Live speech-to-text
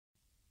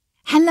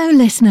Hello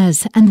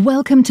listeners and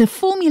welcome to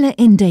Formula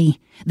Indie,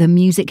 the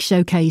music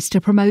showcase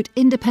to promote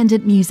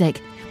independent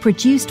music,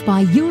 produced by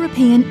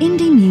European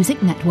Indie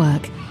Music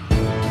Network.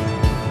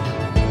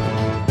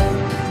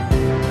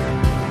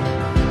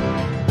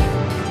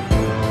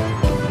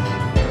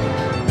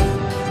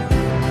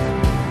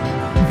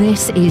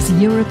 This is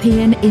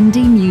European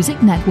Indie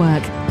Music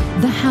Network,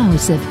 the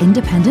house of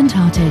independent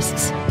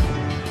artists.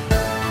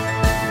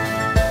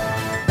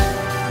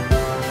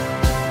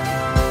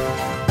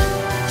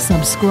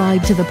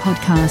 Subscribe to the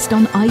podcast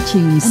on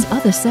iTunes and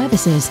other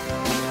services.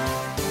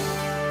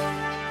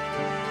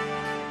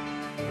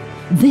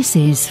 This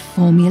is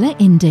Formula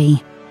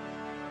Indie.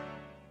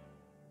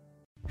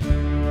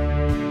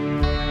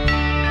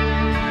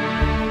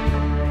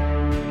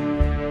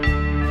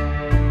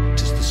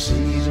 Tis the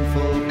season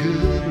for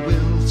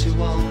goodwill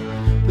to all,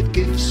 with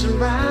gifts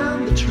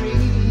around the tree.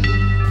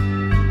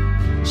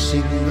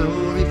 Sing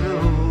glory,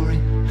 glory,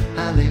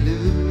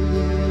 hallelujah.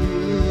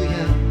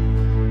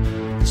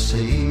 The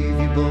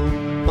Savior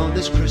born on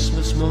this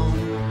Christmas morn,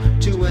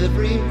 to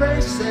every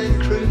race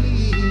and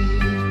creed.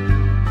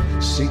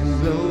 Sing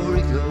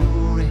glory,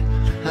 glory,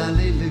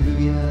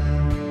 hallelujah.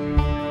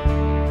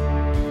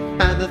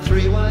 And the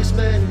three wise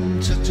men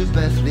took to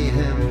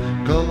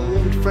Bethlehem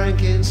gold,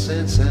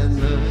 frankincense and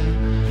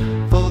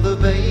myrrh, for the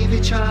baby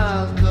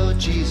child called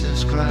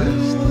Jesus Christ,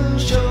 who will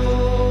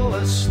show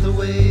us the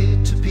way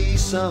to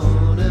peace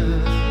on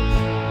earth.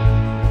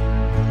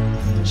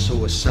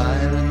 So a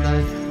silent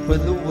night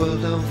when the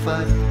world don't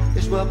fight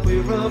is what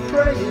we're all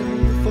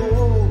praying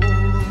for.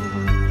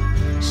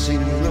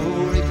 Sing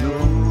glory,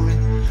 glory,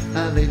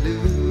 hallelujah.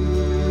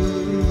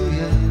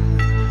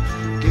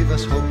 Give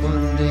us hope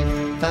one day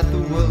that the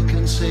world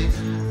can say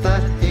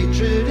that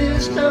hatred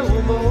is no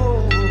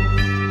more.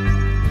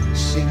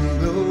 Sing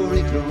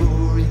glory,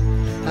 glory,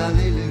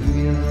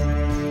 hallelujah.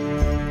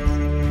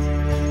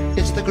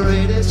 It's the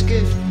greatest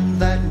gift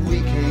that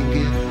we can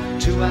give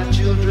to our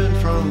children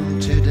from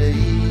today,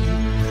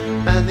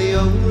 and the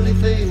only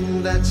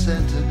thing that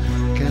Santa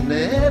can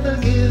ever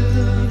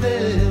give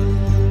them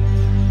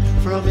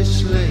from his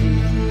sleigh.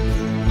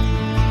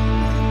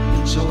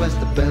 So as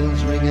the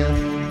bells ring out,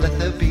 let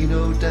there be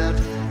no doubt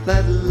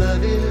that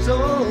love is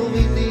all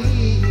we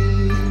need.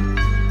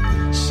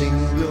 Sing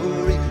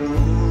glory,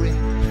 glory,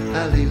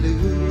 hallelujah.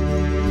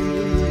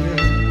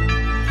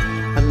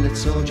 And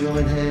let's all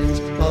join hands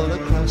all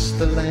across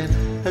the land,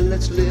 and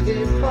let's live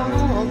in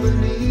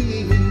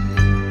harmony.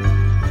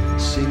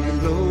 Sing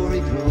glory,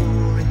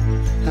 glory,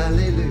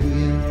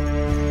 hallelujah.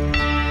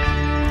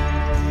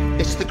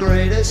 It's the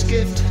greatest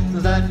gift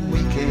that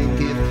we can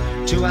give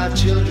to our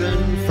children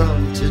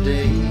from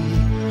today,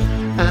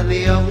 and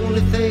the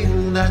only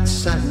thing that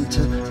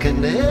Santa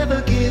can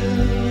ever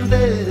give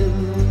them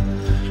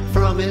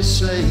from his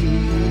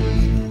sleigh.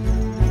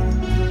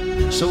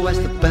 So as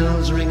the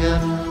bells ring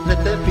out,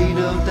 let there be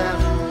no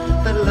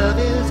doubt that love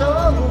is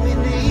all we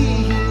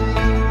need.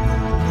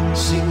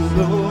 Sing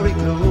glory,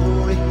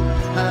 glory,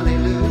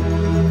 hallelujah.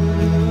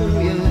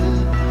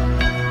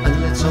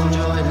 And let's all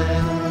join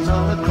hands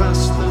all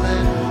across the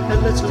land,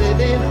 and let's live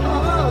in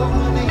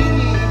harmony.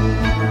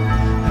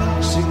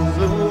 Sing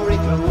glory,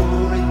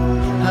 glory,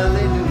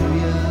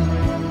 hallelujah.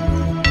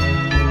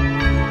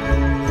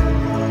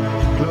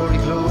 Glory,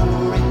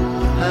 glory,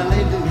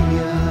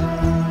 hallelujah.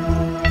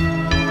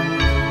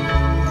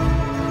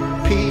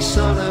 Peace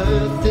on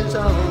earth is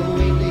all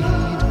we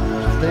need,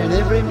 then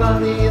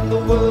everybody in the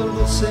world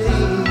will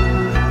sing.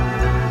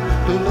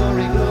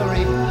 Glory,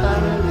 glory,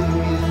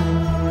 hallelujah.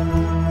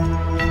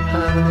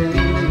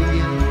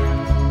 Hallelujah.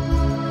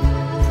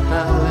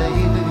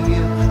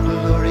 Hallelujah.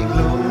 Glory,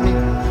 glory,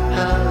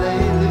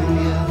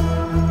 hallelujah.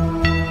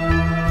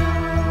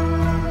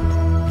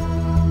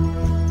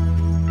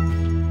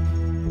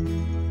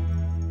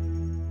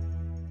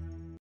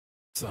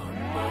 Some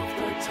of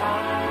the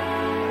time,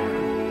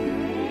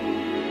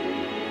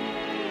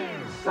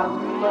 some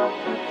of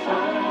the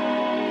time,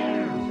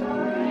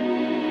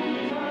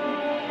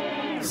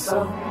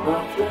 some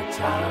of the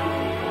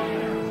time,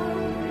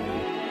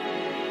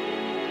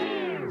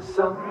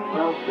 some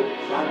of the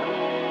time.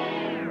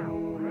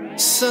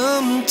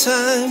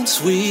 Sometimes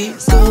we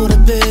go to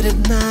bed at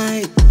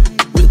night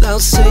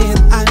without saying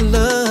I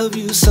love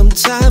you.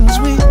 Sometimes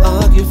we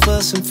argue,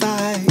 fuss and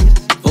fight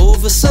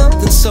over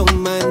something so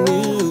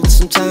minute.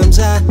 Sometimes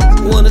I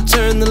wanna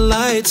turn the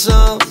lights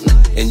on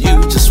and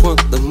you just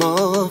want them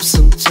off.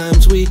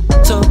 Sometimes we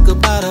talk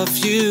about our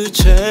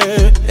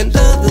future and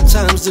other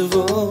times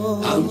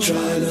divorce. I'm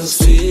trying to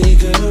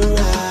figure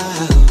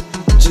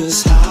out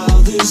just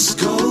how this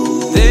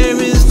goes.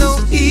 There is no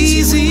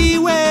easy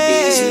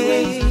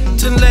way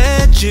to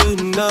let you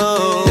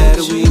know that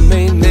we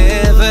may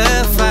never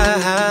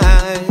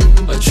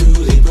find a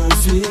truly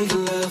perfect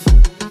love.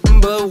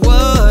 But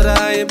what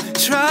I am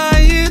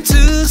trying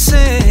to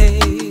say,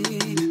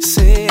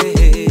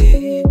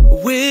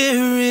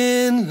 we're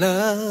in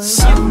love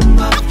some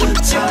of the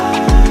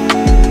time,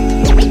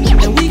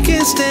 and we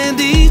can't stand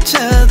each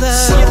other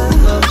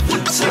some of the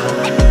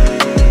time.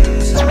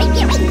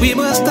 We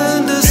must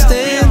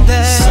understand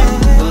that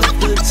some of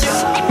the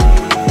time.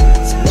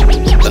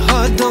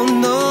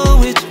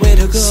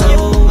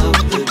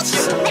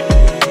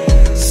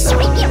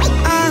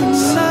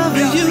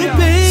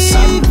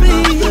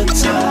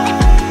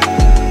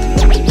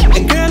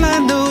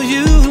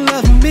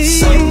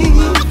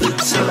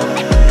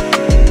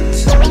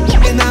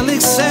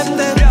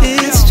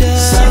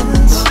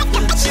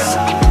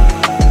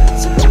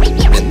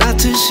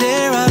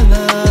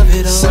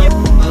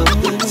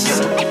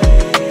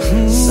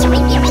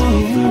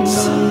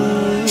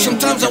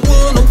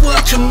 wanna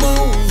watch a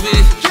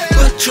movie,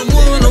 but you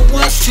wanna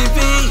watch TV.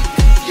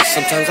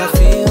 Sometimes I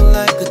feel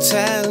like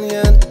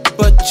Italian,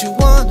 but you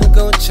wanna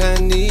go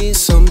Chinese.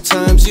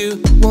 Sometimes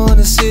you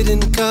wanna sit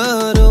and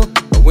cuddle,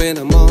 but when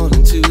I'm all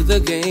into the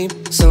game,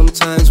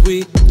 sometimes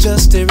we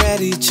just stare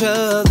at each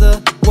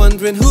other,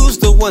 wondering who's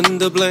the one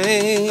to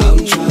blame.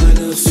 I'm trying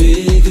to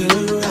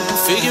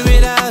figure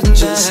it out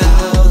just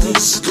how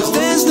this goes.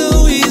 There's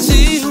no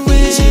easy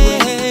way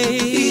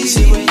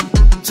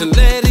to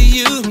let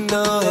you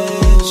know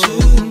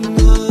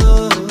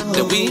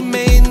that we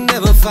may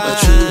never find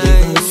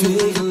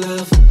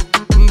love,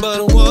 but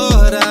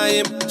what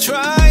I am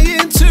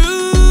trying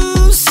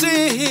to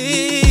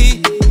say,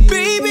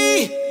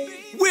 baby,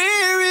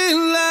 we're in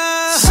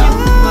love.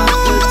 Some of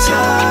the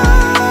time,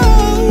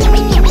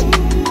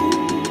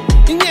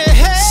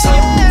 yeah.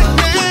 Some of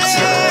the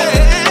time,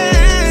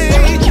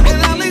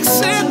 and I'll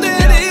accept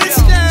that it's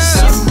now.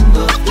 Some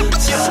of the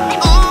time,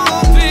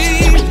 oh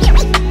baby,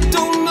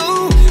 don't know,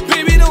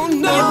 baby, don't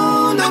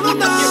know, no.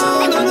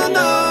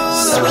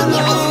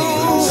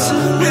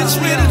 Which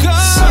way to go?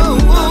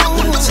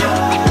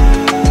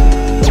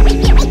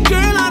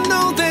 Girl, I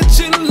know that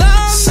you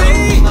love me.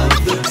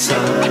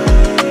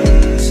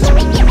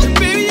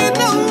 Baby, you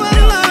know I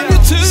love you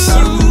too.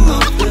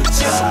 Oh,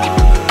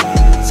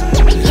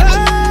 yeah.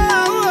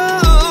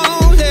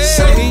 Oh,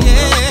 baby,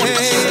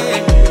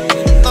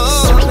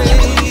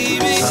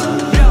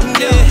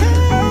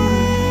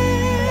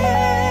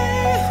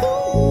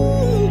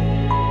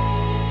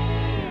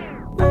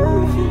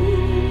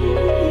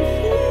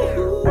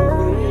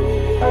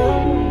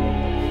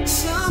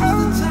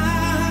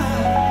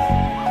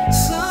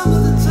 Some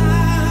of the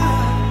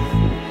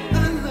time, I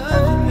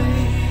love you,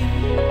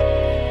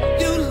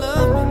 babe. You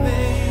love me,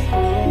 babe.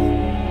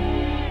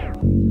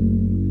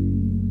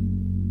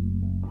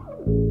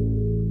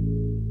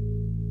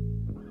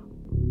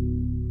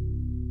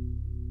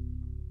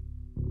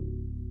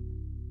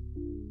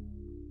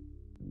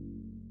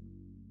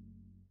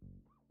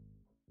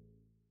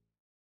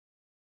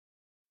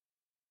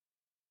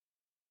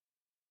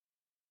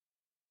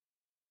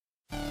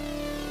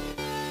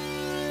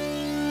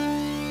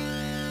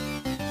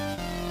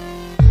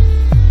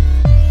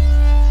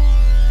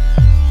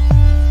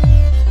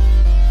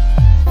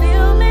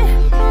 Feel me,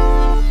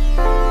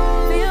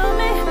 feel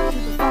me,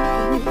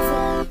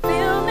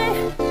 feel me,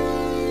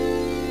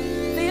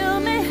 feel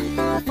me,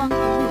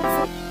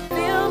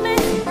 feel me,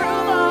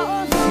 groove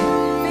on,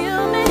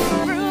 feel me,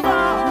 groove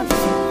on,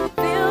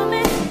 feel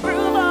me,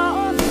 groove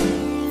on,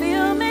 feel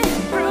me,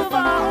 groove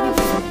on,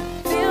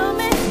 feel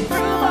me,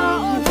 groove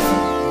on,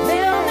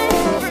 feel me,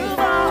 groove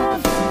on,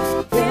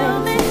 feel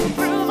me,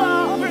 groove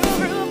on,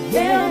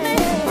 feel me,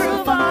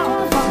 groove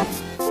on.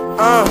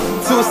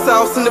 Two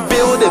Souths in the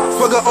building,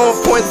 swagger on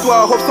point, so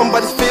I hope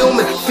somebody's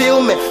filming.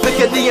 Look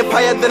at the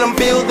empire that I'm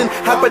building.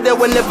 Hyper that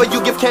whenever you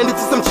give candy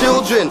to some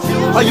children.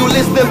 Are you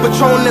listening?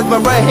 Patron is my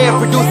right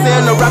hand, producer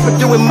and a rapper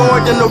doing more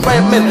than a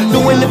rap man.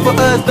 Doing it for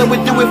us, then we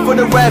do it for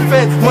the rap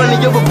fans. Money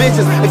over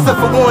bitches,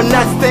 except for one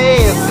night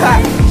stands.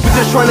 Ha! We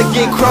just trying to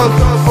get crunk.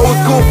 Old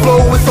school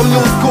flow with some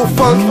new school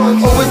funk.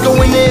 Always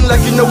going in like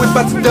you know it's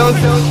about to dunk.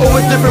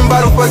 Always different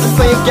bottles, but the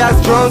same guys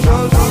drunk.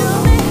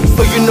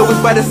 So you know it's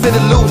about to set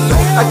it loose.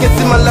 I can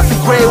see my life is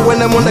gray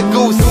when I'm on the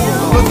goose.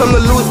 No time to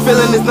lose,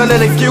 feeling is not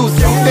an excuse.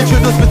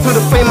 Introduce me to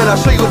the fame and I'll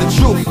show you the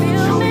truth.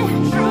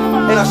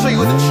 And I'll show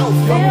you the truth.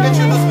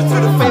 Introduce me to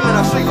the fame and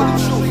I'll show you the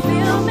truth.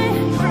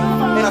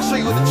 And I'll show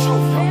you the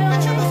truth.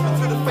 Introduce me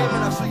to the fame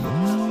and I'll show you the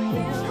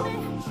truth.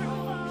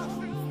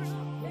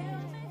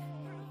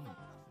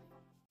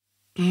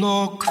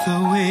 Lock the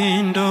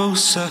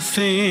windows, I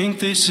think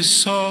this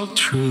is all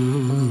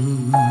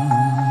true.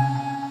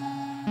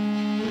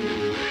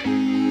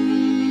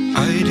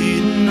 I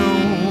didn't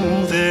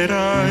know that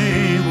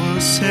I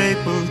was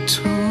able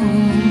to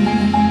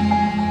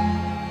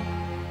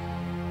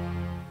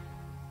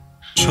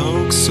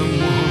choke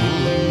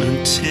someone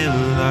until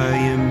I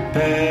am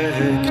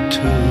back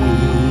to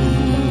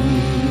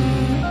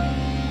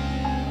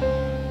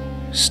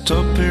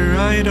stop it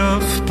right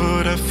off,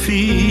 but I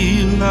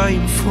feel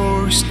I'm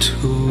forced to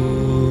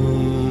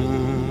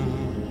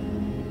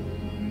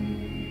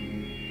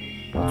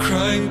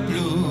cry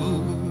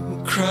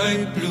blue,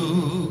 cry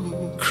blue.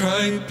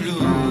 Cry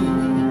blue,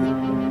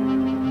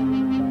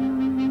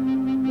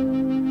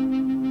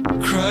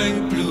 cry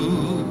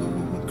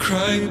blue,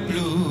 cry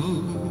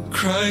blue,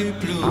 cry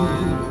blue.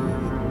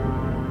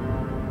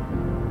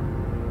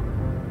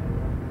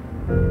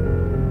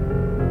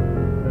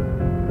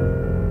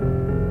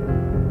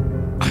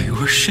 I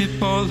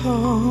worship all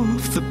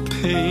of the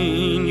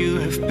pain you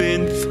have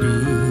been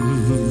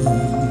through.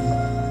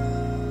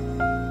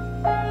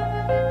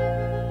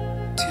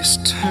 Tears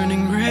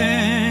turning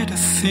red, I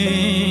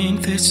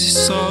think this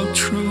is all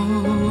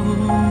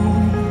true.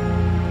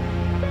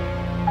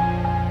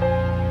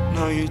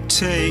 Now you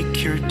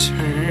take your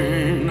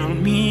turn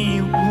on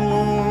me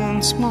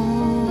once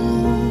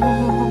more.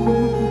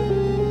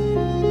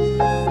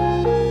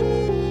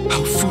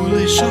 How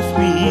foolish of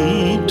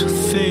me to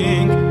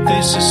think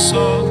this is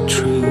all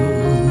true.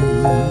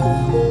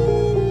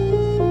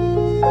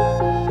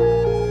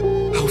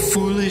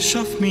 Foolish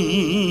of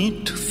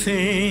me to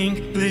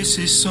think this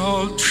is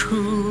all true.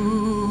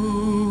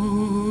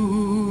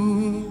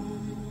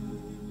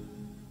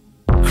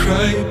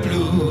 Cry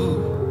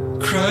blue,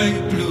 cry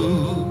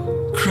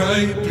blue,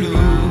 cry blue.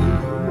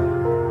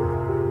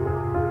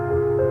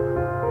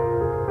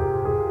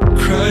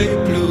 Cry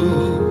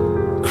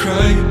blue,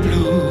 cry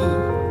blue,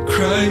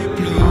 cry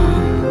blue.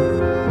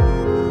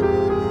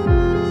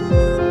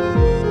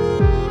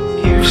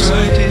 Here's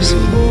it is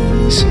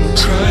some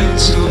tried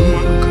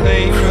someone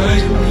claim cry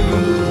blue.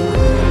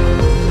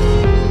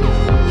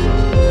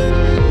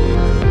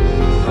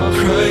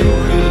 Cry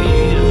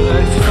blue,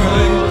 I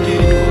thought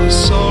it was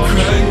all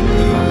cry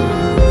blue.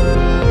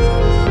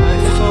 I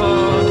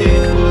thought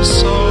it was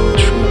all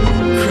true.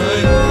 Cry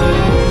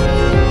blue,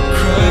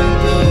 cry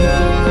blue,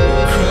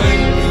 cry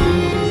blue.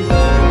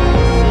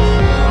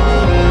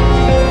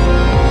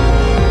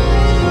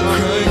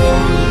 Cry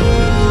blue,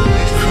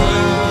 I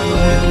thought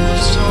it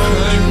was all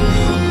cry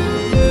blue.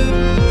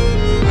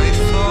 I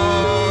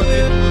thought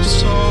it was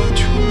all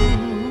true.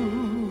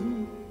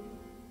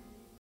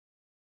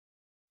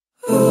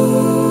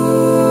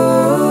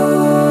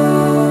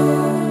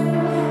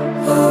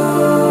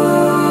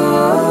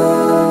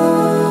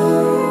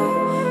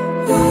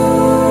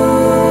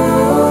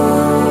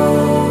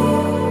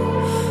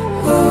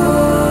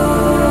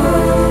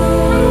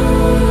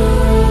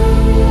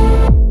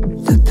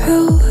 The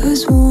pill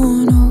has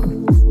worn off,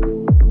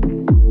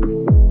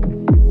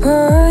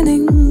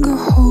 burning a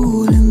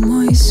hole in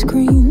my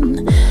screen.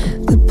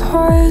 The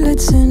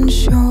pilot's in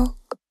shock.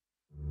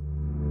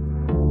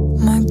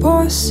 My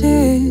boss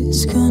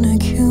is gonna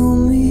kill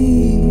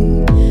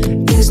me.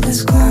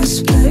 Business class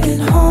splitting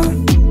heart.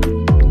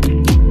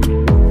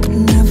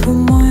 Never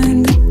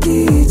mind the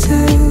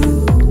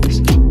details.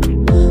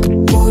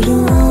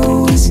 Order a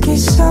whiskey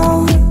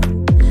sour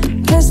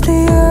as the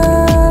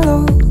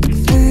airlock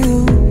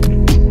fails.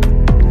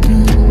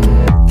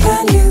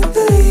 Can you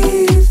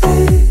believe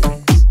this?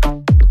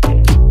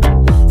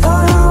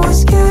 Thought I was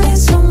getting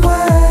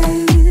somewhere.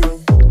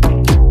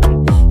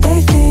 They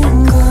think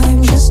I'm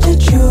just a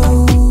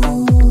joke.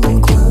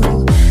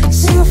 Well,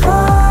 see if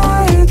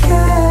I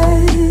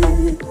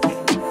can.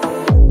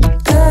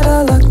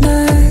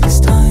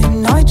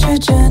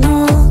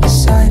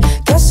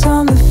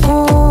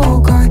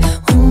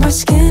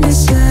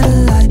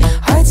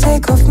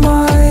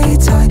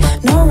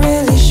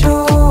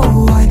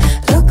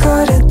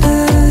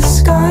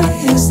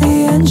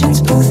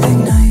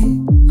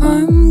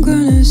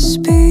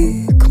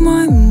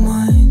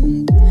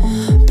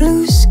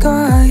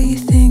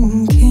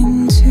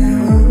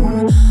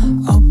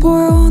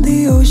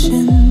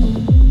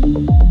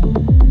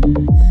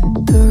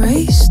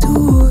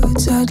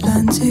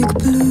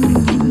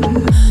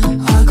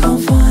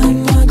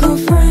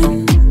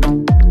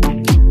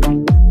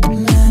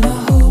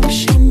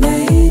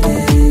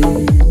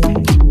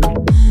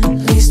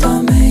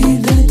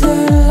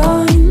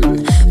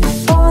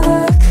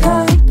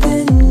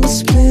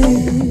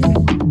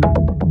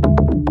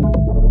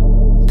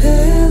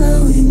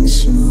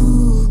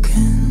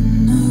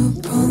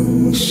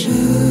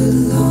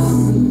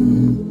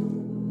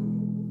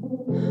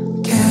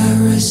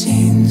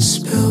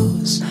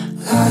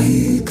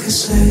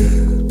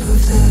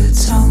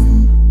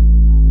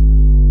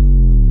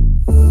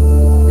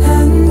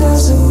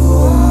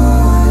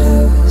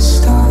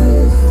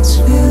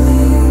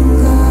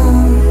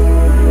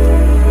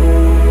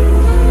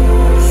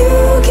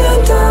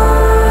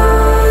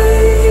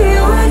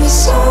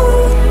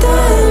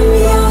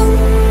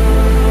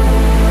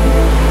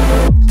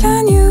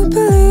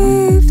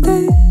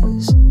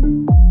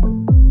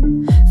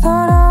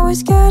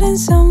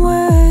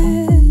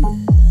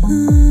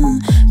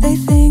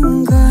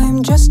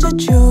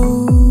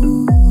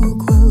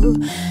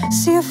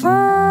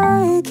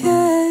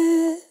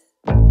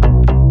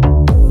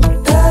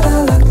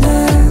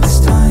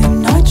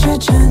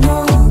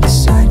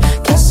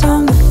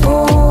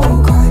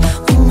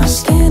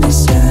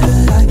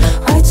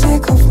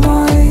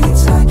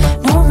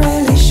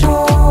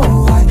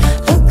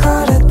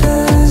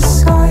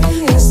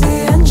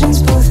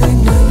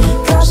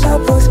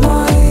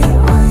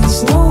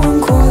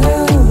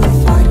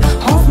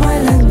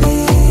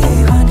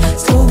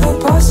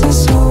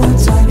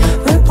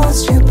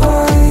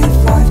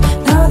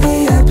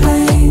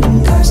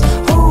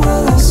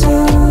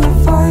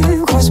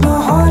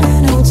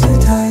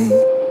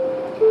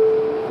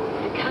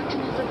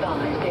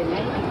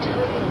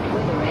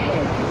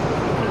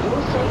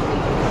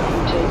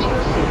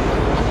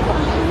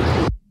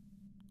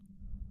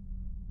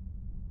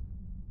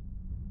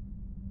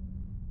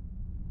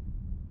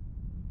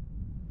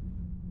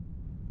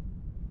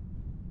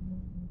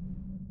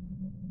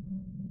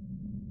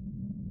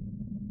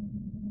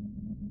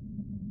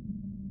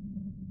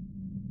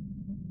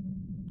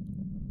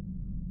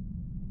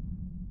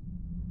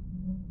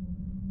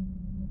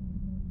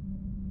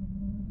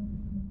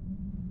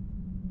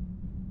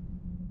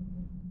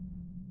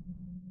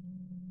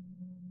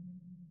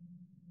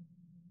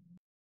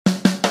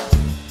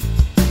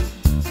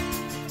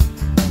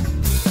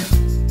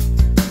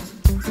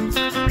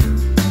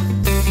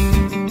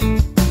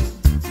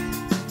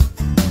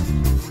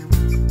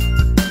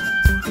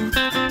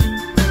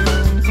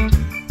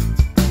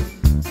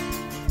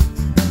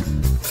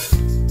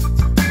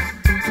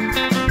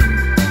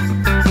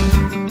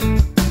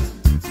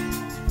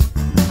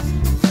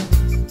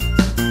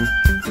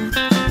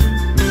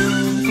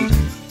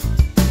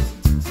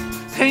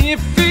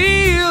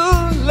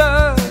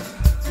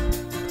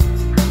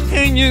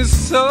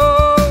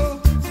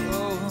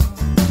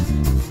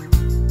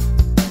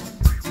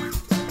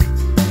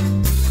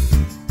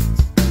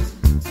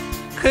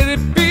 Could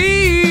it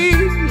be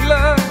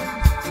love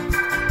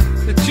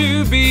that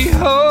you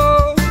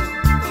behold?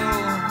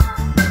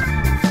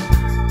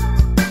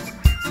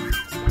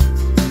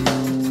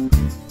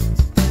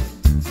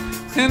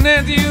 And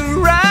as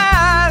you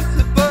rise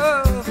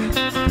above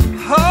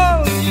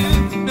all you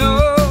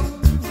know,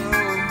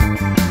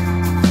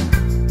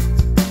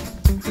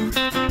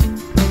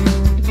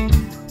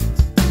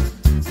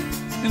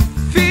 and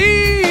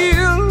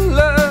feel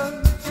love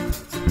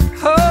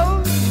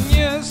holding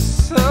your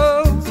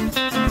soul.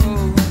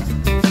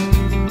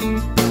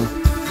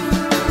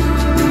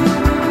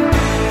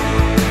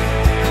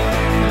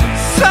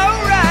 So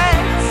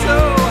right, so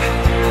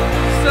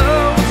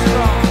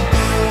strong,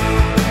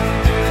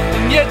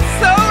 and yet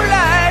so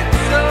light,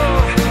 so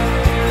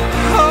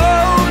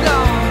hold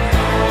on.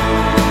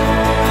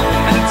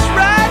 And it's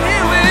right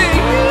here where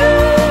you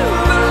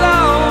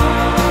belong.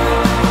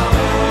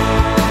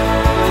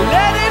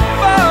 Let it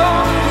fall,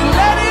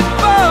 let it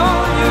fall,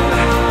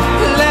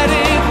 you let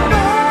it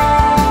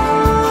fall.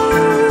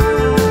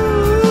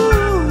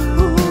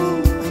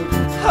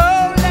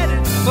 Oh, let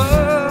it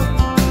fall.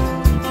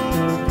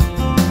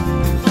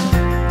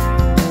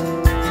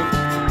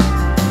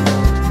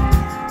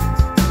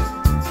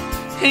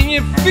 And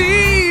you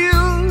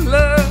feel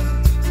love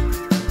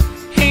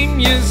in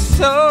your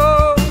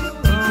soul.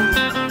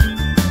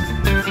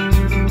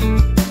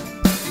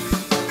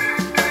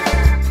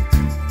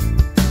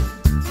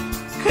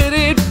 Could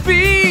it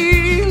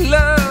be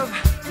love?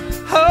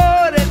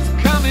 Oh, that's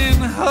coming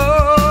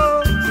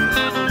home.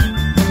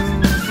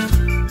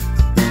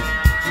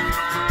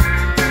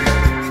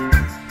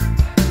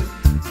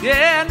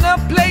 Yeah, no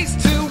place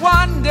to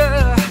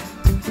wander,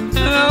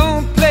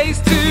 no place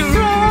to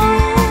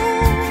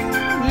roam.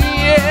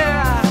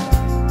 Yeah,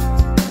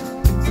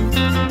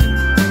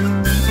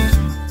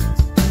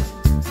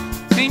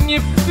 and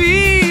you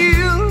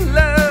feel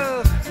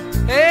love,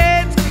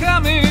 it's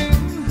coming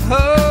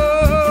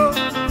home.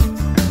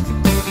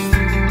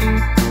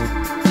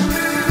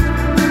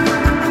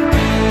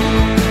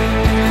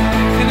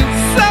 And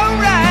it's so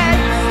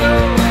right,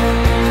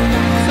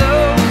 so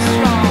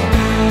strong,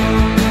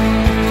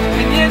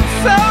 and yet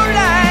so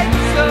light,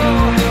 so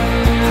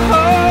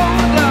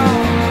hold on.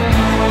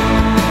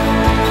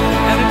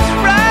 And it's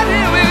right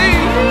here where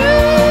you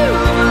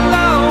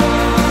belong.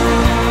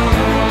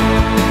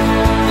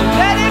 So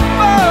let it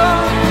fall,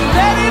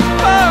 let it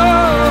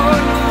fall,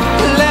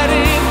 let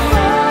it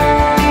fall.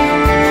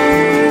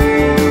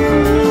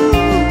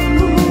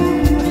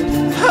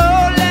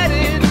 Oh, let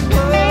it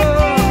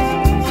fall.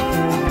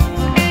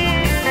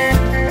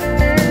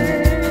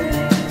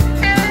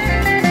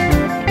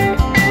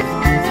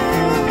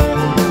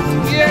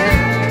 Yeah,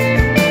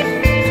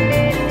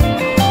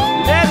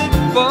 let it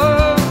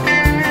fall.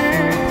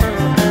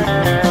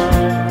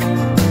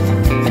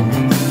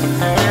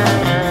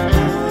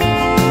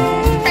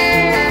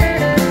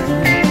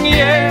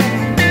 Yeah,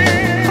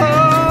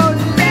 oh,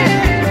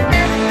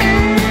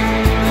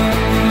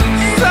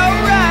 so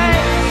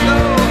right,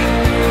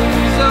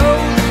 so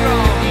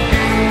strong,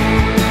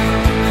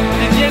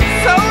 and yet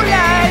so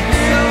light,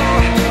 so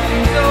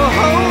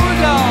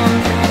hold on.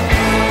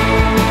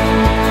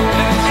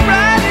 And it's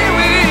right here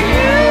where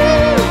you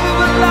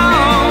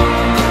belong.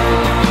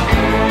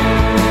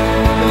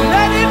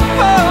 Let it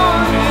fall,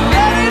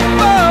 let it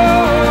fall,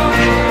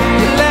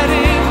 let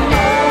it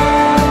fall.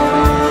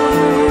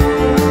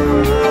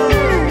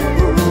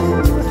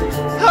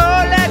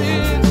 Oh, let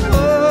it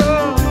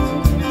fall.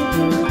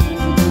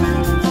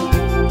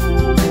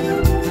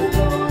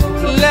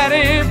 Let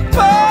it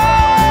fall.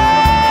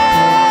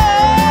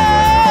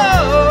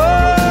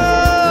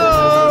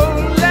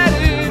 Let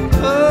it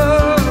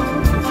fall.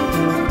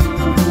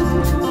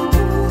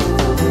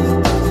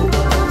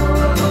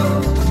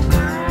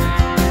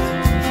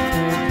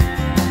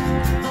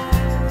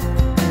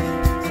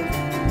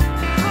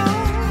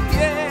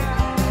 Yeah,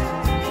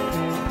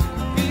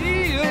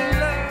 feel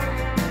love.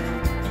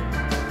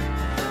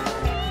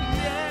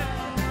 Yeah,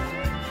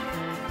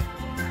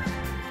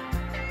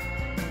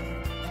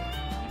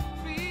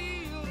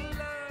 feel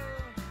love.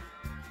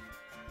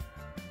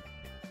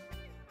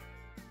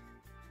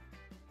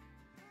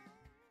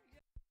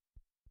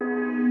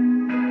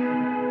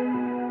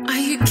 Are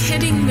you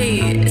kidding me?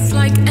 It's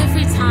like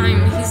every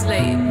time he's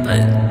late,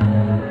 but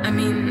I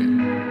mean,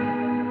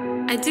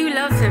 I do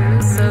love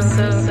him, so.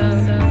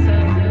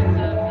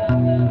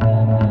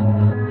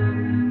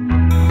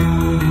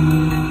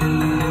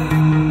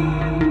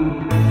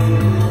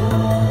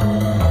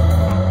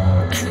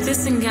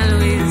 Listen,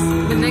 Galloway's,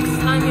 the next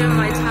time you're in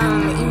my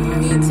town, you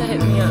need to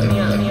hit me up.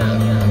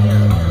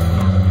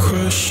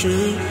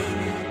 Crashing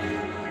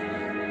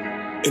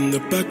in the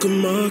back of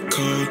my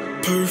car,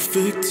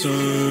 perfect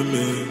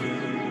timing.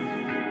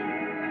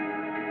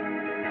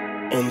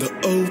 On the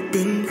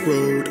open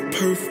road,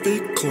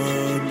 perfect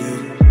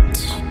climate.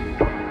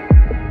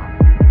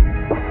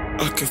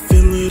 I can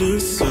feel it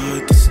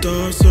inside, the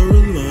stars are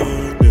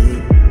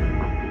aligning.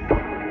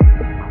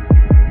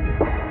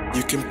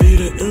 You can be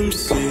the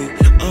MC,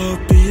 I'll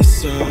be your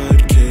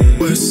sidekick.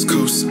 West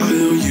Coast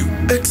IOU,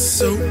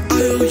 XO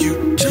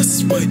IOU,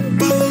 just might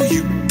follow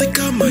you. Think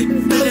I might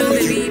follow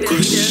you.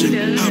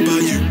 Question, how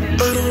about you?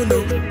 I don't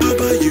know, how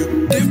about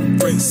you?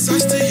 Different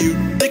sides to you.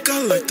 Think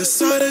I like the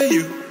side of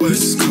you.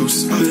 West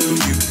Coast,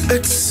 IOU.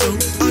 XO,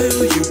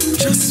 IOU.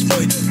 Just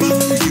might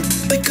follow you.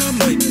 Think I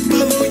might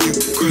follow you.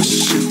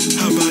 Question,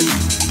 how about you?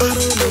 I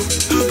don't know,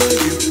 how about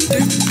you?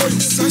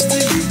 Different sides to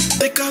you.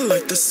 Think I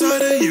like the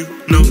side of you.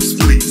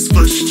 Nosebleeds,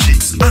 flush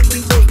cheeks. I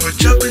think I'm part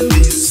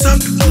Japanese.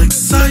 Soft like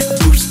side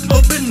moves.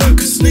 Hoping I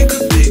could sneak a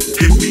peek.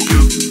 Hit me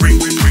up, ring,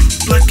 ring, ring.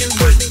 Black and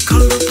white,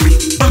 color green.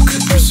 I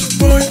could use a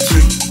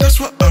fortune. That's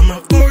why I'm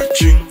a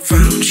fortune.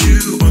 Found you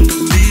on the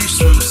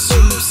beach,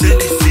 swimsuits,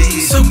 sandy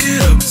feet. Soak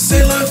it up,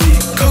 say la vie.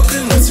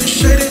 Coconuts and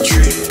shady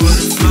trees.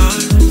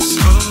 Butterflies,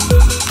 oh,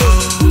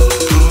 oh,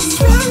 oh.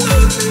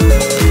 Swallow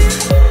me.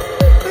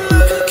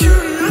 Love and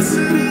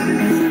curiosity.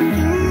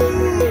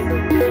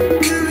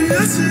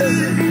 Curiosity.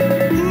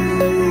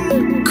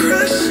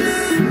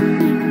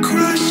 Crushing,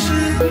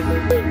 crushing,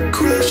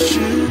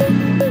 crushing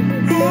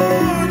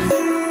on you.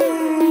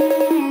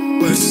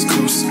 West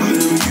Coast,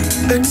 IOU.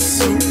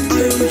 XO,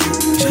 IOU.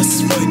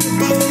 Just might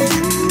follow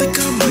you. Think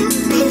I might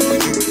follow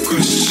you.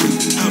 Question,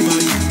 how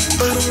about you?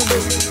 I don't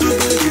know, how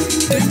about you?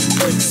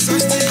 Different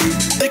sides to you.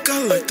 Think I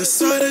like the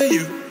side of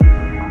you.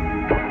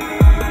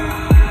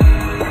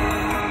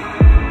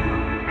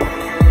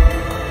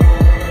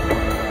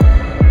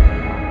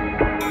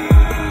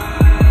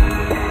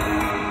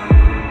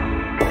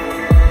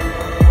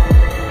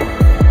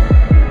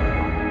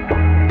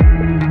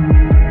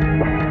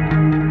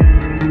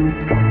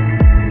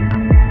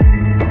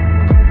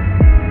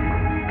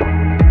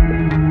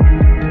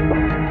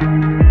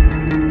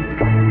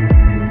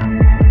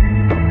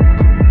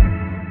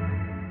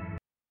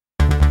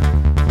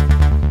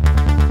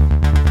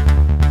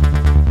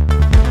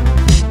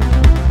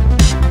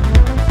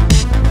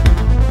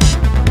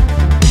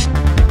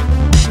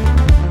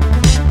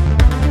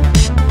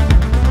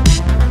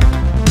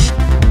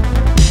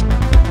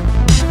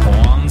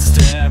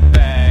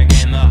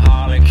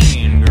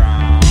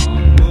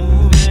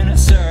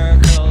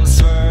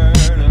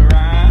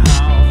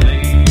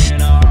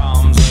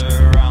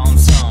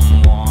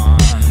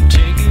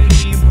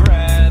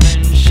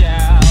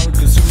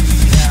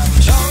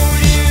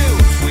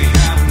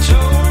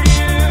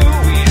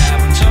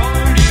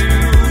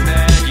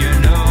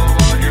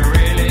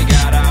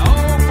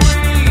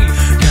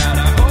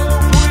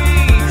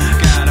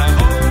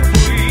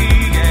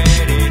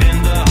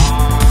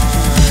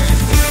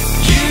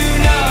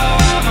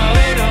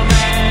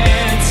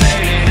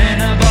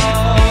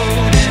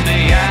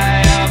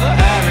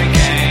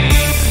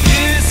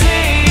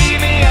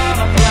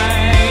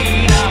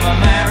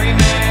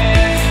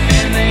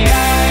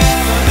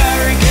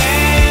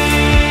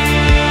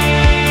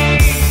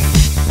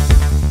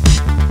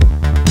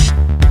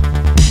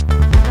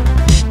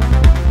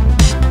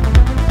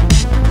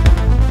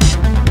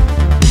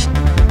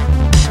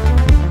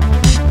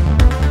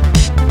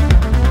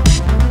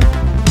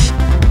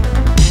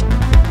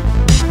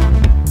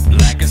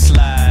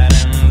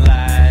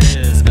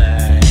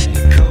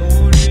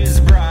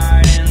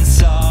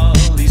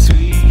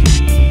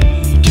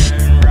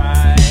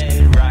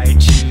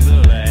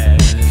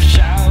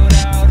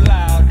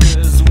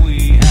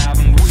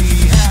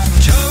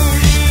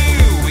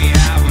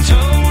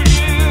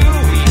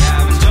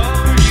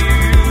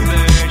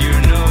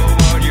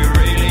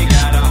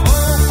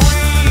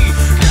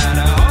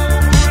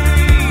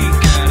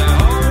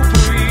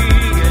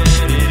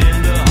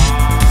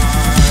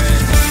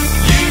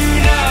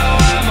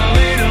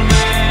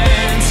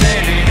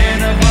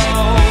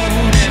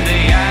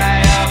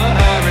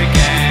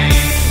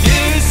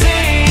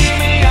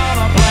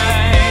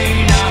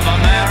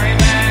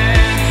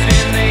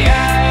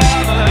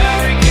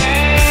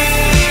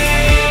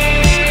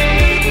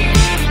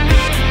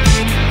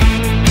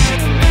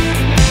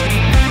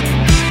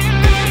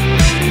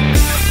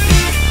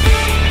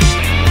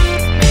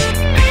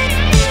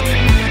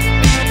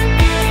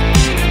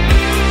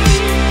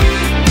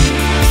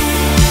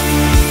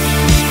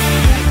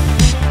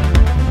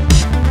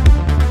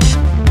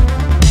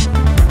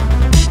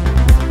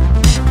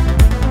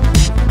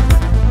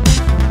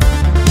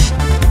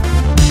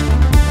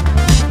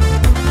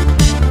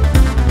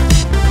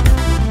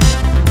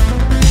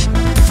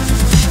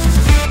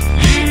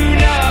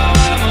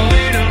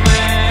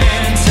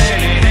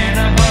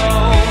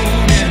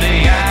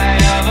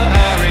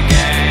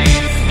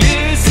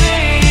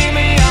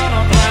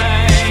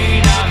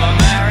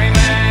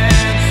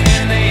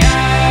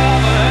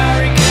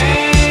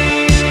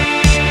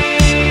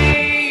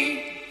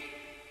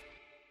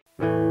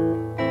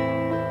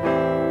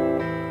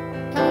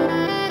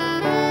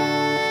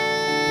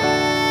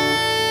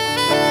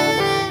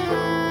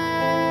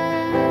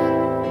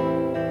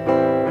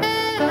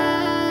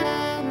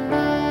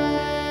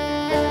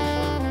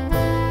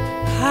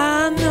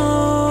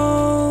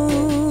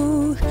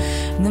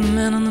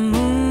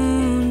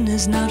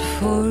 is not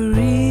for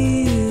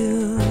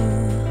real.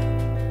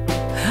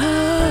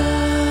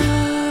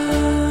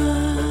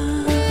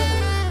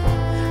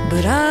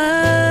 But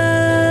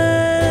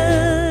I'm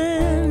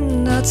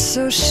not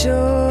so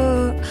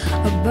sure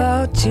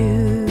about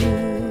you.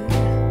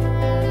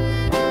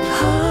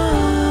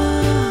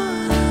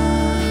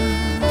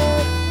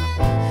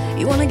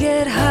 You wanna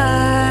get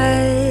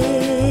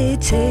high,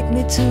 take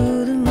me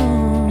to the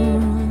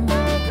moon,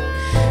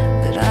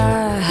 but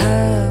I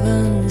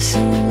haven't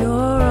seen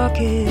your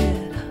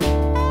rocket.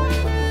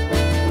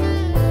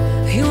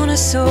 You wanna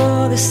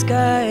soar the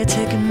sky,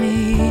 taking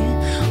me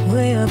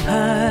way up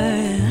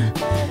high,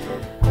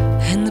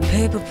 and the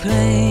paper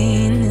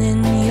plane in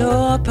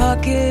your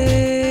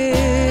pocket.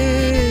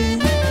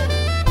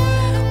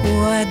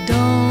 Why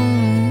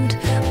don't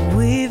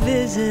we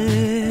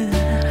visit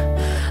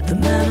the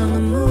man on the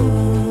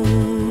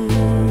moon?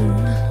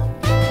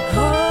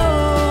 Oh,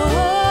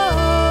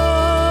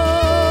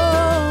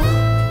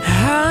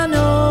 I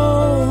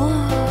know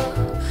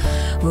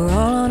we're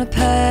all on a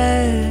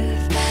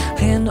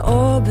path in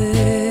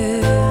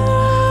orbit,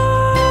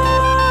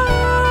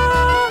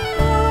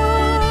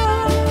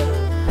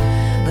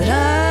 but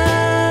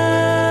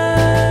I'm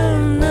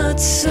not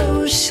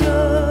so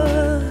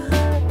sure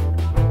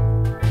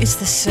it's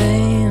the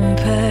same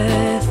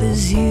path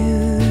as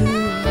you.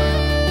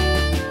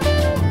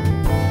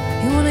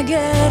 You wanna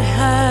get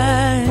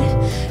high,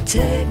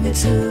 take me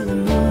to the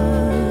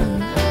moon,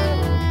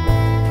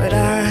 but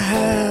I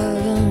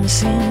haven't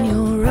seen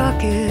your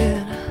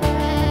rocket.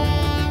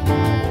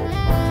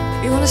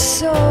 You wanna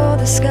soar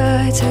the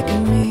sky,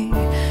 taking me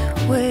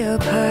way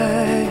up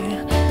high,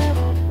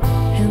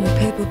 in the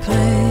paper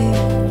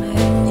plane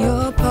in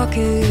your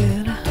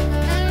pocket.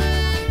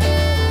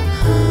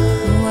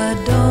 Why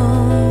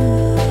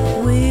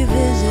don't we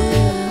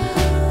visit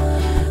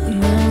the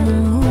man on the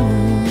moon?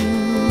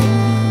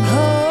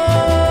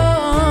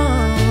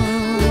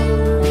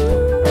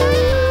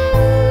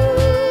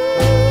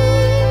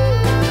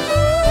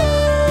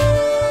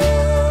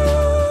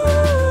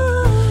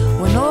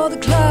 When all the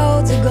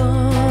clouds are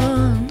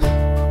gone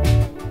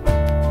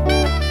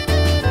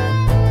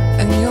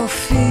and your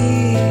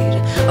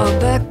feet are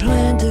back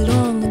planted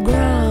on the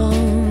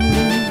ground,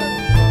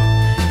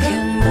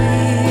 can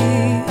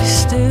we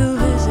still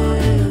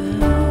visit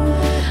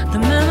the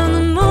man on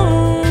the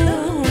moon?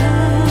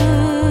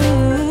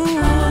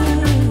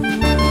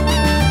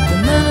 The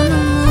man on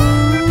the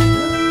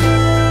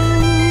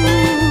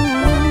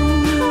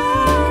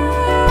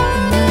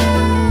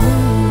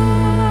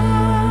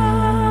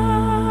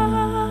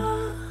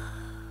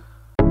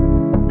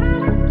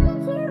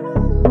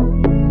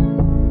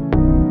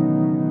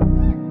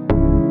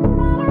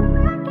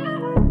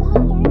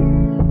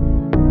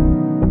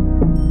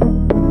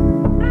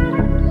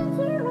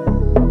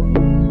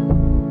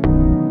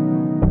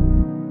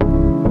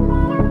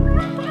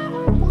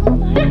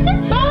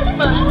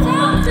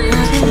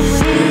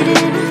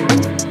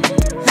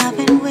I've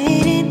been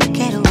waiting to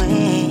get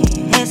away,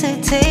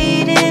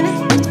 hesitating.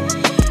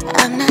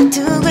 I'm not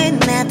doing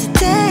that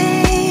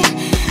today.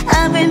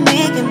 I've been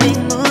making big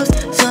moves,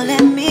 so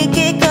let me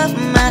kick off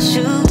my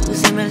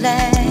shoes and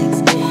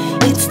relax.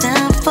 It's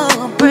time for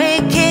a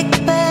break,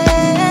 kick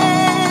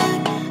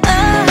back.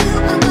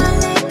 Oh, my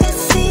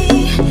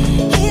legacy,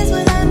 here's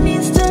what that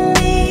means to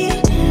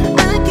me.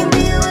 I can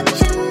be what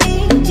you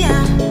need,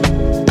 yeah.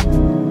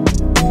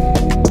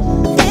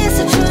 It's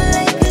a true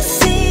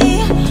legacy.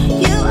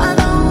 You are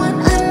the one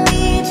I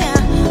need, yeah.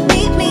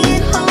 Meet me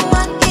in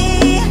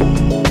Hawaii.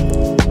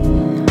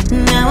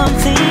 Now I'm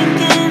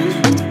thinking,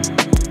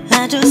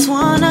 I just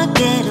wanna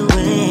get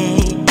away.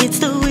 It's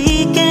the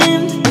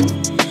weekend,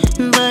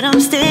 but I'm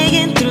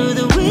staying through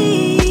the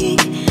week.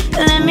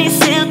 Let me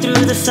sail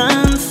through the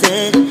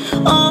sunset,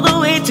 all the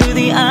way to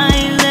the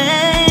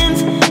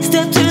islands.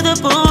 Step to the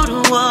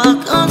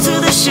boardwalk, onto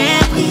the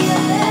ship.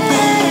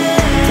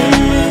 Take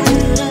me to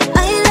the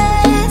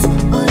islands,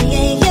 oh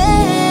yeah,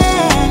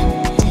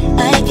 yeah. I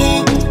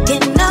can't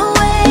get no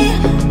way,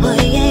 oh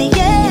yeah,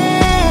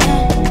 yeah.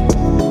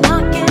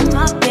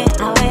 Make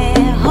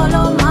awe,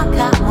 holo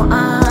maka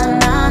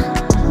moana.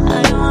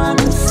 I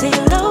wanna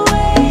sail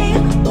away,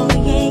 oh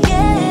yeah,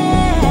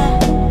 yeah.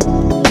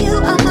 You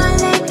are my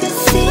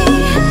legacy,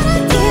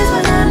 here's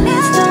what I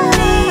miss to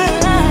me.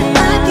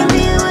 I can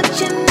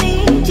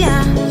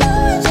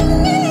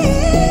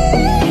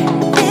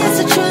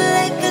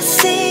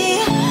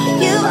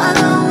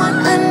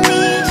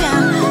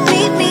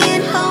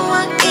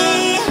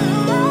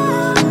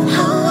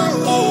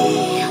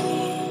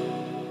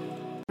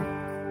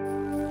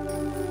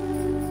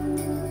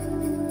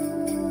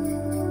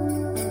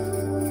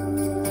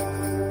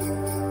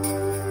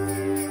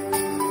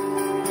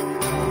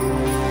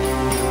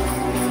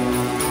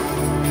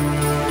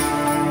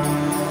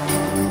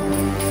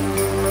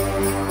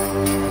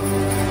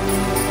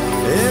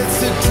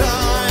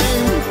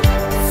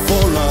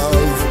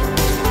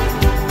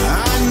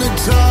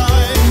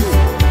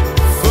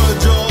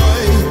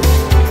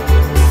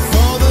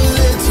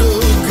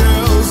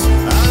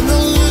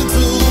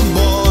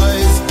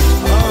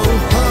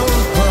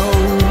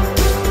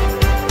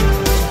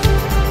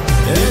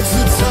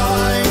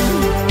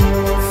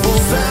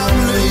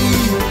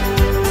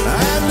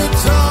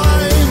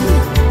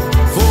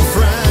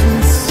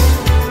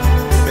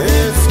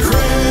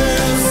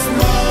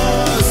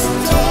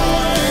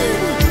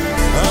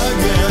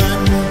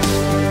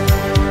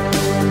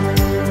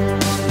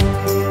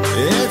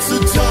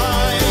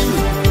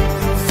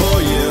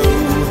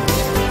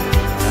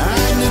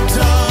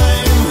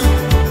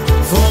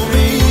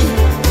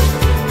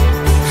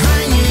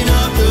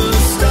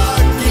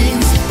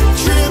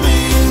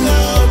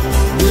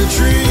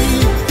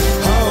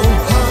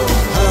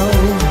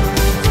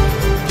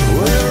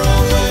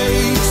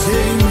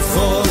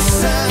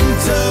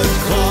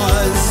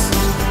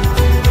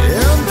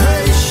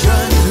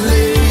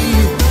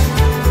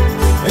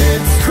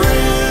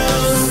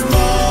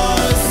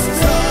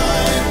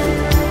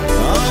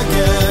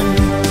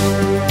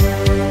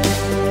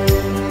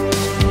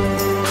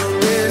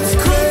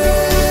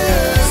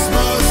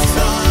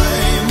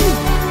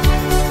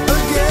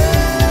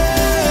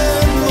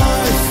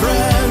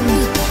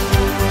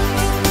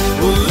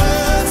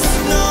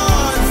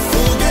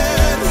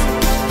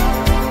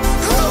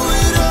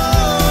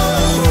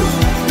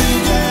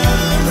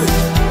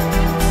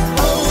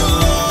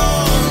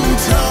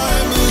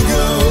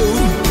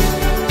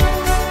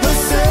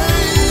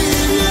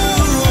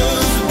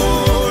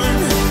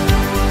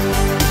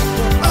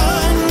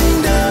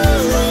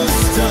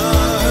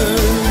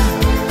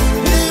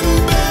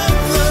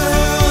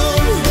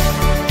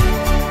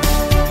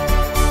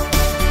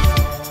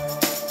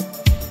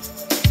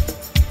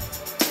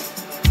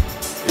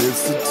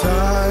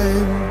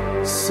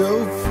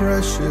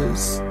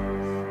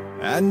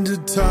and a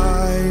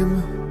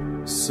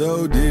time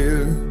so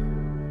dear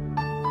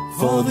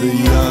for the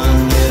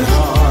young at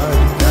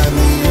heart and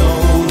the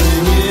old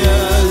in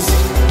years.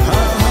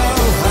 How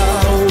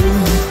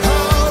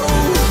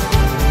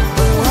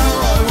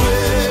I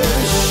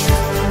wish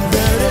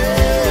that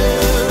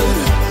it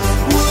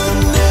would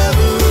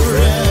never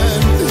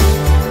end.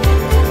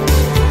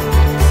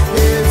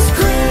 It's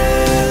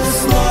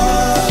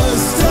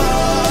Christmas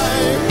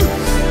time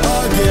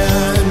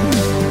again.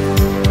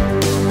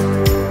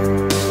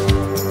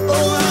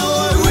 Oh, how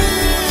I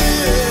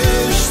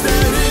wish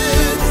that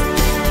it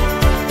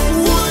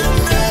would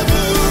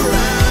never end.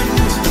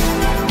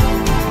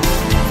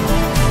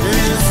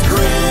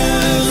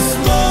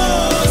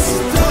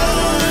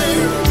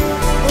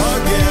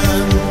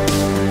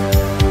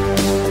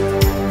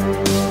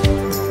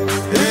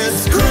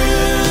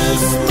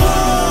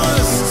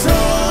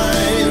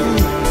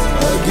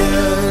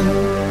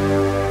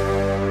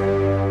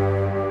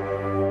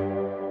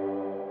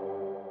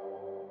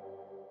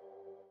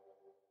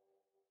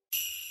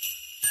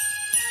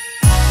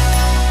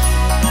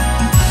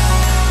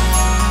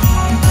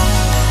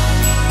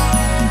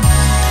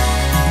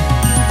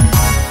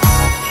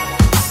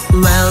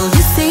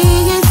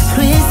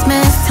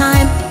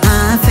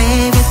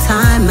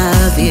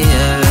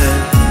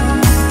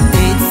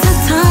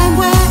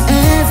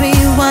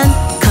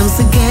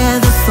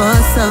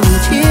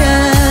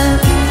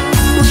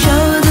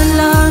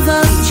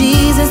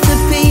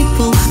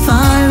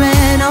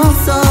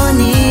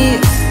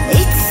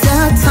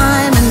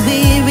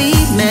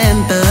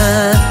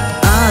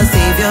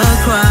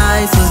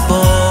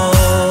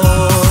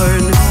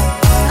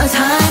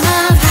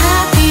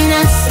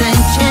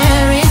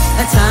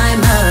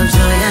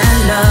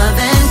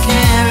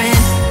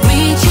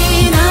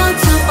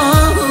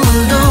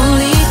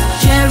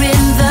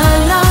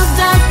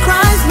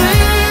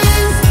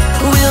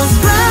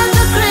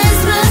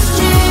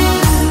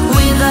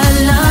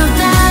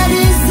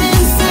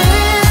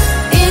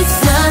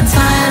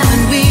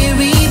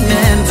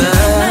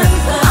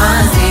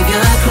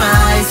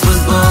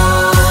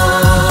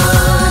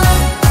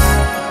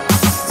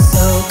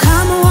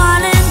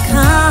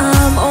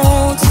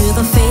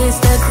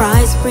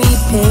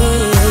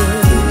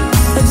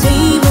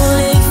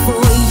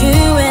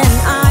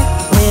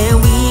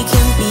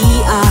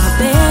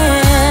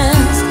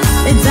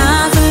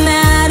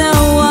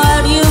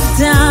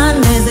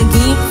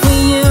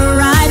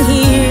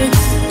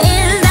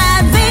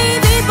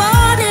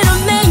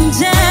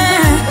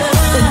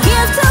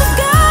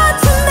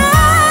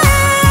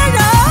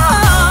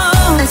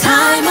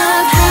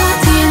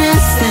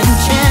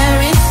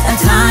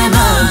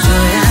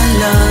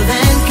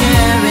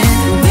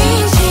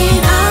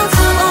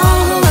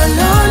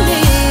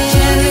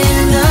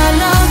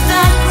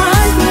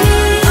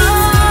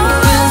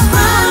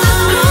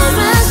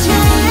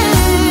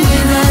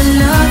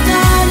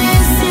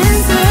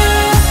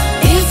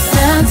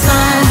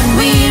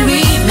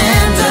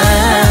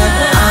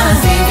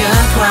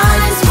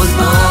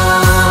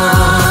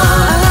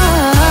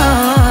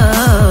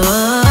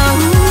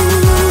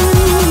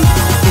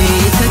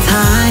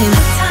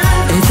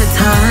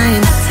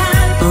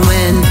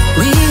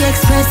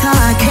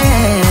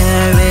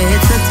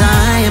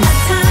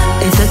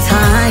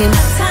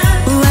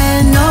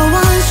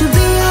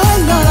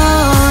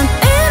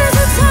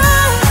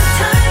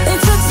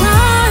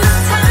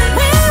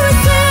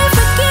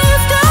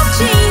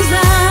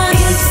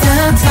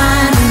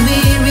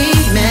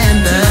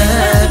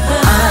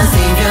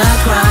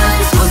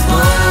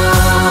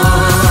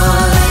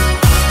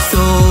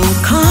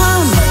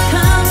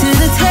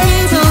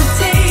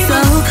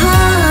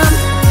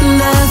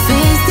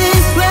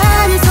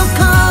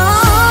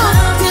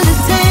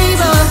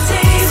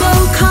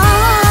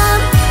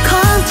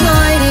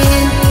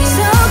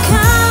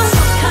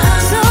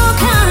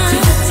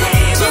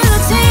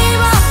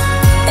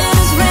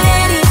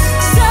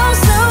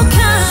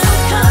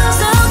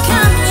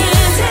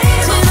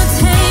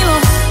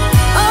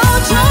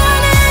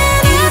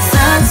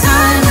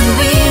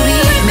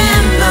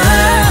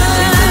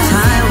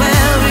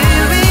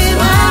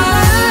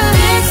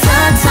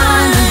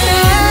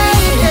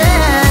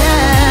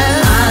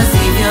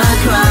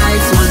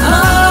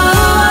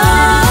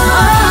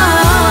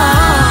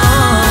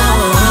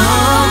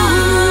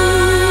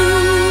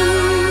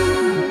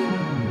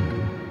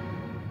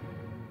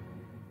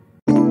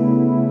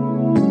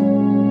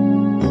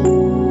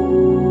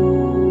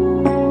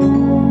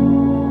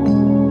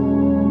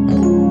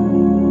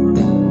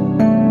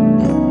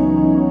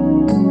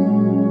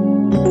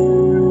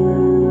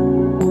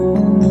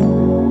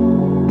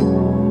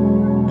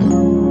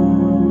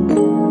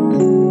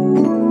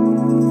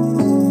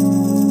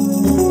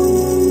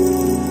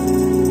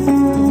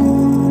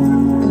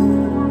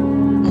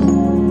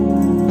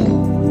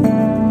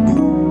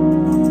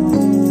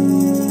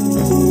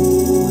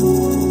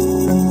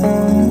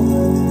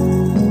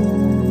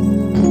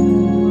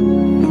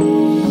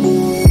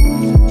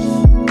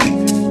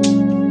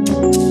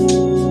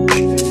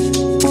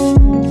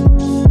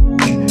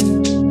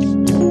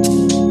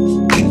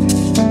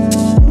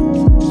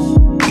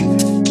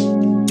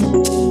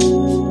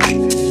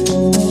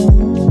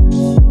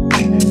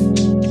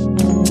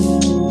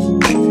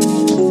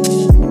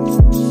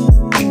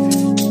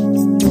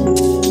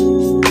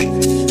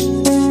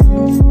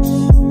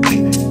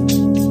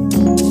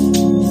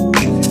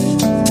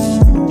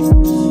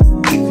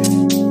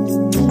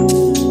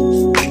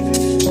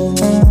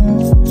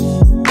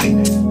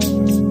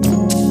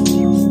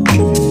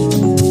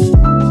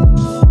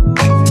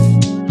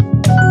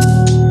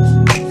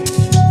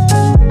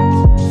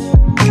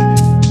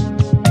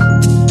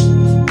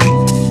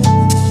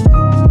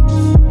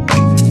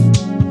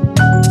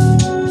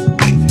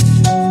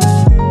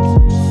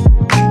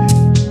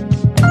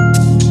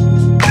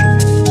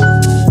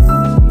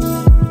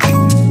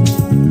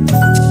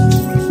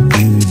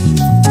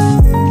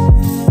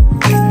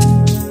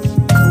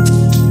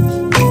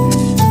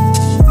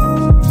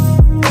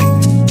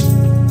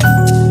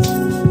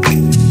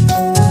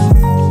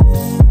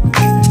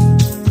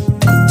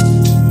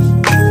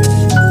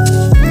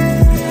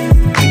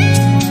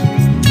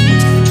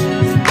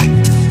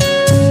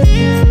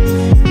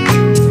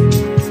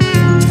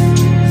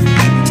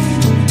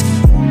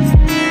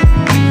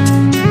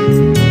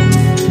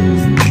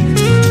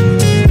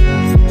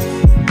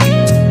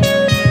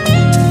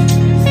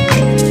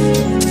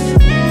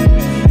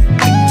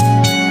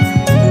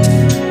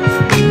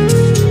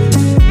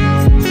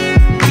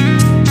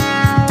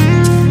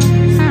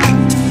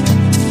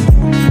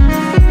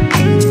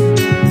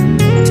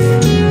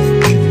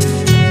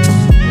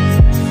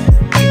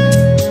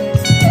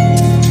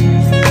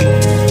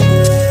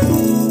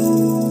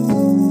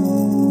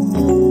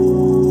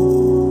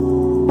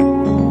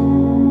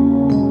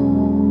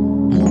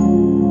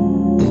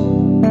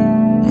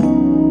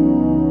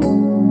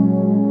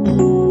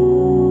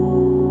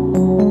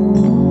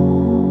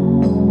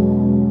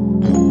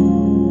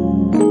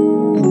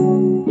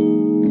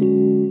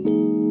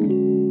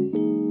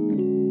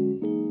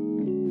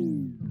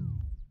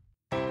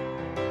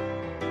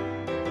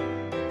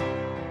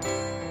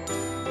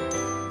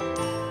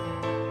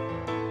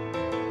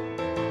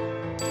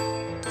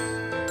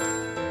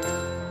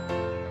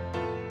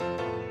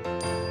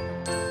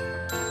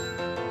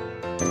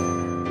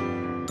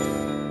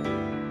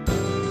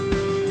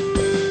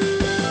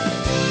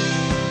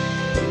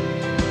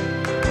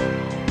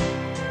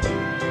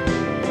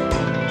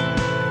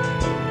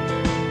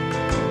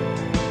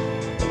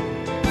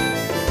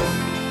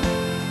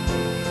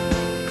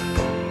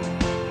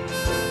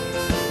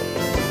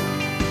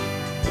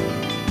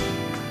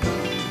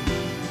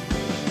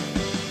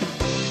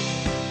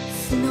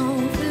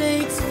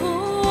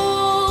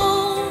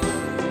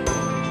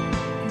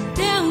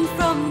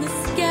 from the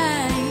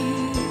sky,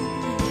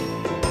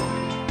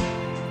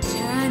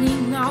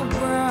 turning our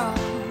world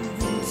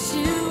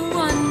into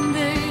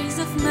wonders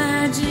of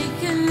magic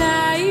and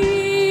light.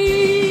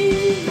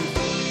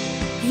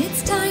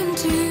 It's time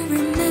to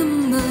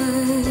remember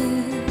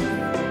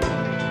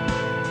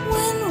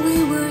when we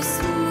were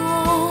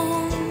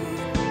small.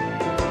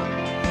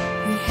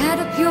 We had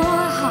a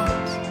pure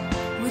heart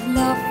with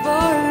love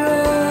for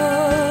all.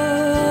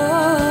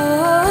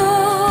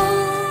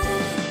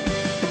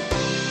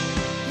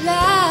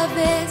 Love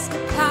is the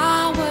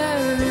power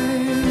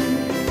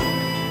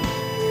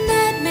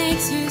that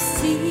makes you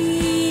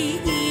see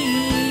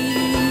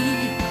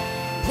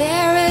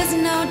there is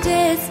no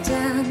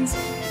distance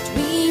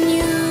between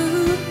you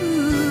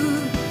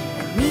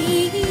and me.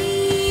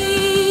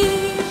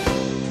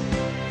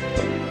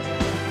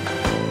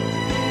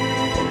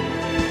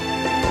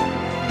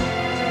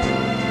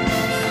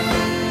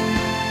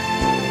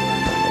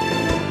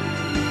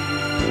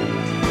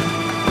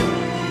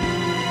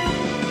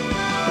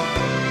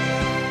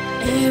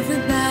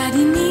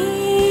 Everybody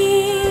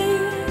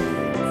needs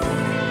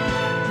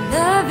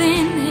love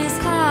in his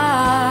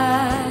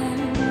heart.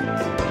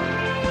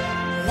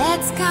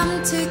 Let's come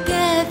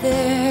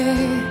together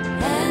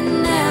and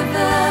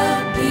never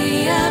be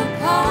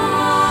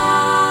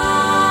apart.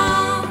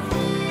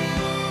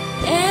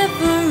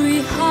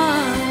 Every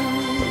heart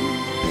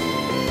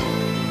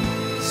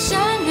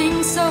shining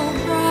so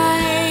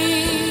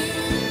bright.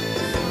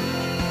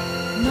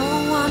 No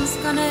one's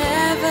gonna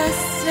ever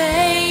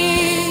say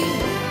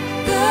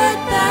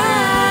goodbye.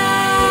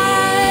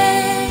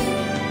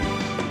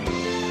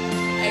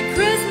 A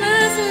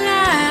Christmas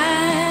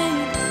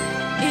light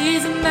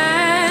is a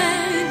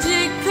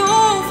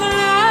magical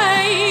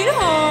flight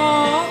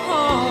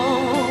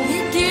home.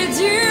 It gives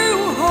you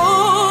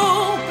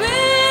hope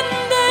in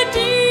the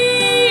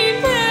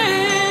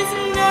deepest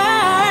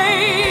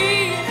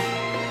night.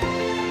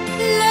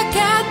 Look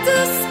at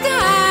the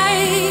sky,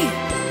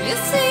 you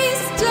see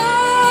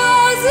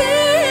stars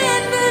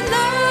in the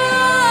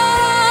night.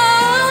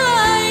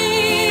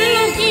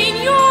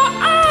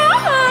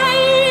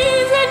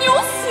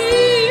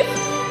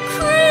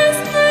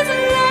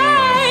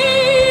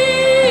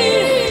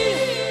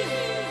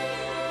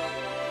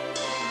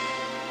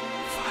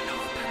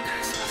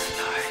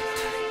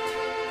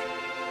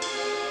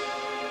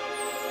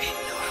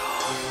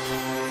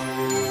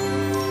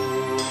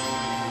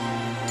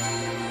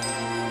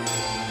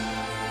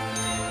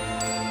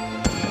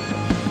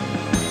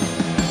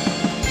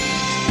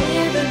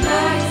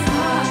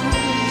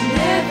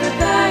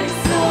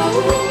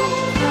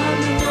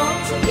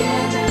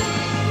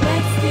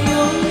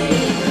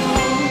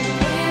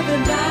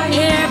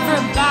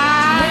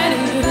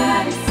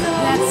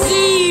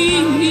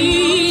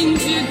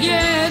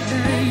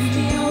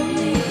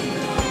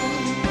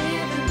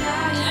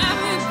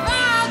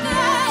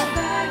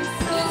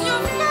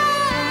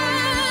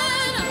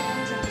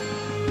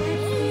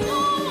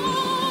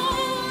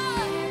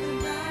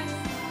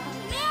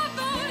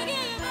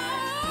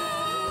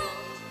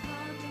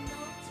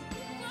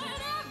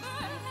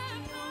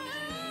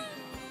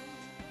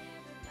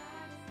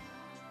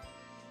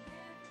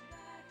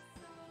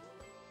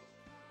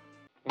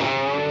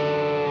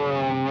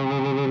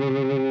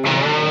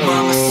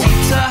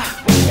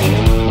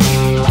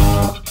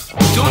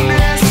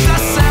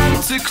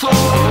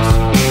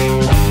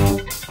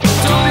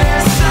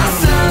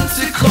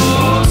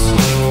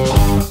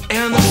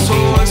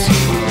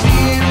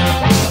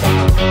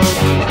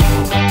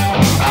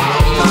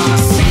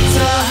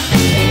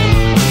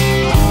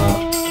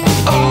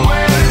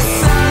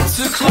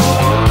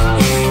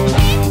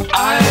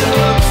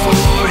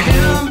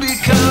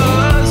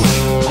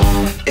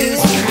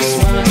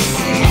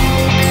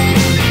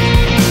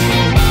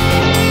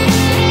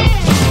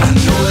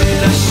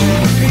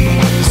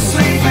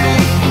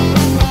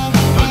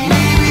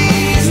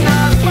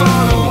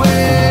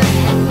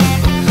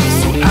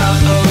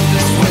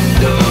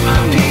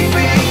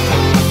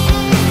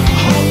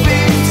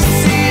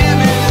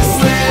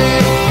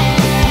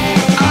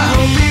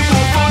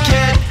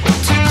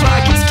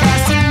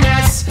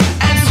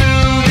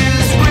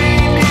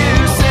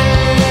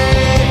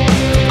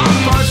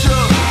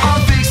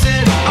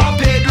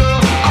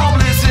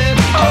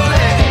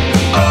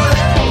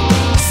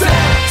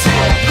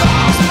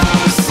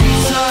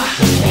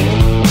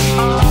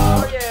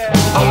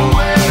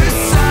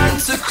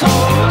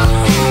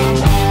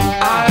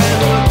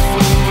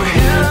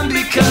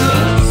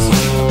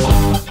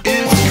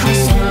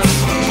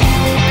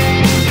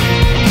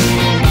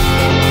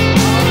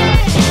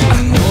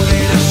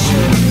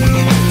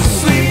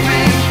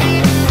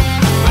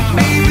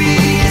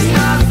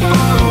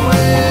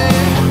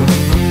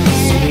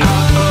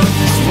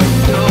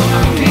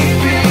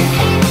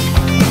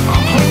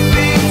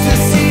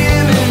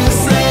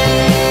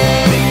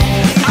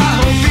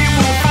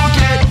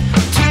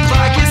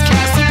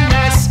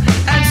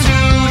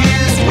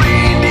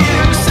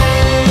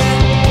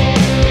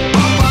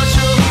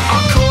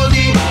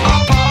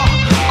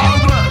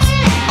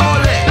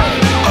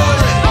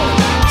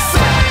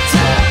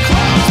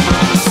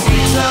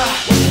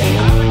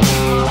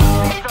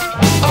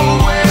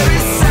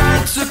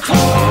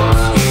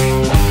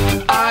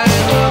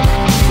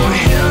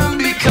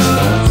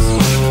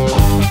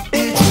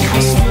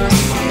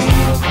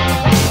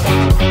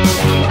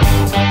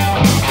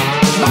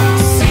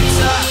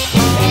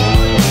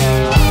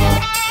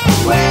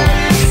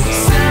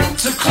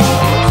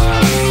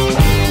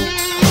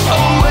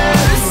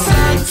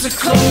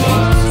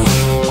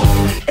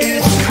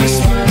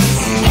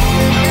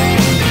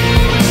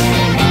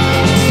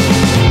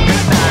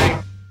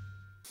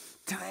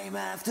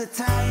 after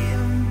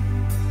time,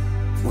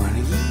 when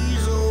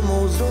he's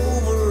almost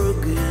over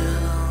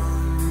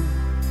again,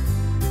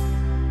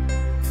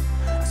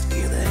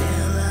 scare the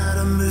hell out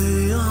of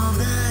me of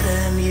that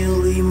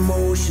annual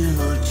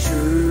emotional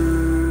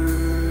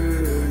journey.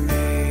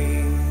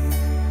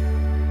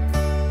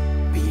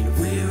 Being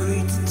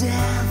weary to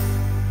death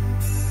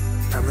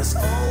from this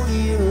all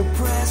year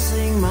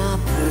oppressing my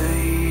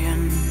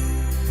pain.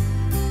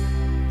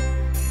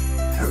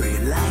 I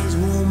realize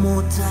one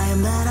more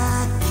time that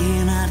I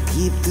cannot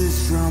keep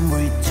this from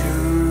returning.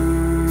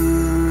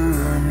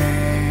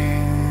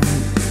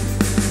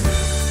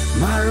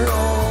 My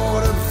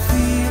road of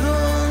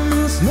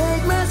feelings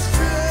make my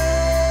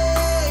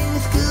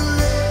strength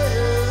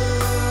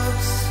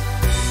collapse,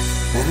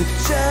 and it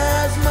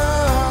tears my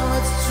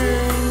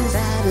heartstrings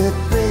out of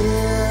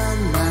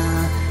bend my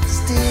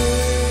stairs.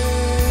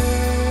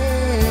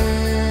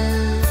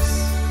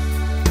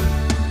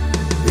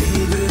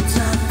 Every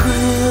time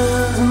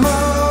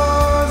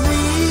Christmas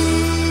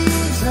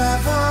Eve's not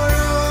far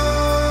off,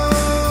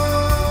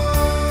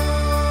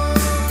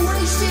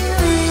 wishing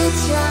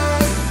each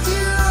night to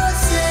a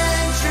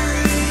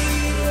century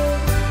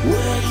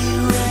where you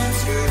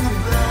answer the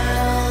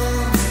bell.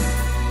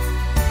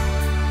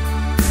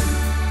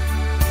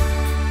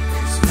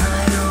 'Cause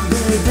my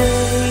older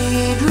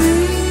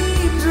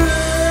daydreams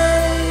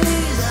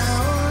raise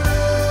our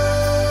love.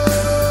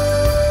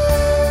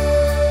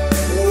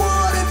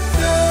 What it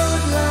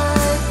felt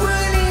like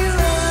when you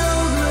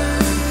held me,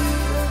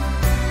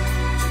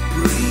 to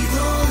breathe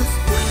all this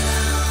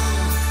well.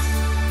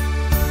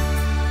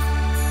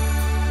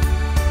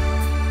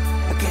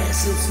 I guess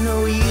it's no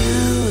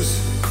use,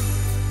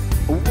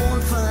 I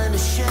won't find a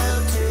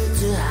shelter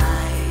to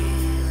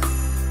hide.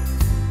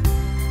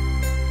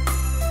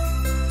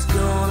 It's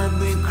gonna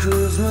be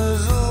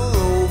Christmas all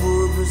over,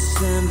 but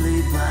simply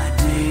by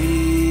daybreak.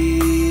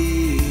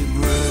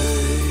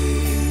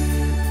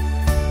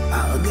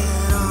 I'll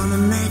get on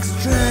the next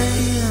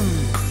train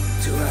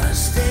to our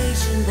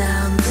station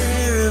down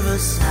there,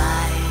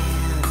 Riverside.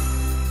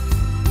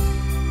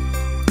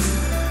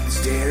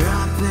 Stare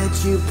up at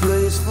your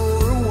place for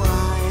a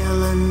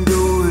while,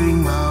 enduring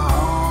my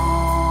heartache.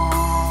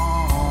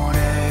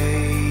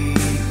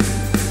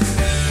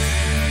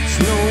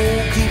 Snow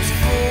keeps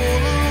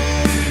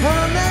falling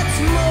on that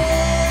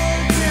small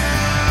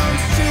town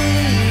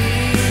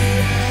street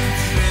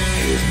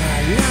as my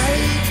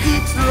life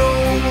keeps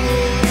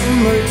rolling,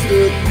 makes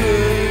the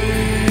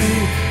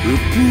pain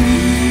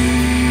repeat.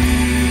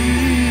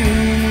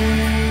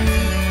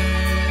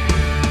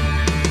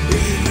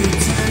 Every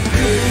time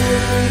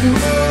Christmas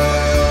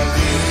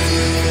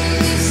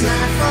is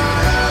not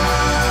far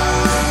off,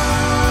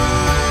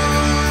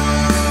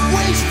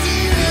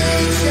 wasting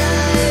each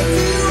night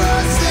to a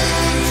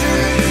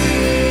century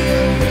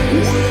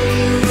where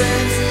you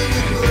answer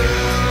the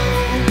bell.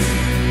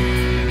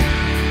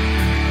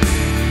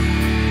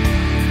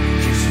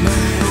 'Cause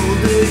my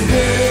older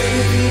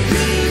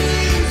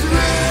daydreams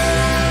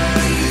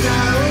raise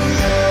our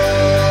love.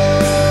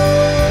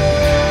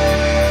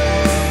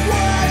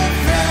 What it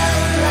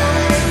felt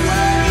like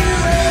when you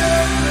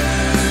held me,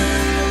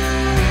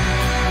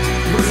 to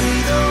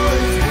breathe all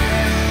this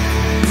well.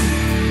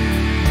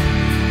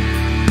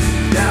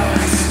 Now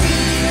I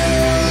still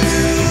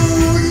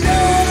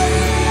know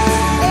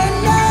and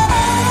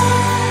always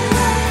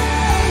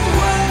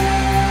will.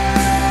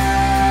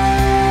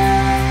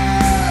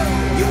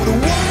 You're the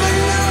woman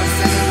I'll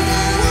sing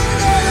of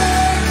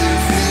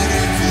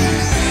infinity.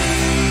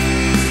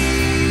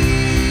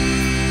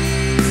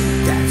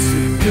 That's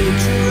the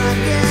picture I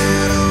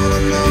got all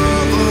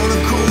alone on a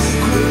cold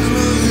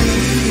Christmas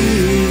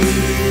Eve.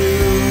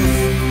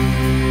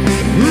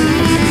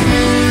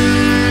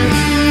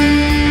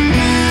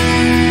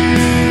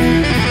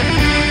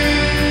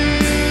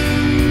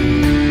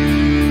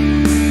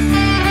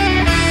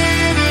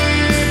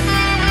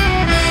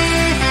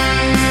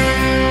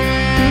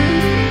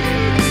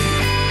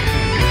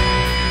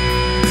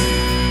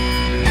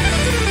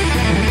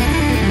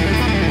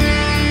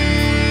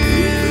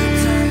 Every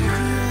time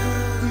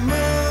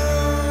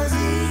Christmas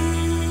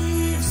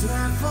Eve's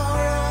not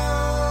far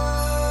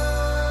off,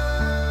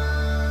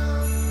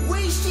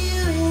 wish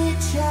you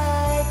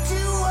hitchhiked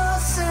to a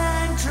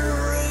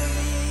sanctuary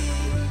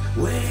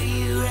where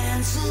you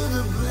answer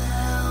the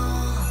bell.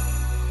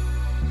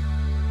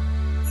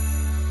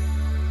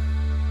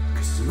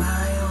 'Cause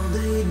my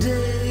only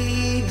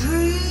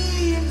daydreams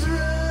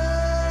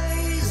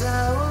raise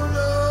our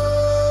love.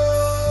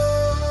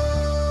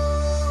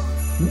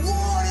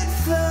 What it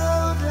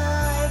felt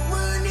like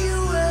when you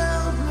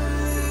held me,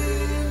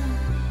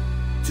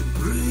 to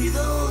breathe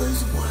all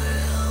this well.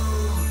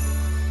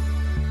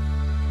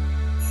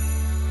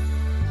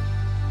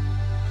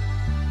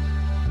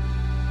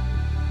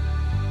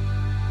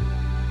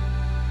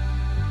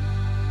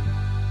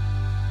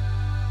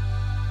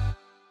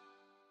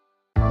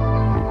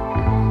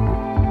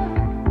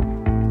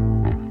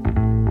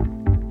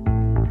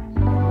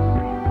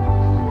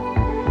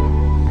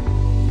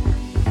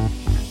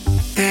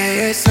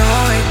 There is no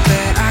way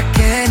that I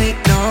can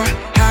ignore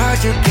how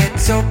you get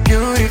so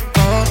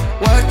beautiful.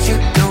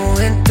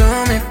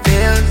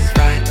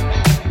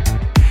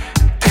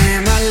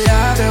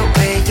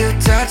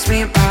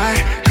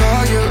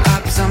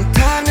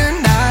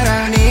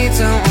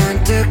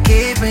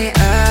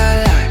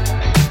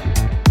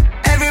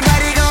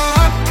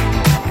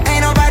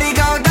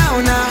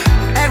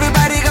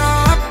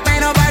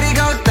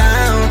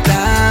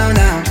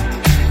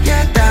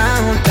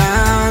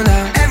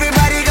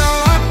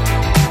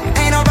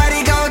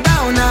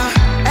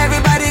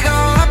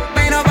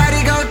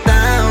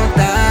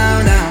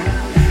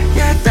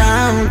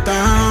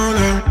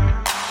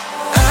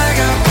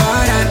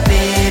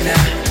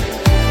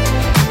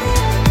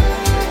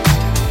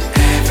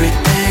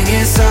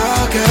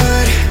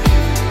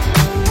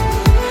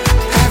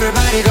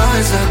 everybody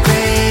going so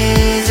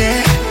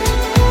crazy.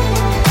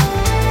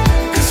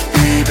 Cause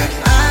baby,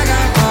 I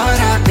got what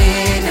I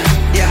need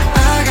now. Yeah,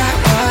 I got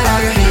what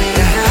I need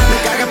now.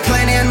 Look, I got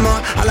plenty and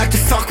more, I like to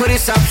fuck with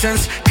these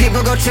options.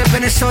 People go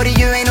tripping and shorty,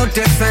 you ain't no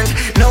different.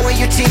 Know when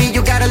you cheating,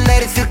 you gotta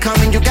let it feel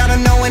coming. You gotta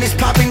know when it's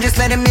popping, just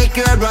let it make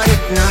you erotic.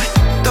 Nah,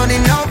 don't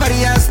need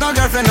nobody else, no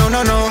girlfriend, no,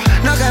 no, no.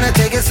 Not gonna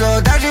take it slow,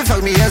 that you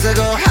fucked me years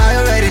ago. I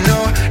already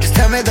know, just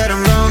tell me that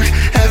I'm wrong.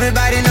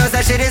 Everybody knows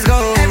that shit is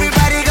gold.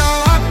 Everybody go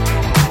up,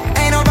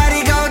 ain't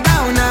nobody go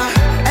down now.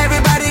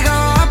 Everybody go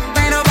up,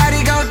 ain't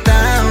nobody go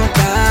down,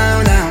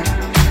 down, down.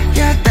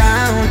 Yeah,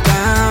 down,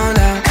 down,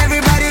 down.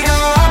 Everybody go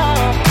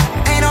up,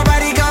 ain't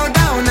nobody go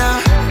down now.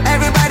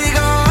 Everybody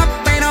go up,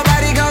 ain't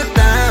nobody go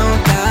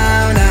down,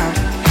 down, down.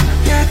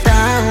 Yeah,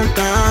 down,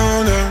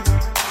 down, down.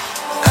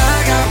 I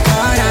got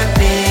what I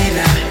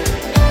need now.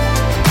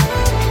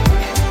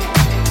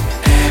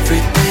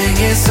 Everything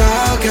is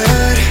all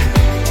good.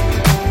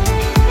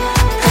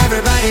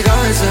 Everybody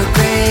going so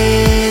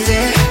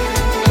crazy.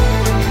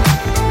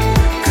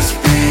 Cause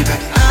baby,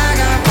 I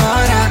got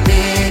what I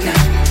need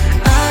now.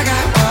 I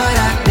got what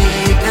I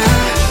need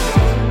now.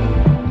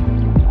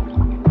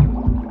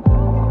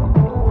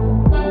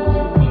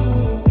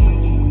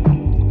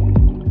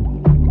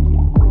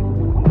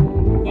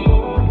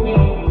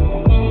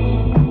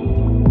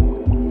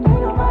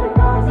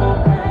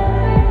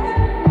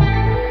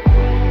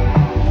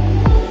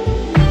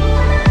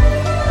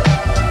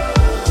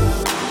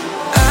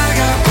 I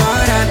got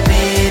what I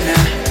need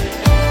now.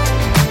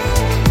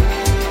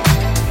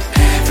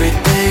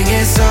 Everything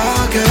is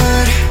all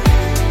good.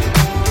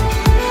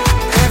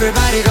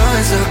 Everybody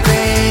going so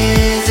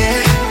crazy.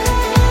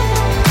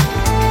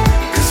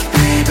 Cause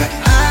baby,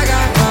 I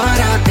got what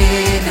I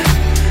need now.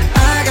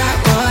 I got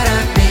what I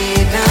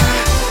need now.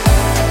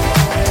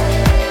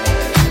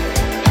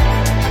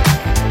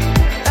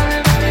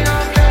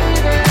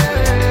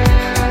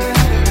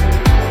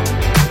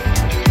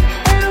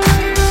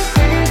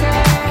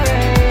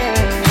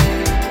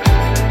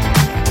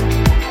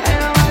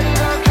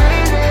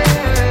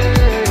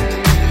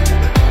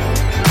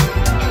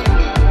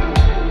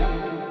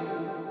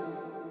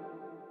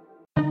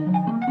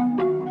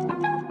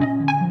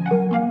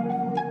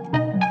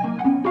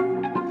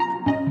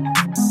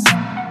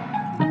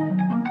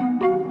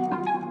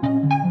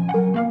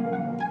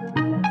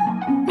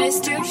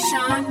 Mr.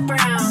 Sean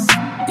Brown.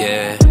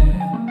 Yeah,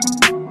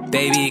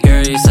 baby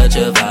girl, you're such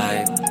a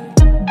vibe.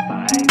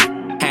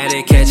 Had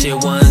to catch it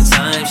one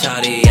time,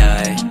 shawty,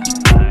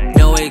 I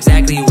know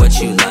exactly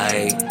what you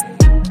like.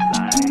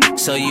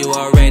 So you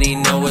already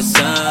know what's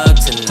up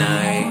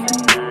tonight.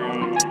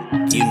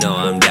 You know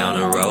I'm down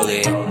to roll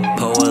it,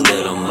 pour a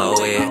little mow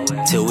it,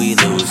 till we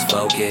lose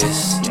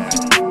focus.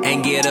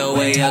 And get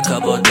away a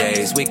couple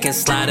days. We can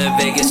slide to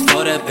Vegas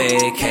for the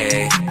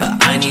vacay.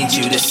 But I need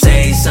you to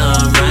say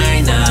something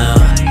right now.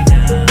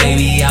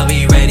 Baby, I'll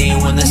be ready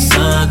when the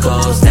sun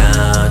goes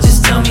down.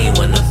 Just tell me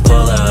when to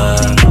pull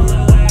up.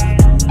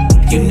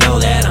 You know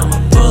that I'ma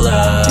pull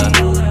up.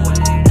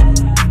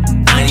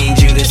 I need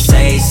you to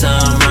say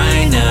something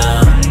right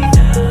now.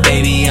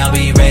 Baby, I'll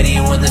be ready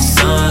when the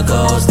sun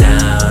goes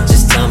down.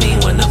 Just tell me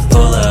when to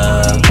pull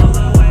up.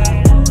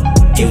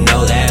 You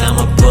know that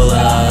I'ma pull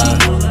up.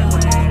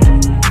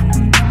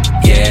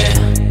 Yeah.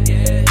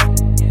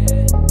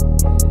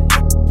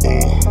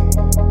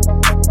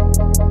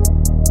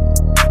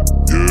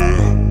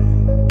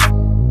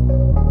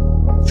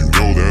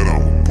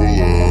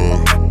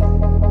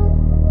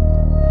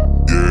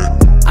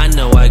 I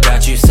know I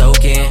got you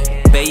soaking,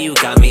 babe, you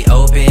got me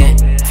open.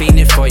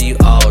 Fiending for you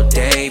all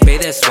day,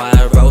 babe, that's why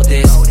I wrote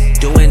this.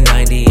 Doing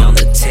 90 on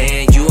the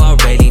 10, you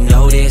already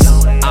know this.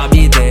 I'll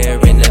be there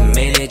in a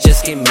minute,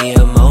 just give me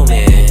a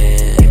moment.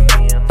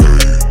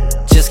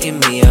 Just give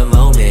me a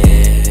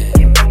moment.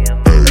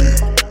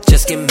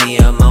 Just give me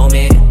a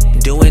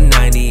moment. Doing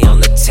 90 on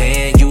the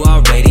 10, you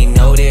already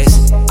know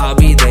this. I'll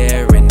be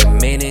there in a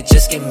minute,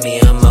 just give me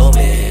a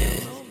moment.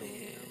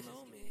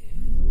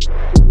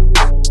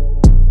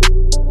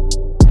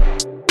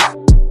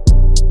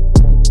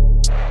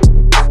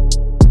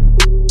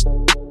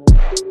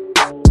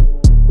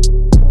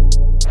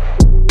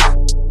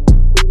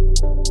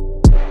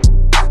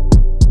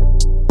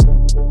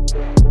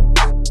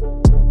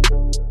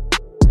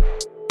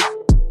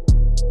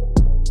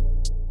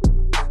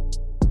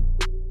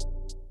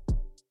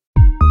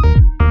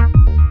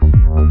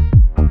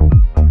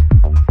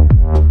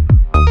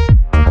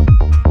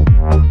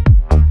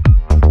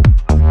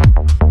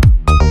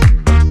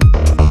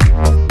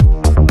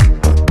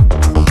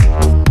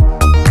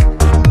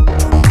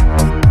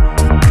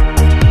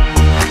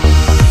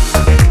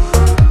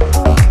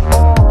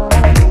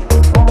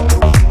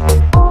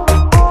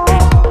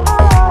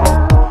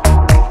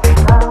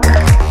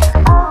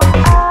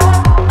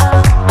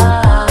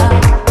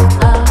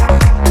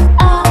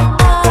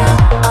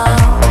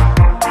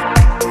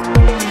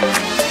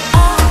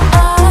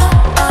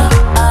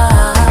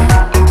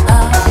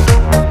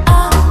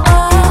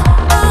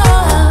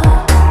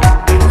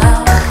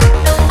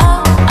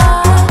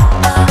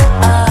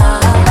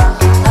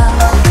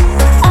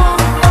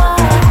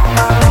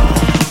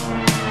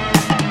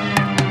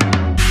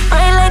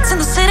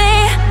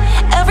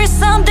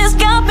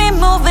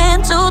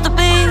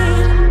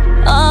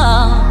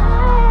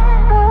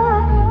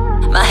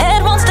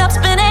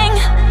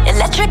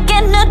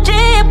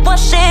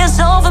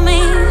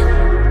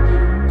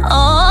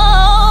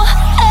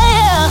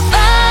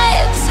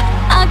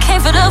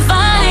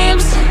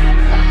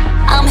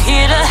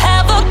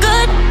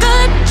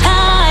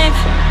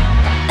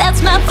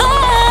 that's my vibe.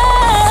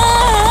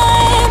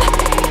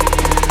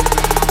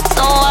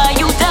 So are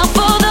you down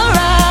for the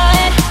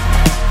ride?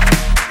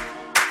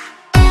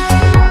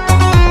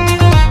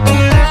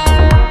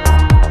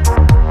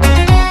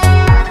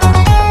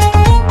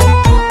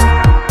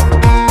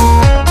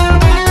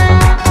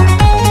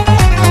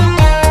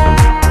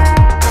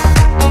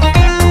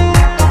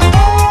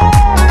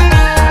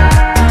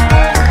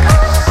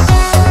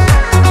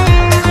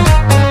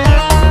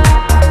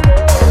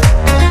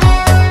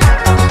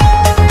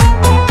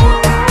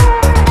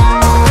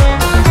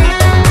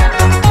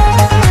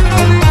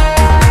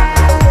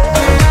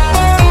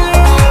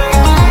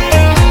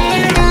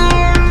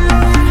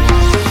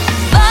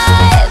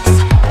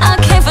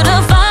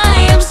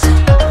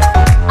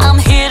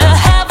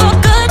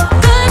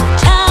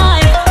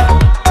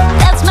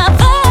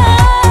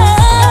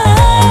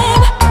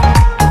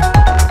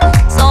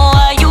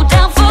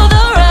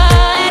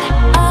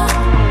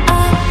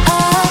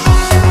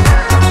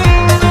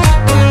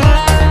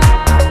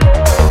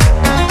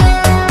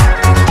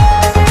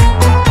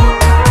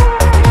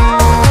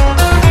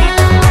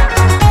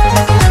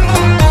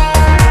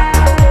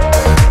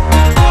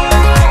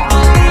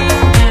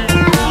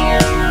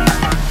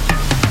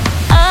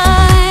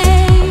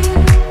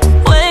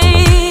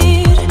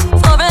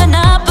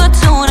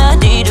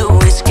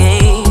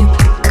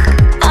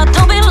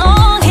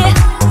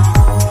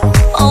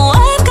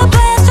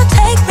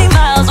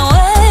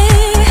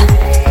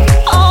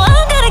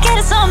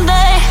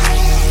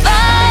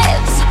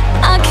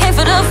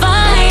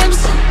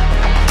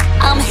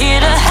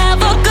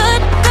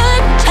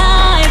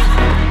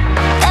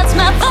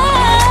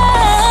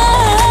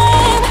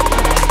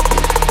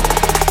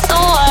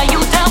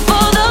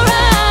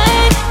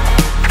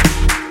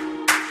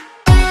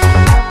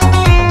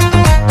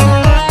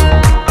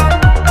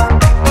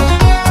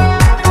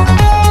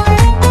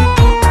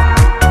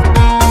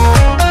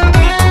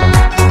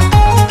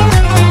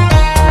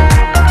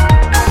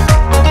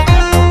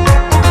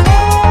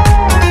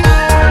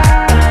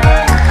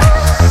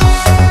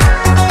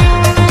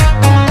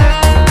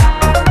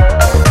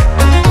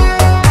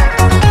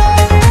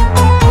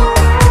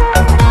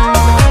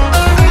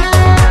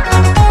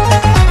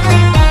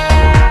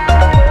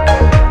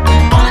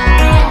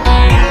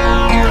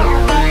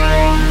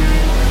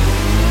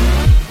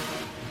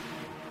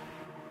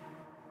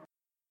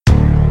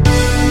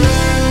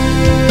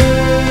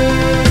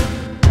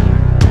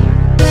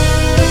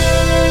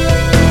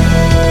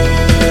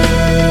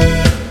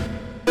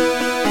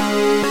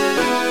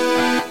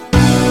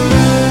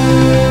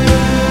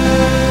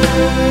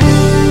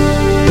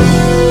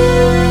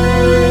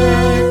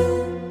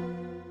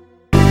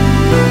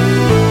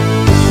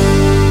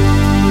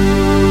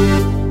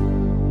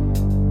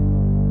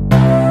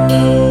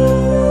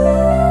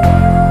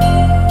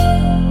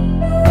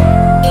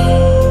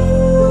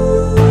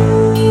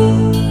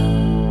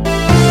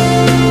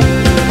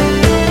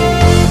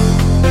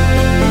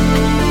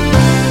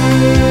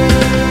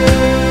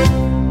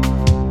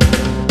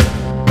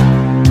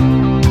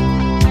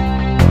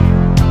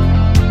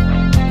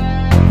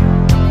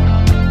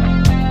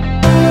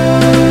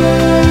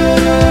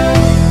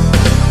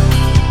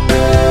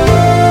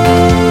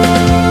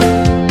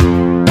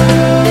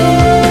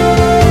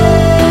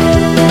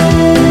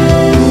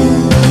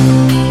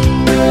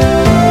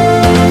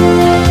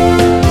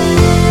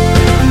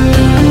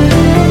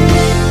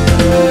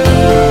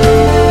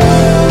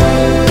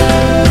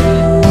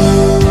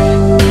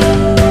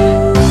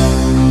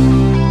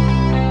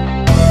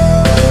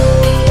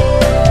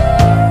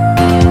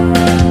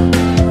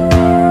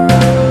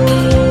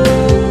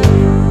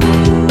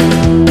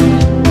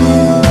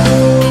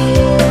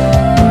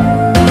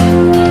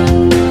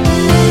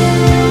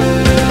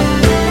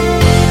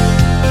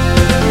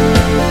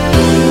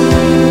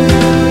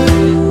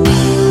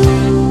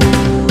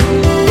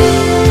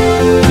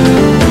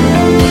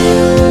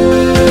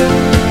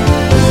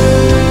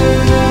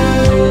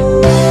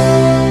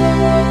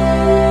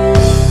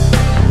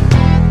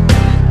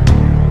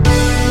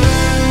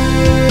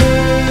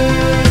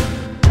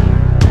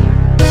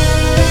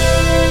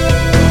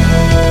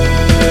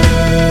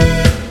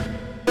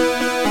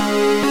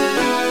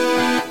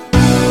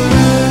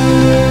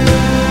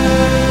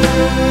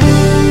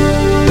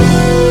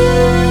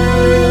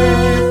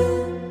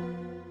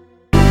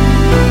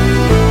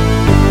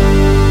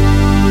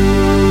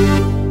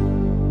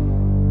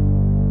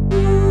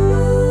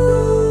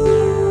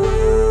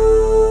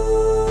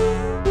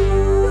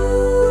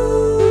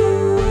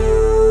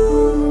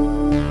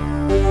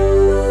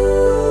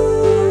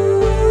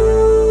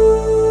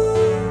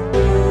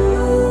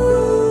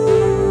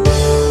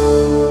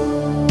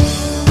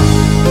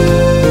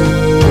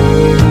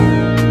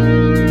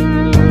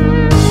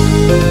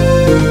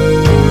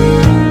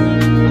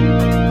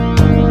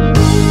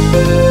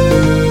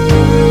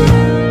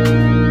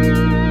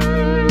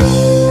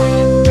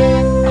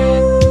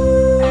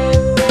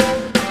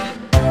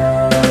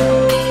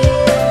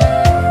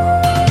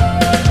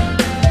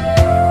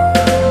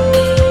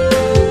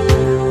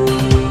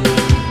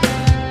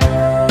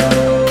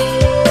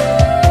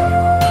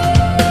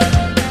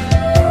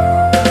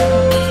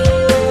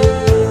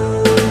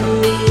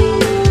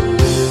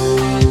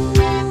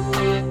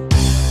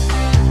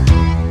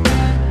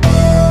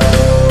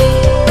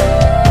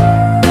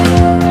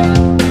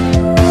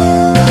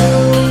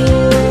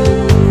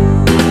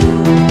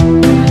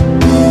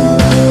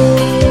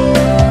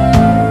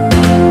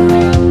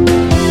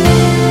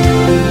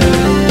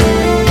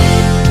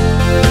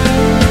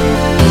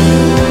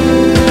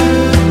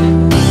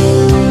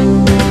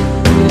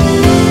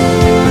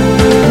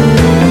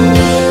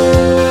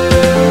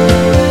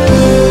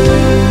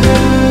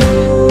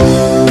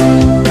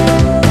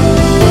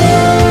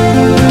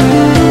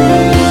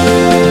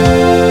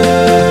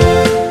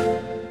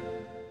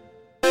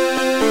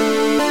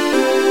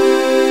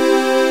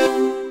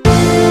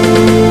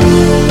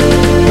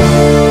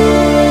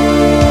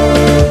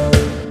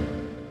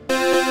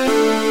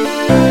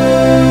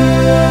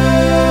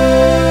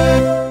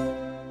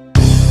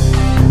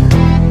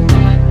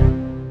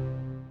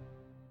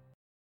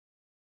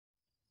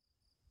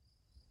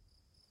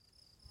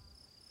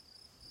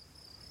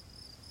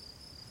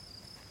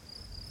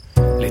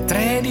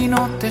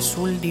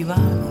 sul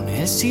divano,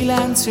 nel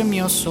silenzio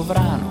mio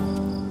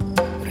sovrano,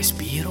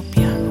 respiro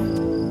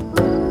piano.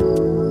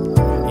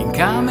 In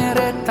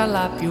cameretta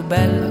la più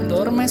bella,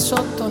 dorme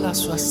sotto la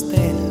sua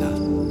stella,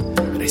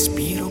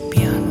 respiro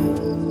piano.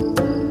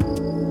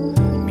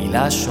 Mi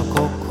lascio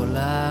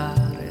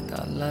coccolare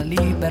dalla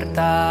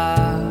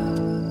libertà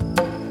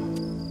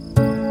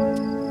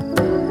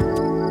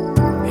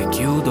e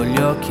chiudo gli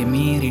occhi e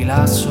mi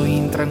rilasso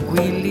in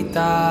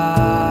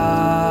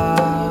tranquillità.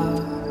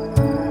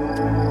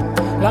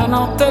 La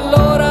notte è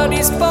l'ora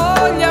di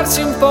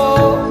spogliarsi un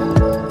po'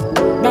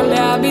 dalle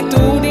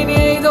abitudini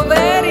e i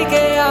doveri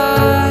che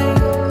hai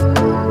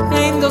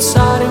e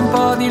indossare un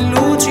po' di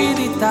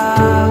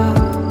lucidità,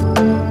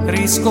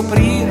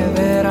 riscoprire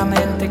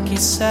veramente chi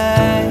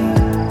sei.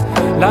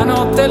 La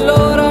notte è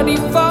l'ora di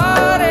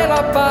fare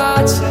la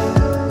pace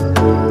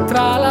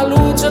tra la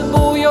luce e il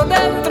buio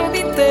dentro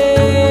di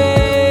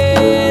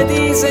te,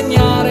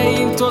 disegnare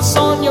il tuo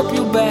sogno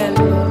più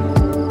bello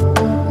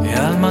e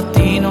al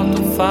mattino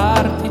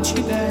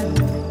tuffartici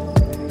dentro,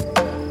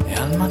 e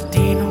al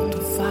mattino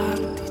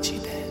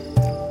tuffartici dentro.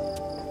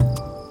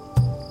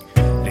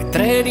 Le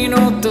 3 di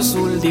notte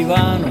sul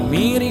divano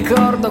mi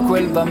ricordo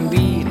quel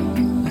bambino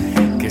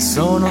che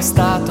sono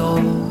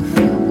stato.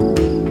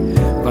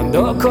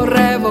 Quando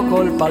correvo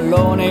col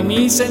pallone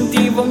mi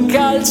sentivo un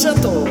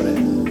calciatore,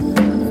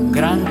 un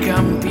gran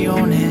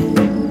campione,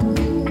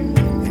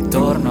 e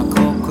torno a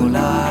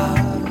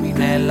coccolarmi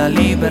nella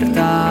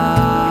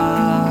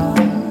libertà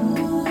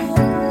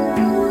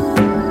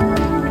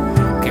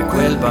che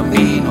quel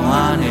bambino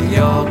ha negli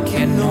occhi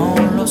e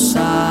non lo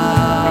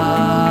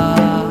sa.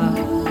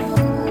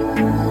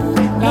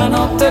 La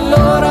notte è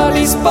l'ora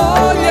di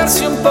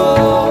spogliarsi un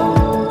po'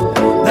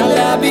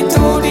 dalle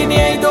abitudini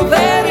e i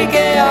doveri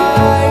che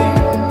hai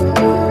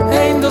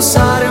e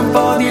indossare un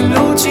po' di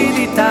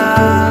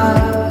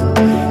lucidità,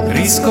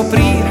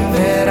 riscoprire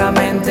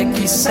veramente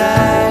chi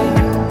sei.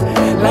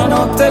 La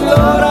notte è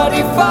l'ora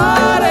di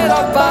fare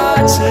la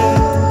pace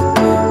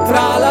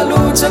tra la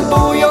luce e il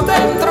buio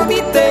dentro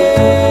di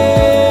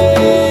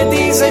te,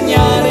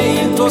 disegnare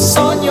il tuo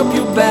sogno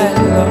più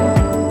bello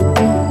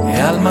e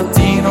al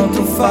mattino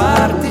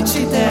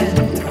tuffartici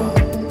dentro.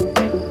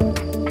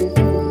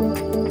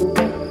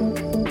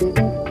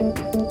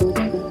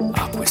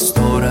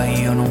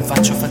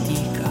 Faccio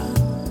fatica,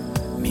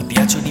 mi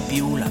piace di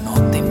più la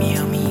notte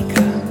mia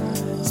amica.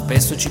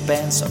 Spesso ci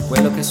penso a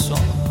quello che sono,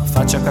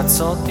 faccio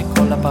cazzotti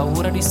con la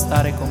paura di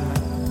stare con me.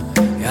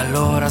 E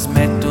allora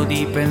smetto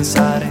di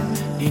pensare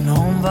di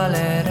non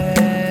valere.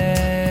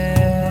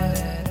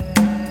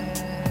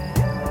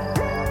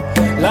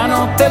 La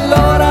notte è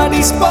l'ora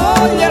di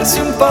spogliarsi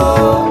un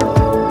po'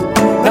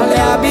 dalle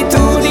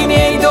abitudini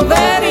e i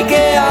doveri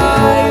che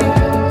hai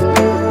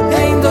e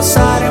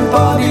indossare un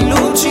po' di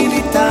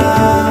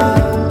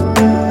lucidità,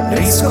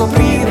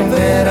 riscoprire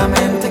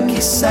veramente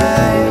chi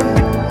sei.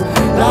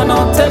 La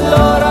notte è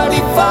l'ora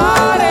di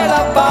fare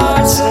la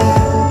pace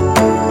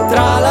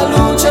tra la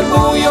luce e il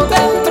buio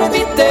dentro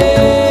di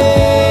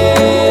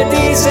te,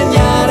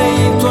 disegnare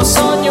il tuo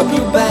sogno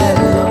più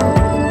bello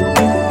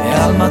e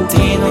al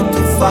mattino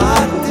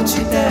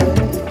tuffartici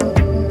dentro,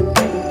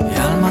 e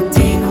al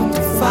mattino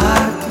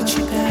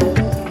tuffartici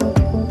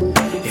dentro,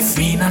 e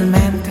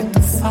finalmente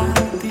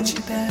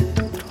tuffartici dentro.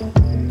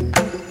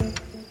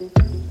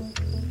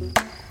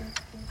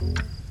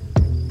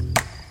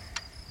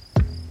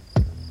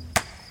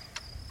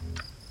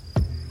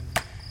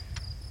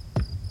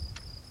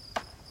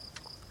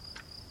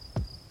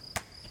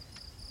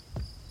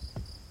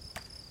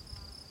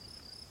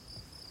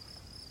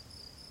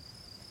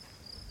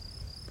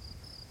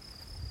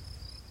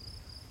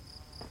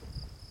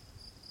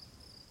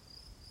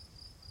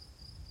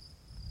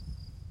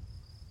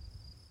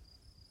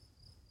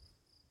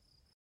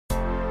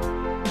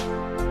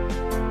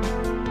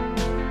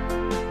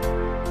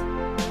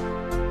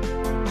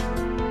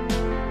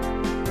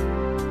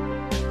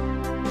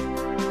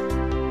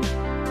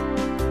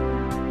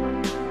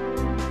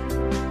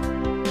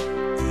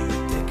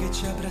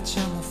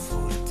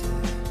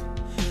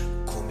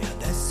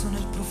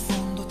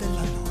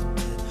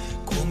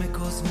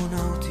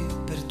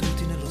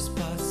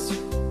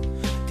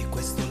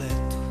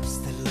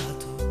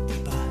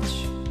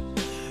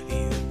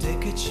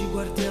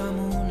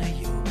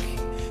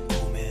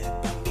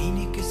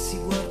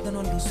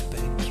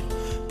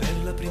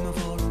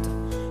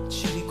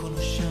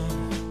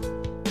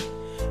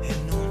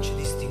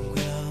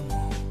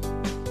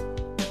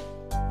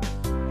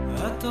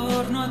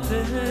 Attorno a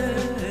te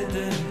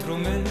dentro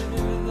me,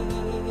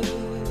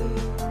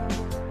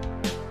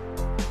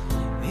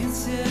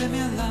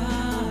 insieme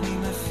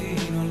all'anima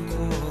fino al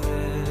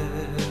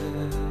cuore,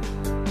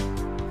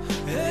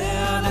 e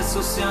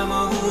adesso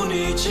siamo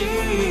unici,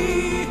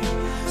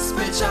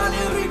 speciali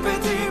e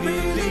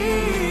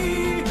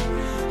irripetibili.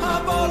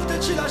 A volte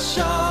ci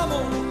lasciamo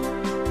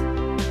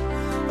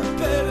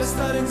per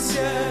restare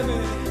insieme,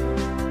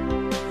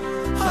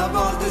 a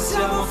volte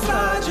siamo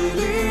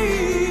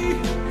fragili,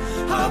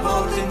 a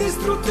volte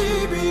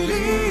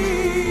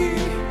indistruttibili.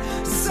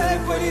 Se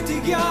poi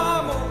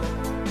litighiamo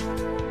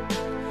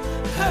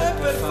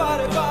per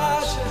fare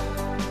pace.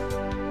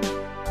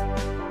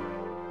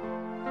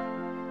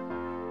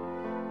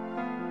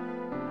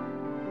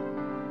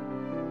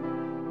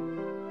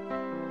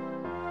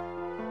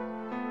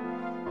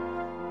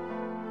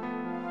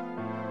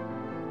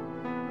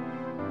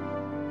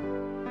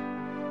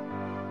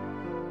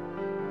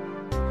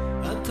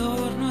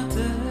 Attorno a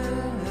te,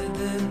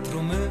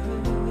 dentro me,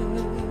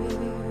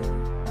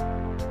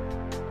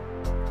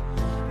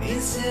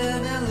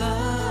 insieme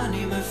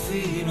all'anima e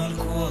fino al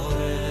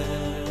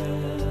cuore.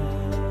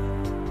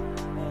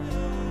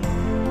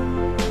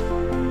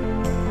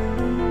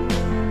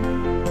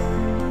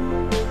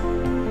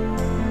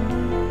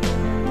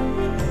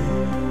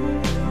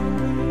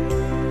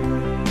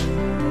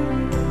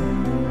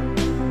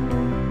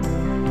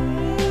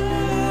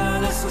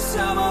 Adesso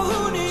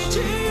siamo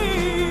unici,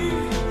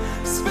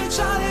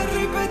 speciali e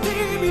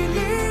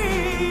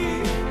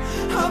ripetibili.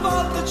 A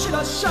volte ci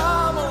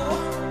lasciamo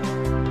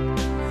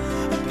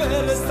per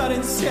restare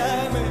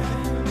insieme,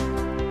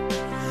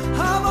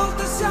 a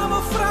volte siamo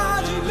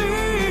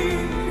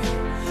fragili,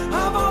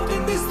 a volte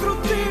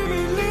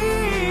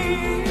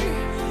indistruttibili.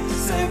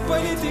 Se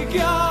poi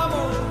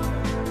litighiamo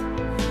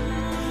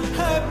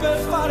è per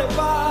fare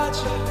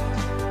pace.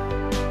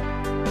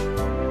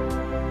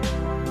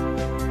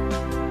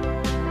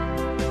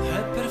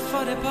 È per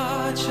fare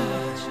pace.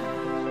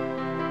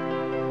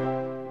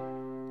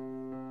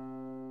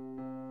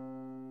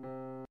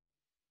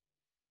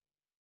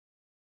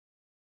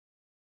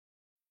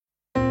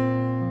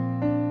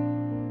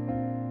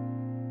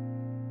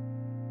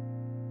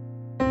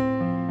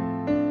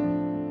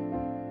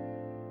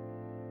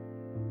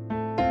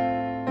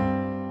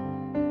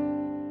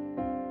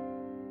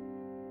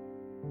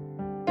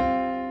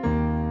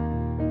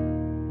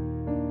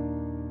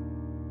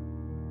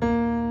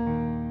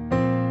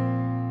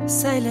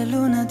 Sei la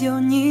luna di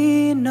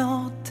ogni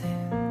notte,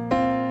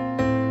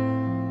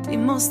 ti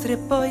mostri e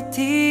poi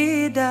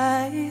ti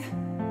dai.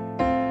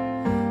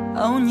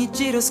 A ogni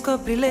giro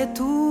scopri le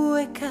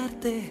tue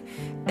carte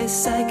e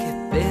sai che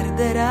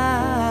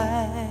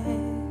perderai.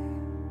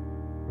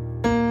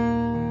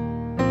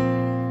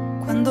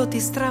 Quando ti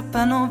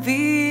strappano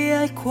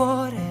via il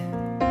cuore,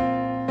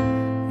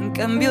 in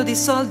cambio di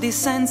soldi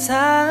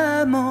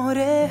senza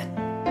amore,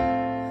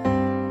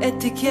 e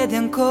ti chiedi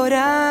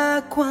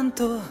ancora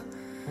quanto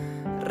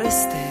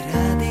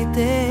resterà di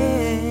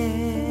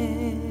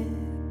te.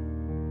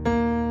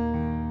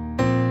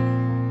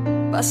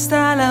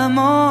 Basta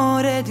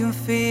l'amore di un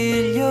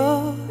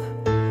figlio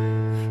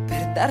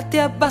per darti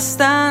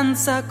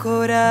abbastanza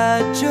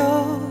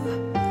coraggio,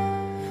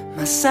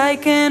 ma sai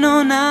che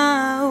non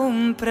ha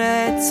un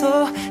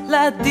prezzo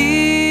la dignità.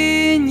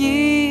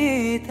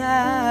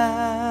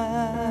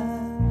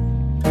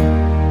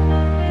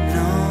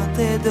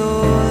 Note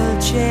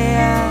dolci e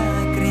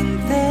acri in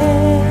te,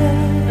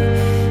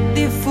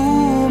 di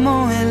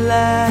fumo e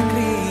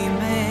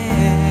lacrime,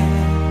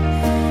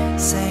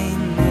 sei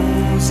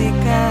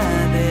musica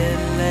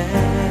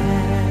dell'est.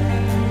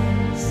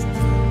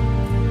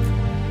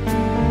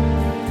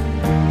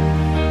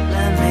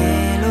 La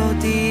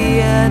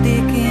melodia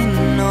di chi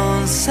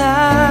non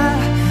sa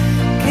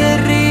che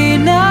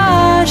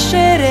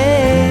rinascere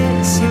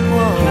si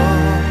può,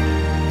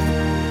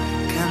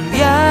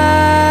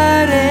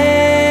 cambiare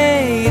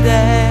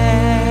idee.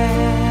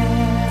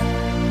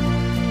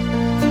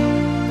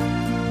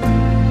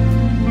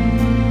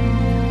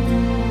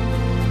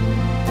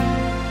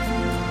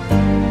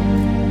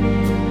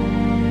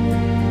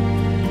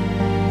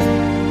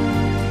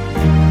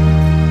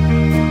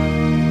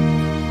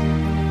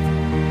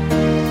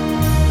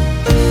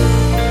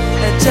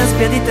 Già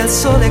sbiadita al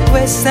sole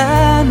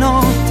questa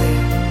notte,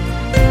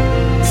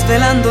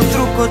 svelando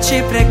trucco,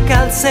 cipre e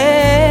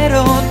calze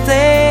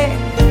rotte.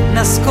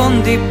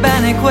 Nascondi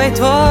bene quei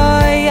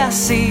tuoi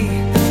assi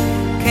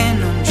che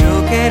non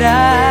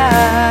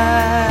giocherai.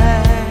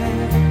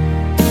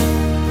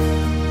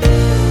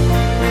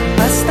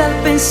 Basta il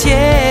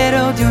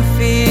pensiero di un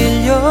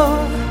figlio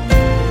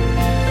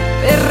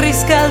per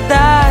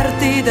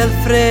riscaldarti dal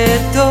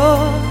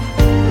freddo,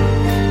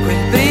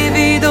 quel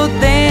brivido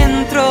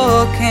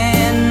dentro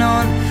che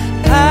non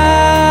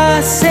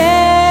passerà.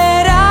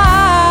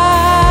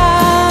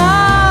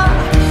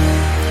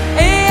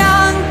 E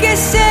anche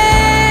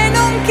se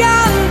non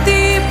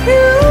canti più,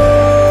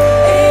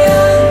 e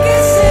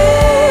anche se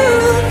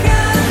non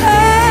canti,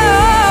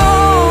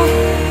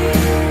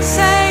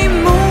 sei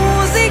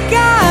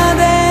musica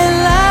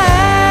dell'est.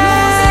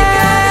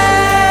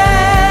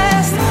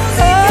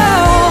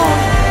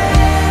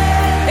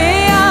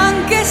 E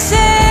anche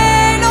se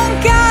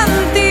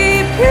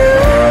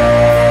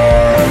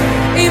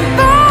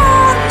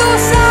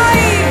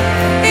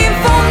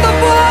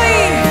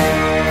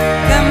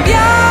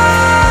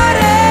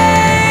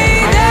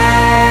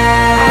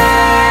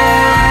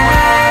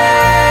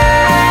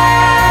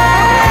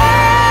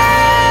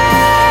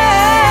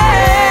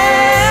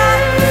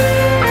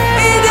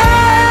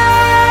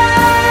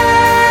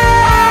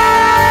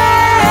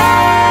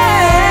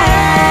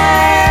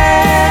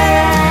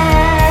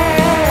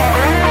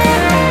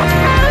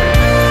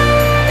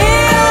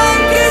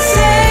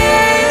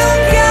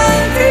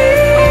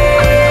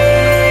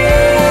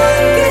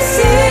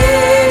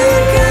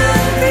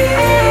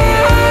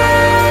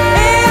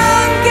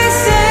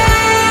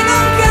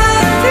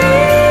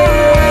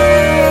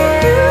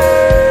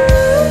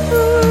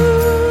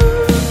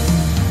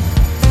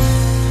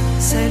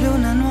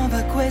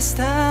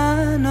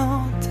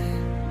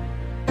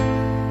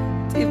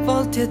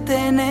e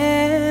te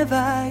ne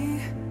vai.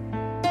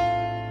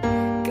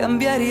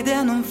 Cambiare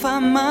idea non fa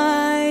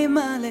mai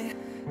male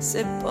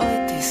se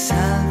poi ti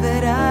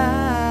salverai.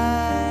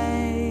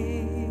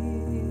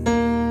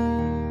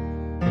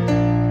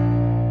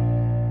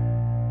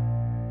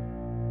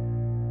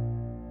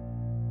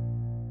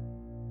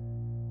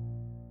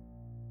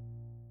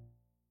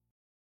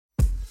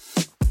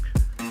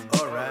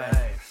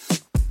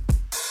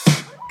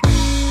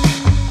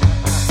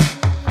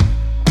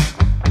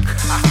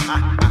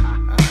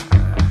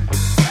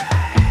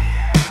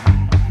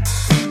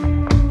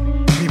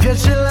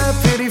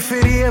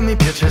 Mi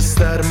piace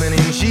starmene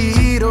in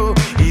giro,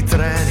 i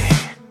treni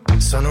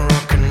sono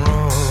rock and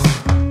roll.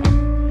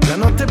 La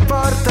notte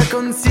porta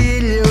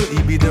consiglio,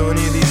 i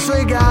bidoni di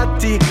suoi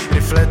gatti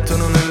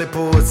riflettono nelle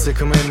pozze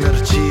come il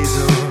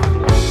narciso.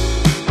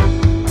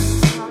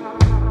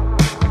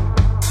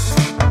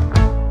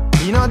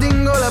 I nodi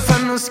in gola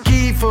fanno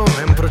schifo,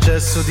 è un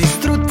processo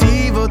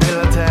distruttivo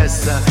della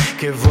testa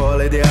che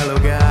vuole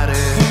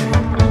dialogare.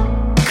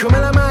 Come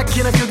la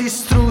macchina che ho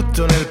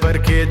distrutto nel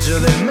parcheggio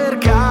del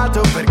mercato,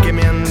 perché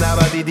mi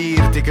andava di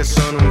dirti che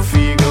sono un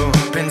figo.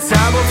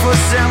 Pensavo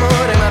fosse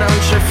amore ma era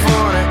un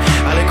ceffone,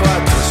 alle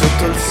 4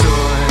 sotto il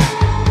sole.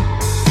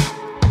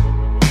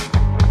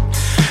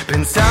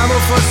 Pensavo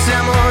fosse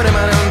amore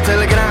ma era un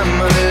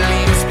telegramma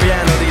dell'Inps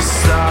pieno di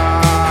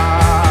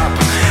stop.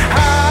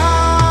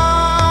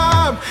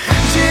 Ah,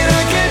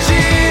 gira che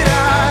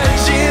gira,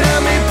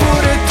 girami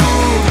pure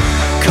tu,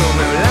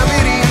 come un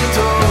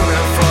labirinto,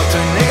 una foto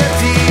in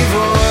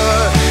negativo,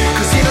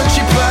 così non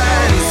ci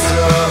penso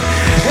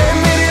e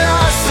mi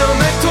rilasso,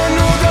 metto a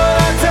nudo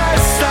la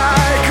testa,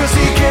 è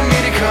così che mi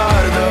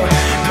ricordo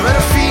dove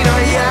ero fino a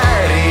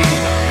ieri.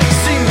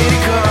 Sì, mi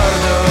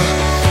ricordo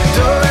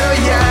dove ero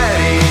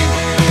ieri.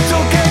 Tu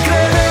che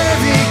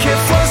credevi che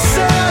fosse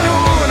la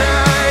luna,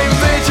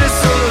 invece è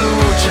solo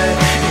luce,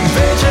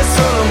 invece è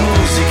solo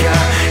musica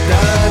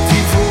dalla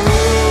TV.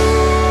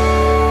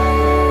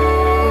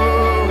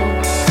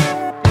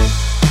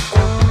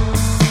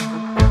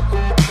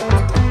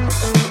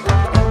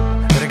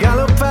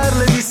 Regalo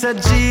perle di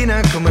saggina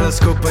come la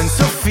scopa in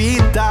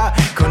soffitta,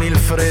 con il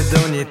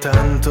freddo ogni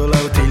tanto la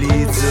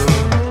utilizzo.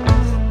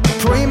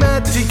 Poi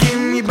metti che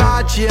mi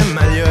baci, è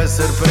meglio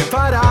essere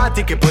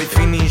preparati che poi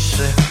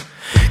finisce,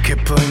 che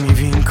poi mi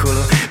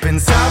vincolo.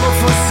 Pensavo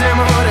fosse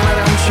amore ma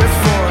era un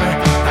ceffone,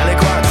 alle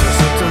 4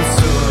 sotto il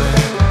sole.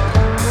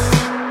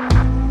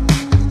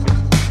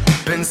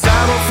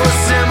 Pensavo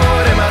fosse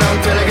amore ma era un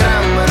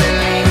telegramma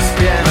dell'Inps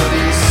pieno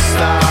di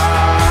stop.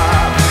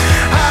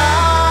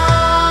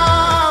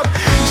 Ah,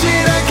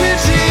 gira che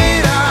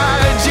gira,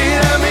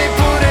 girami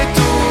pure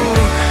tu,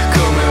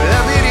 come un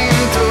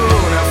labirinto,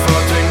 una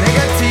foto in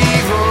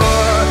negativo,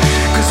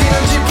 così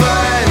non ci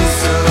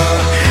penso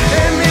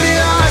e mi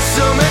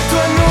rilasso, metto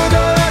a nudo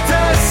la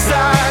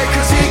testa, è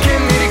così che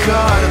mi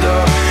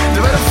ricordo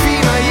dove ero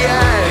fino a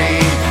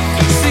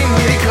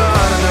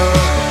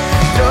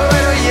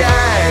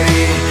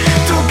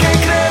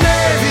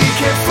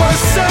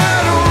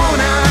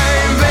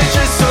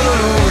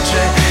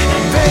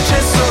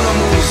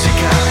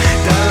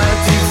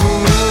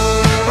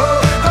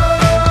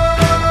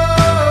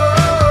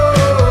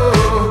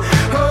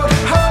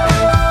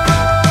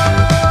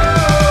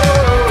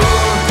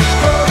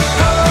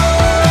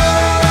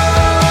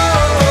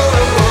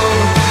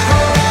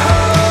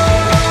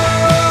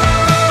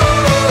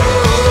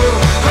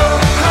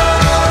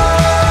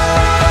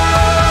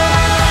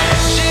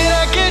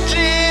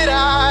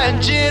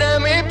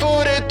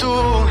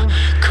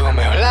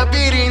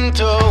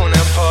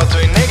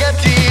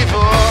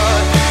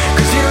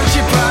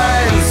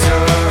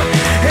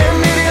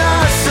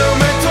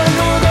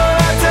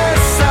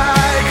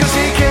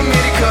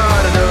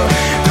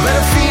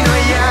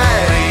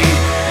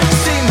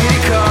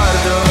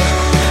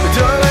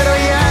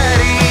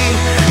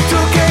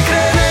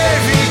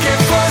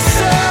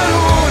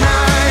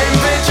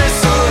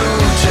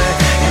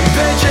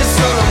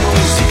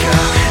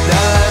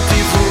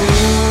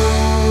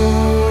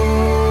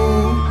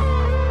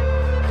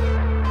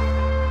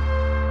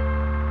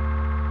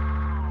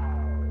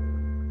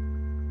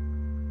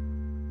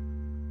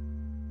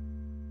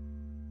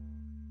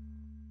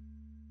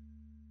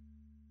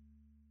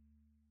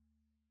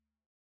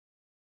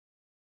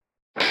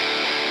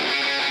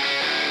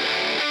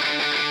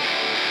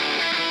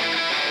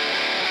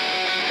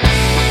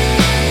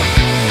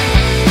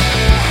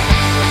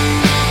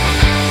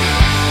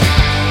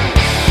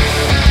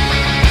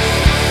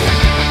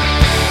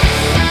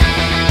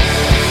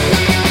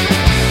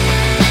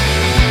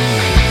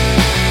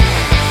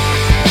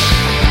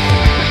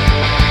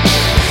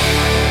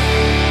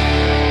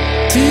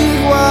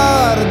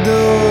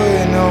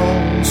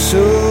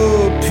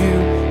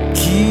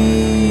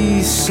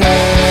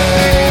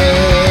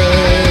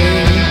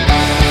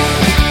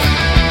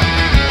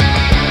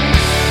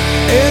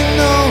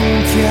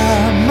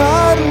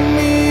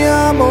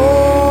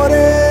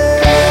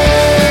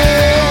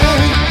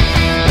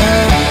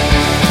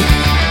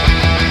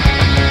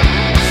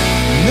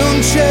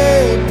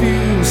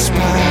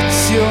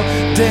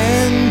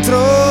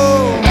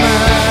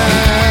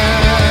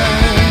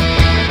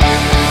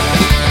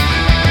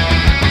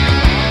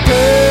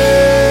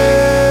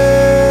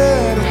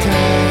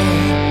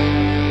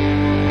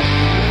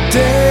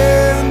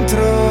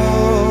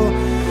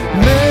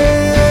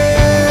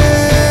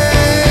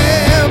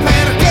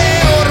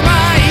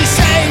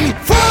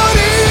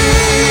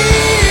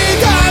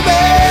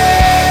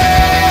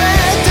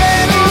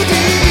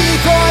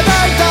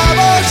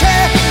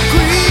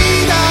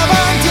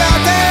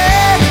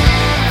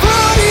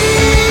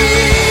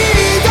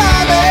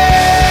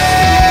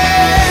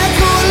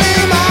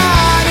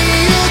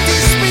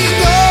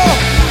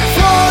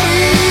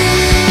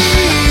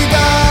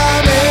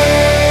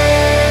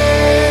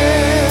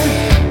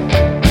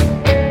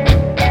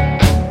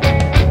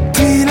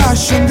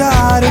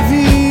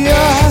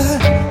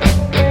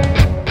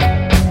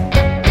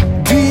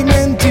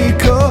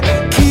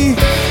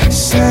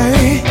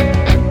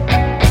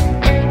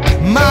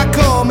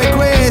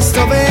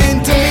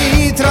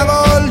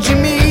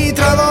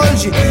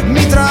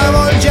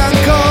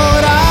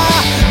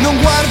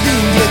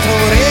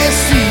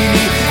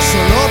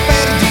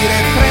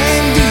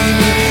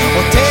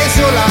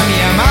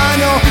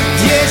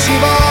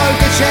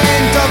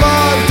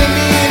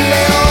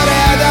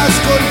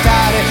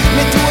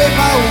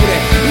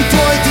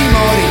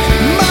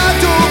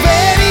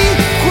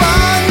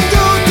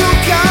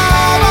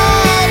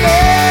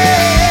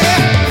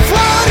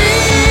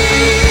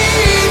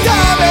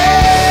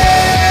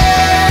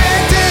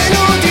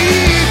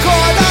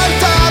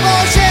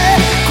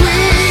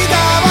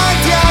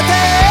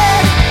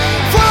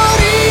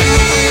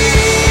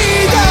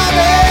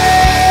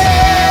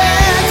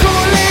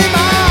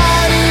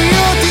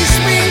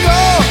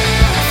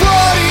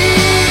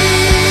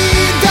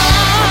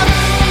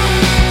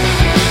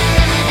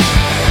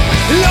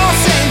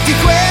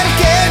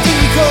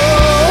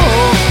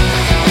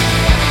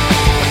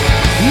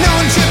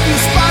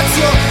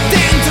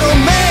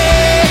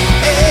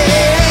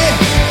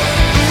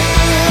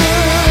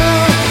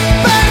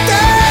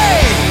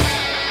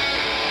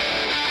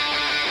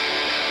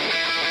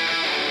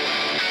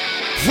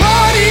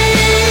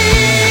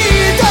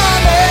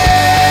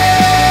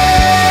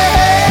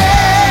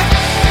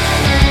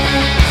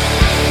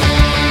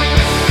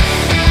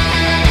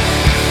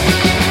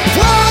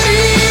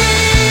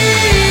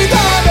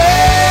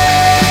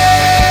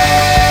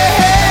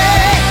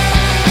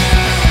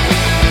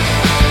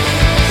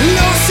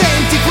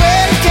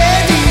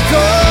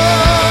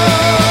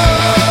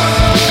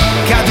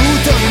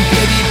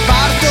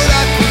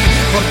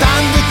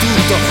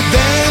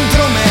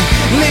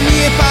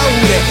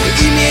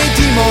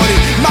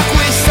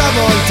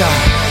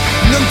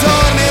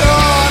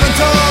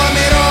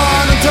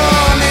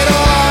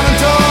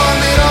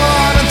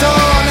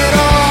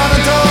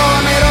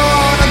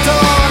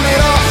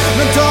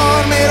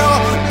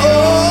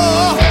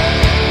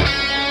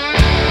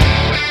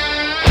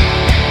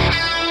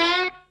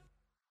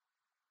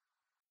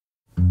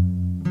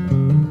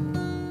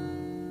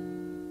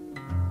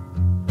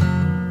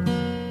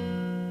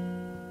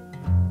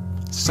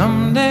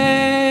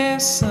Someday,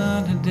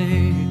 sunny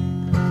day,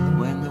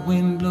 when the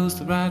wind blows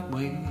the right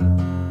way.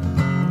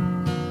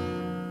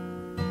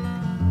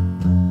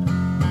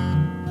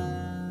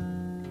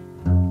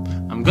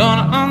 I'm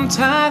gonna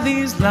untie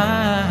these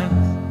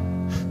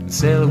lines and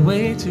sail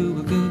away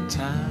to a good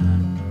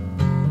time.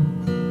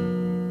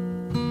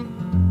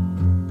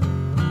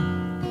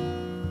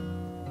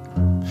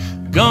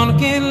 Gonna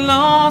get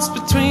lost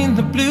between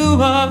the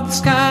blue of the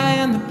sky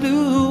and the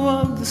blue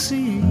of the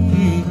sea.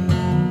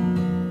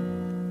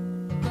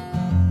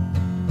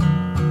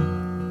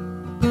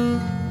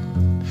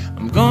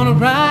 I'm gonna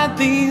ride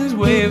these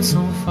waves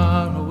so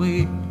far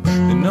away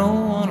that no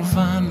one will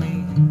find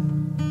me.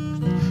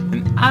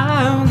 And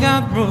I've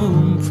got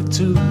room for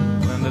two,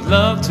 and I'd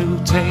love to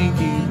take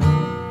you.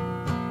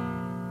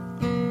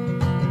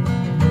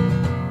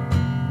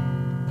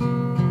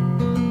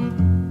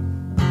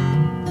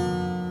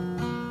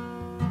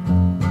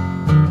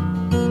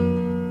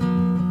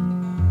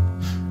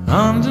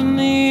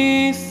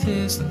 Underneath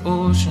is the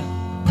ocean,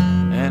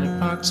 and it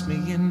rocks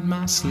me in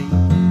my sleep.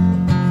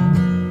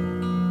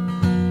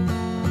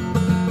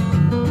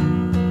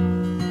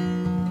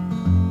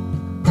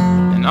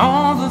 And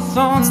all the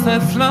thoughts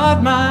that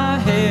flood my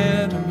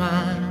head are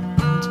mine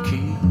to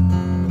keep.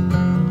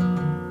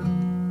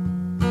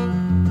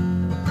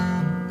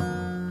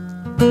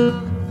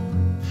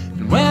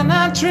 And when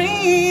I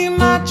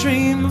dream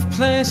of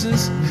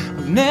places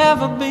I've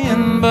never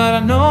been, but I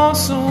know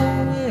so well.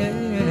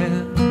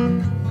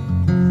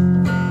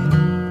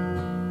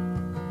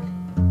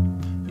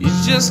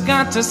 Just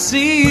got to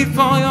see it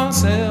for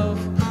yourself,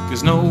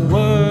 'cause no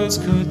words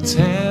could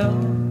tell,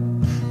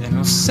 and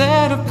no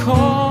set of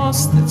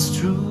course that's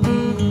true.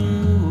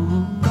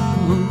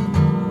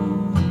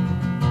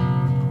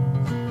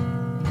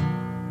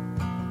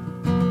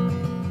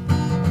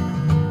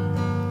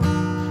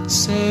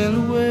 Sail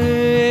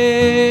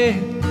away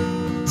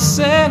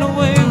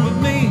with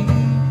me.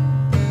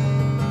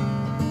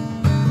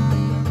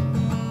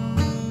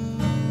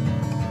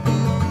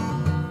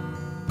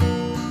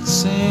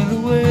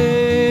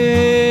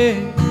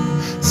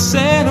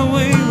 Sail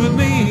away with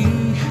me.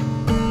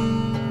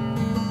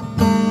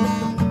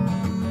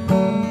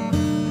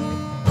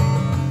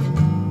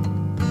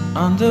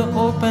 Under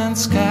open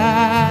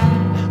sky,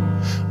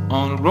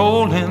 on a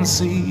rolling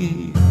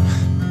sea.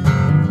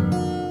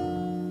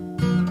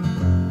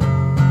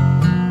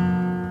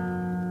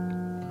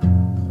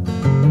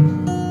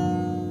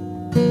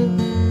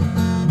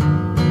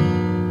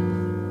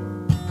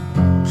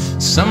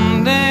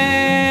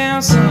 Someday,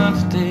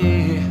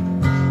 Sunday,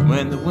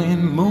 when the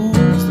wind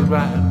moves the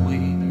right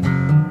way.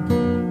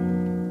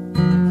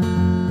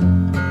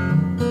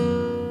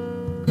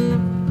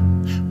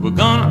 We're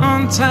gonna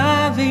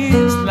untie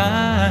these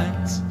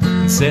lines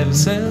and set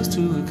ourselves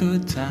to a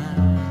good time.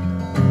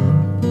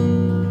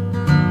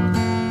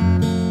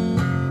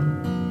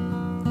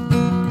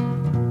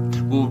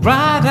 We'll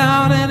ride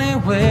out any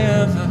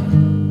weather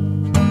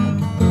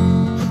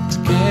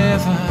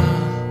together.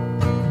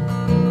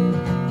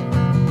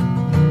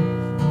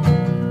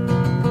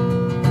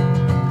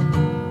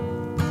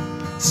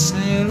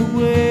 Sail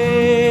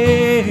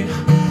away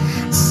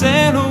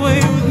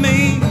with me.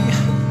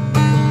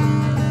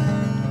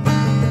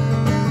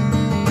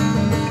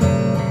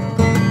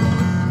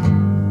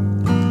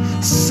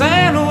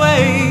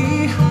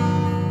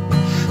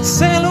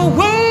 Sail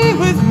away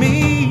with me.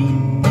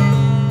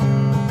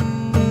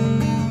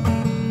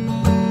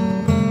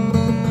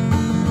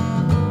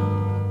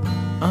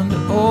 Under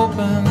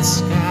open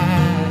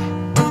sky,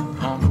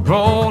 on the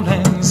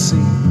rolling sea.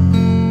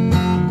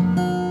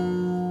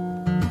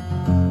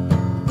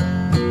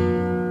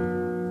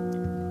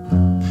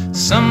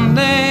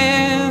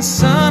 Someday,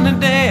 sunny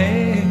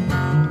day.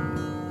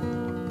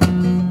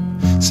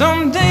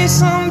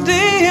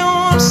 Someday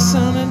on a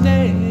sunny day.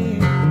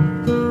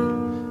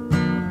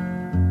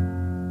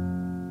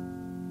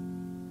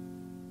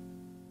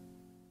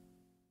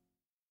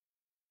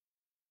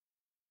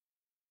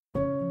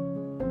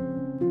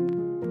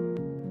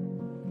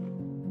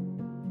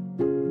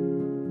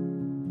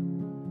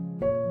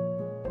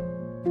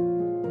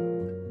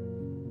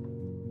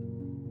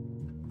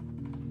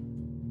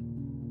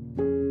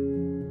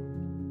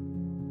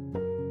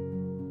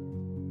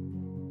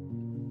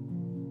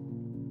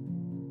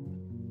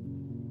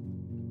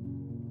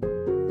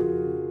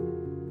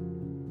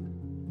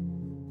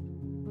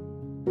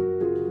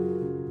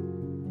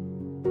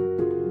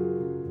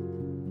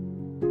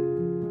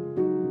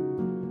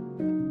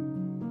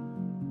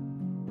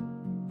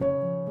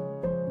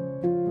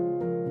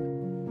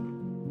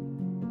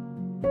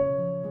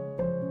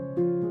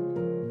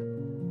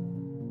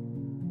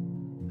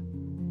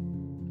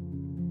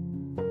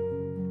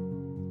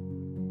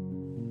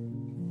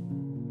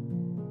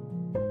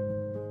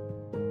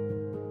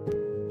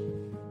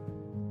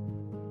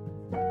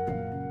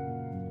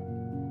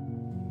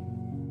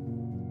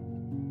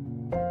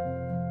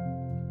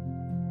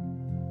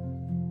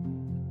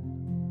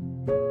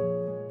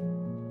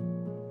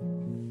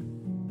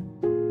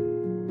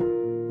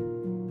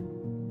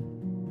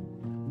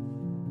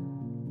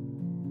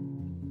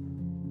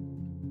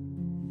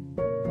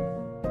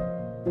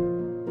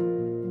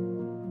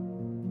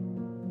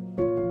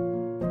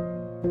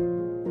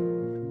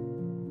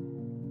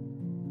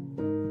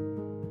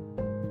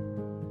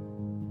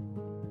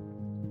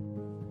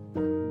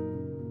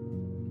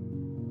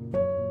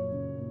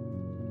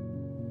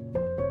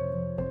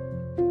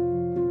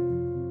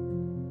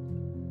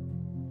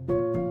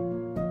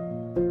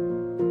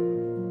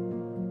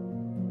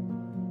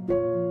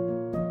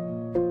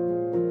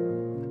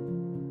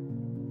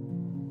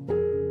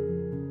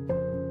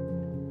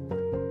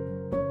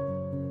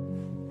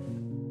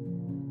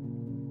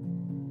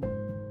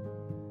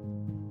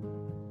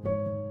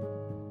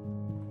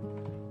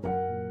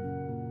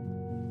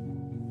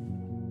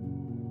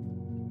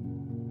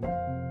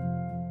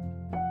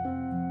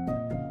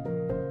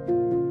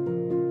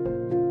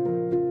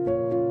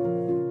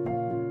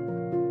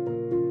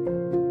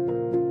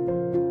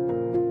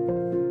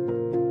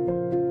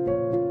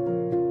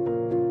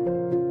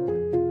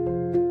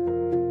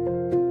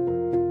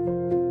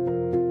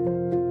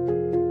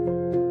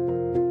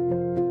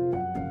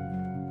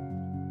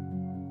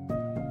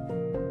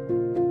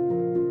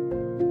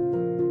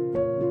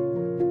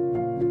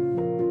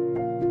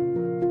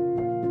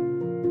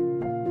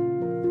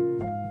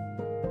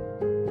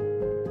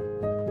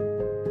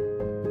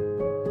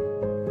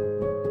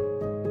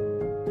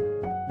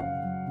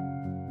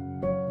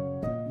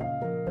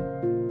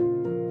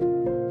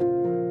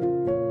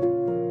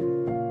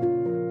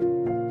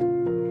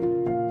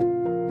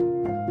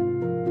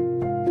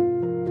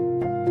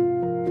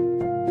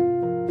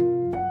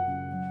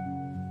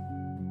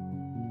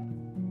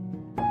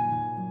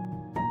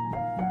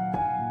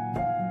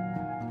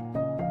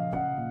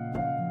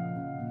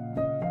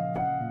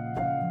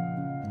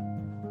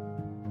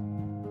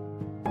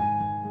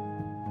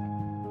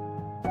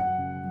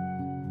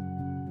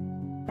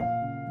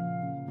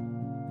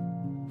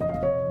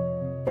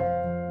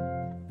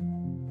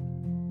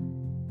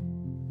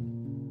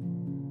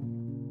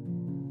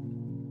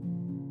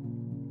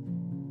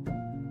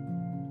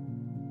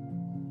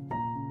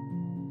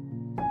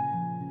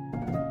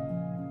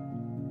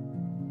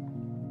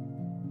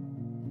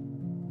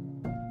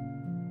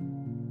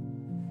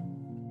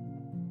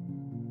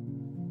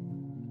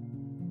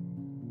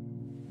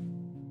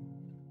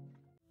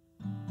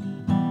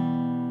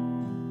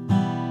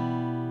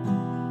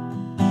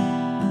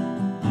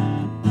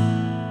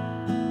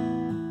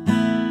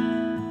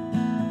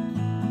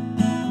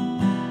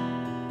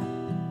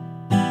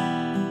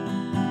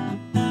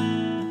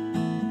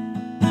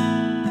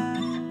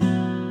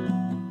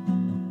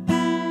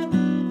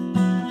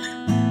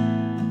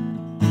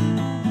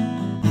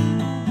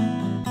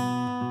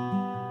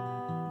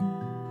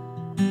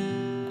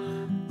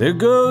 There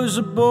goes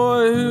a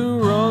boy who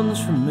runs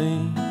from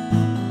me.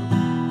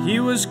 He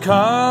was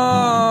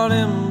caught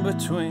in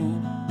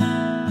between.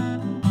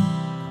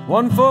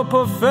 One for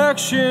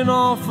perfection,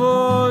 all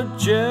for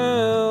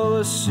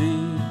jealousy.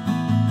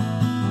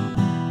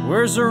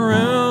 Where's the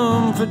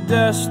room for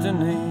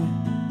destiny?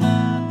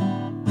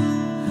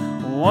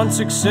 One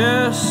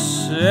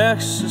success,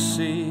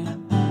 ecstasy.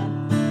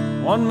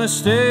 One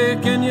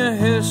mistake in your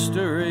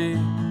history.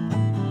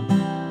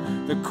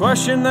 The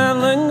question that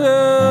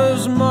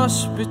lingers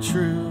must be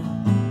true.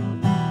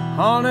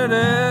 Haunted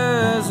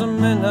as a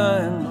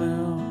midnight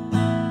blue.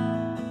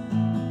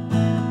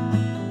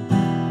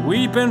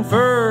 Weeping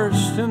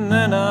first and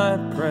then I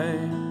pray.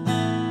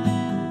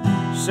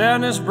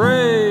 Sadness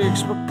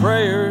breaks but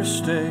prayers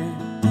stay.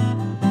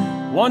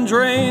 One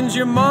drains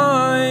your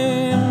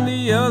mind,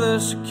 the other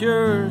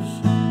secures.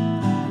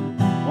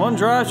 One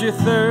drives your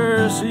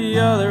thirst, the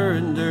other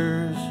endures.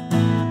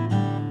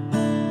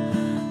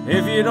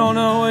 If you don't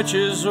know which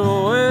is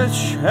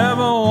which, have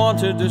a want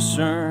to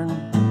discern.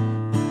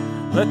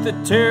 Let the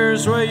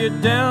tears weigh you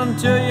down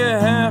till you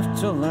have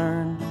to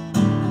learn.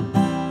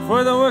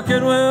 For the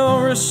wicked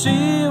will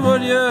receive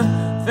what you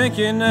think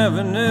you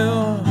never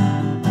knew.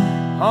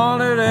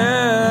 Haunted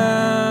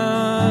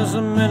as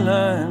a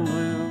midnight blue.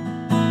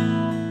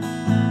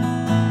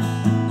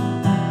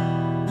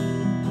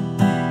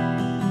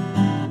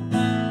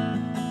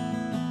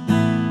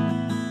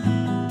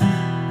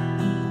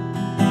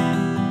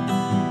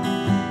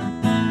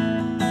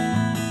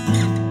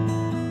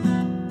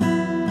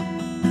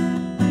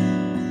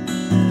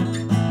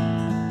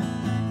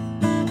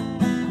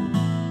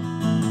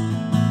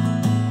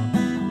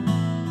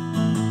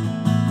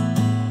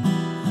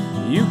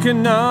 You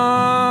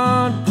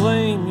cannot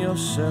blame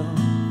yourself.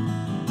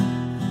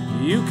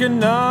 You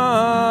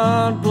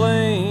cannot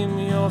blame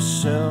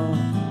yourself.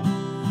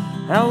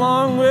 How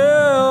long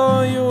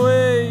will you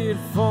wait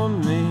for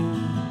me?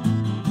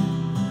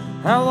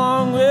 How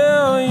long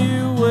will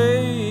you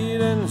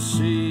wait and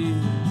see?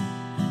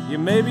 You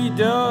may be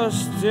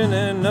dust in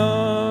and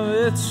of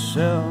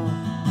itself,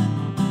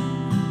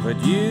 but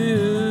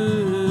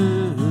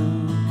you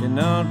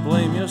cannot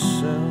blame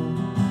yourself.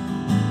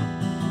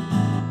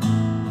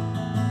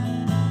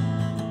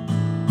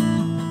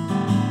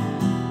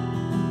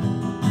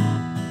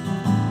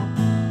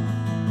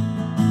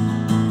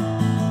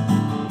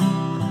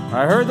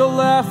 I heard the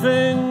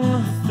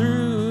laughing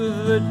through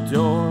the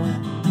door.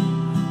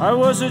 I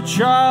was a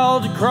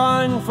child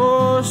crying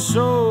for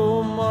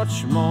so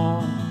much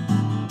more.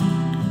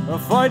 A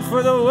fight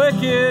for the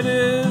wicked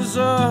is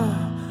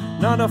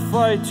not a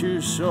fight too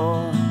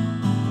sore.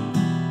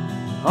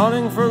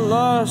 Hunting for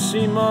lust,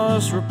 he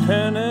must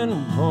repent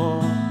and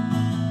pour.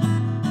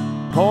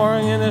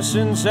 Pouring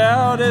innocence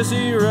out as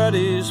he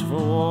readies for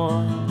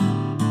war.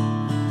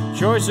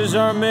 Choices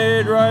are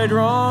made right,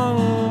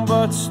 wrong,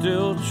 but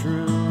still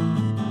true.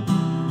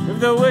 If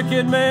the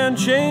wicked man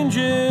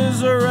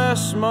changes, the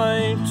rest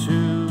might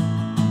too.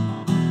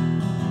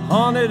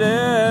 Haunted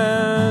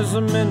as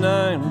a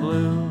midnight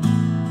blue.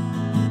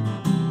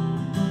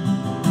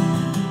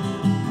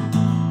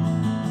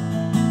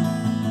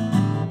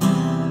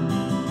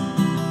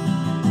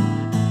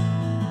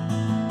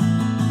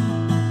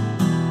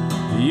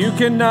 You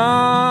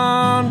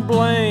cannot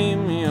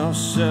blame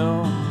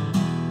yourself.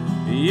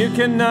 You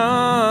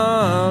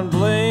cannot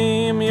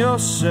blame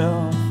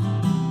yourself.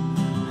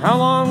 How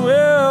long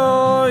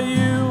will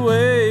you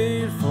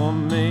wait for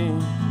me?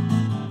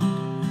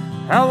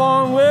 How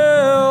long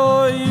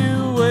will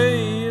you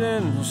wait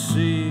and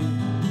see?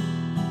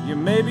 You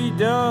may be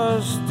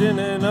dust in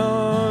and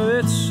of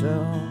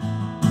itself,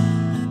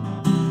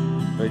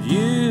 but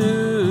you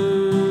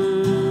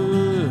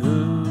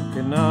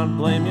cannot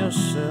blame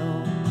yourself.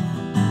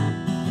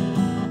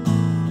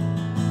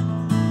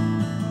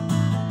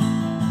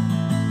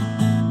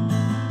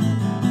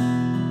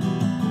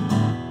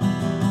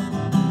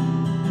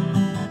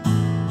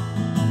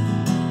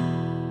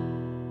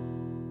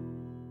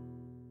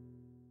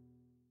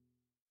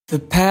 The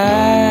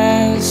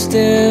past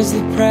is the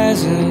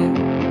present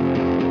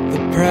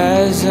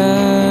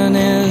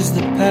is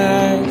the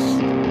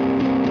past.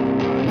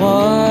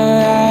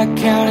 What I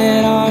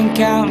counted on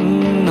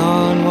counting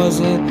on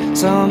wasn't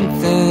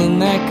something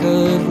that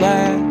could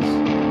last.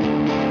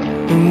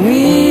 And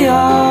we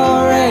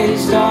all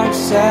raised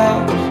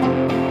ourselves,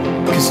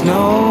 'cause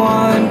no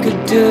one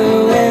could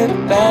do it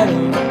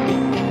better.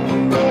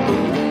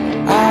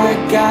 I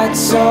got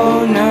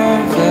so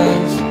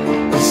nervous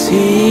as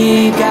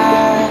he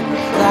got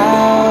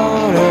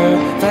louder.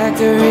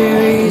 Factory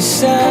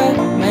reset,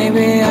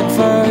 maybe I'd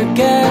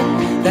forget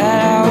that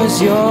I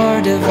was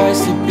your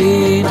device to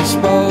be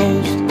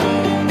disposed.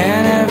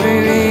 And every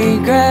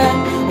regret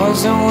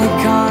was only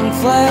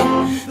conflict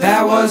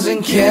that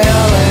wasn't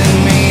killing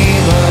me,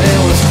 but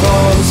it was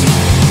close.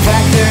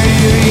 Factory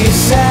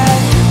reset,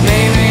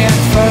 maybe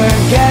I'd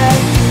forget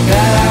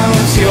that I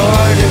was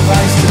your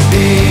device to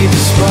be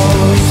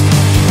disposed.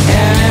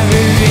 And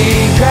every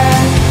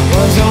regret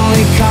was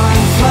only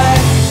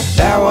conflict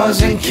that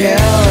wasn't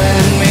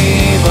killing me,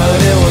 but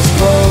it was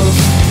close.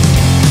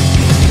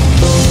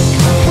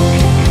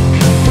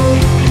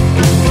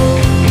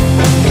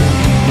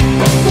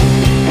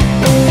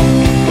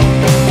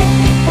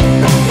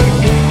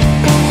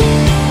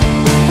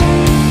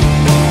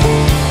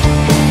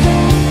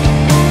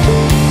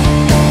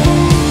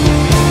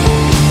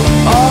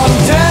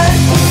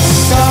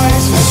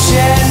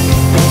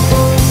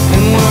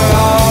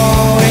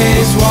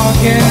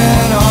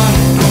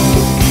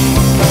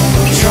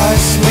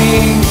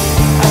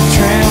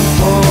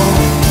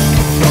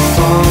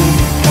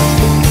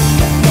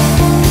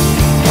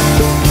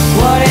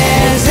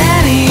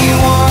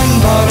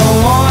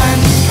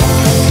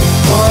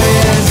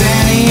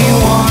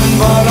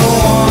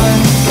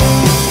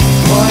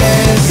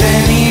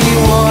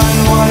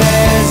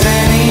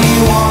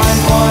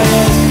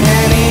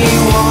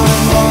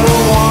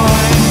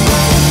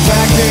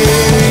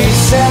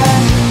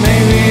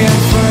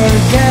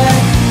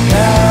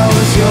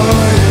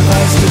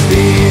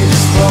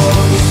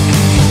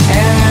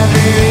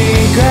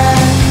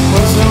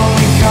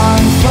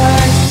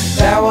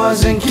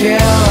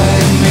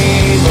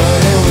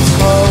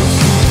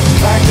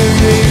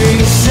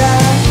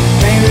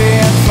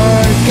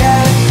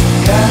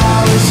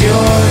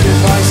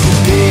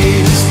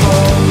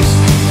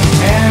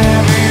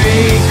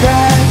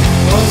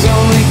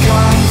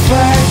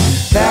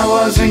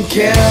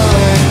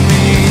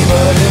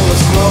 but it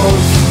was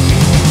close.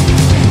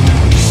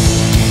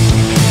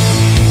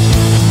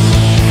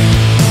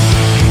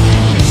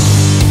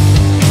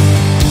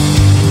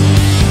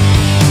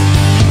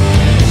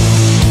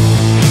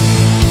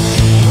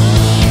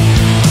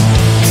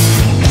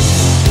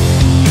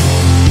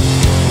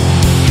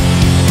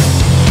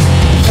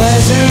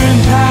 Pleasure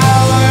and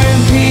power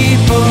and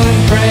people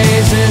and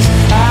praises.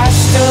 I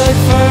stood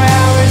for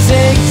hours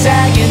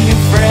zigzagging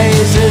new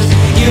phrases.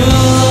 You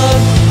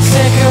looked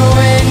sicker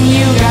when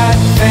you got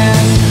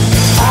thin.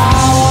 I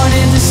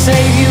wanted to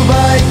save you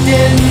but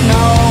didn't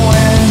know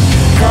when.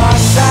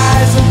 Cross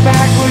eyes, look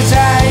backwards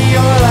at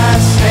your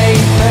last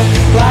statement.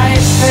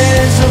 Life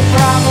is a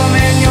problem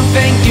and you'll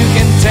think you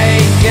can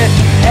take it.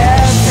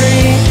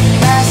 Every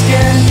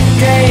masking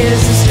day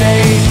is a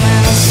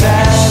statement of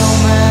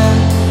settlement.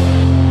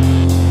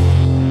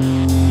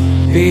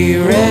 Be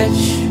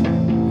rich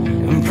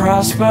and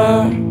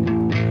prosper.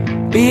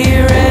 Be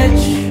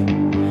rich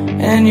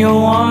and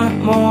you'll want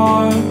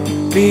more.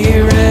 Be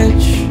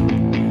rich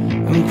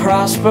and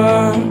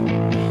prosper.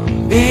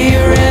 Be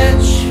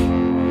rich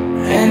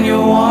and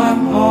you'll want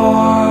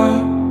more.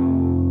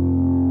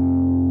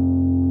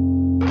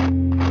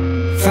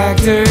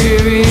 Factory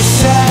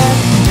reset.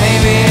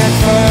 Maybe I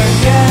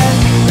forget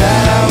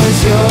that I was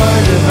your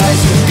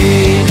device to be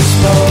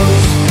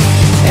disposed.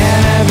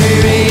 And every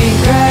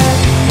regret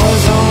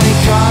was only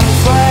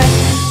conflict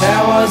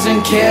that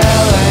wasn't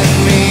killing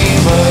me,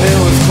 but it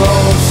was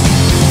close.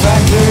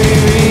 Factory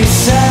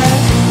reset.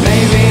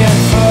 Maybe I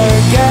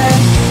forget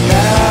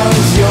that I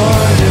was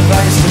your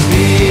device to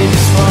be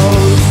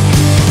disposed.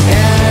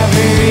 And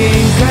every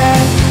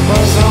regret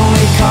was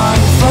only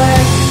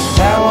conflict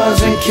that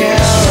wasn't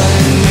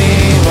killing me,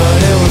 but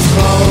it was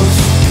close.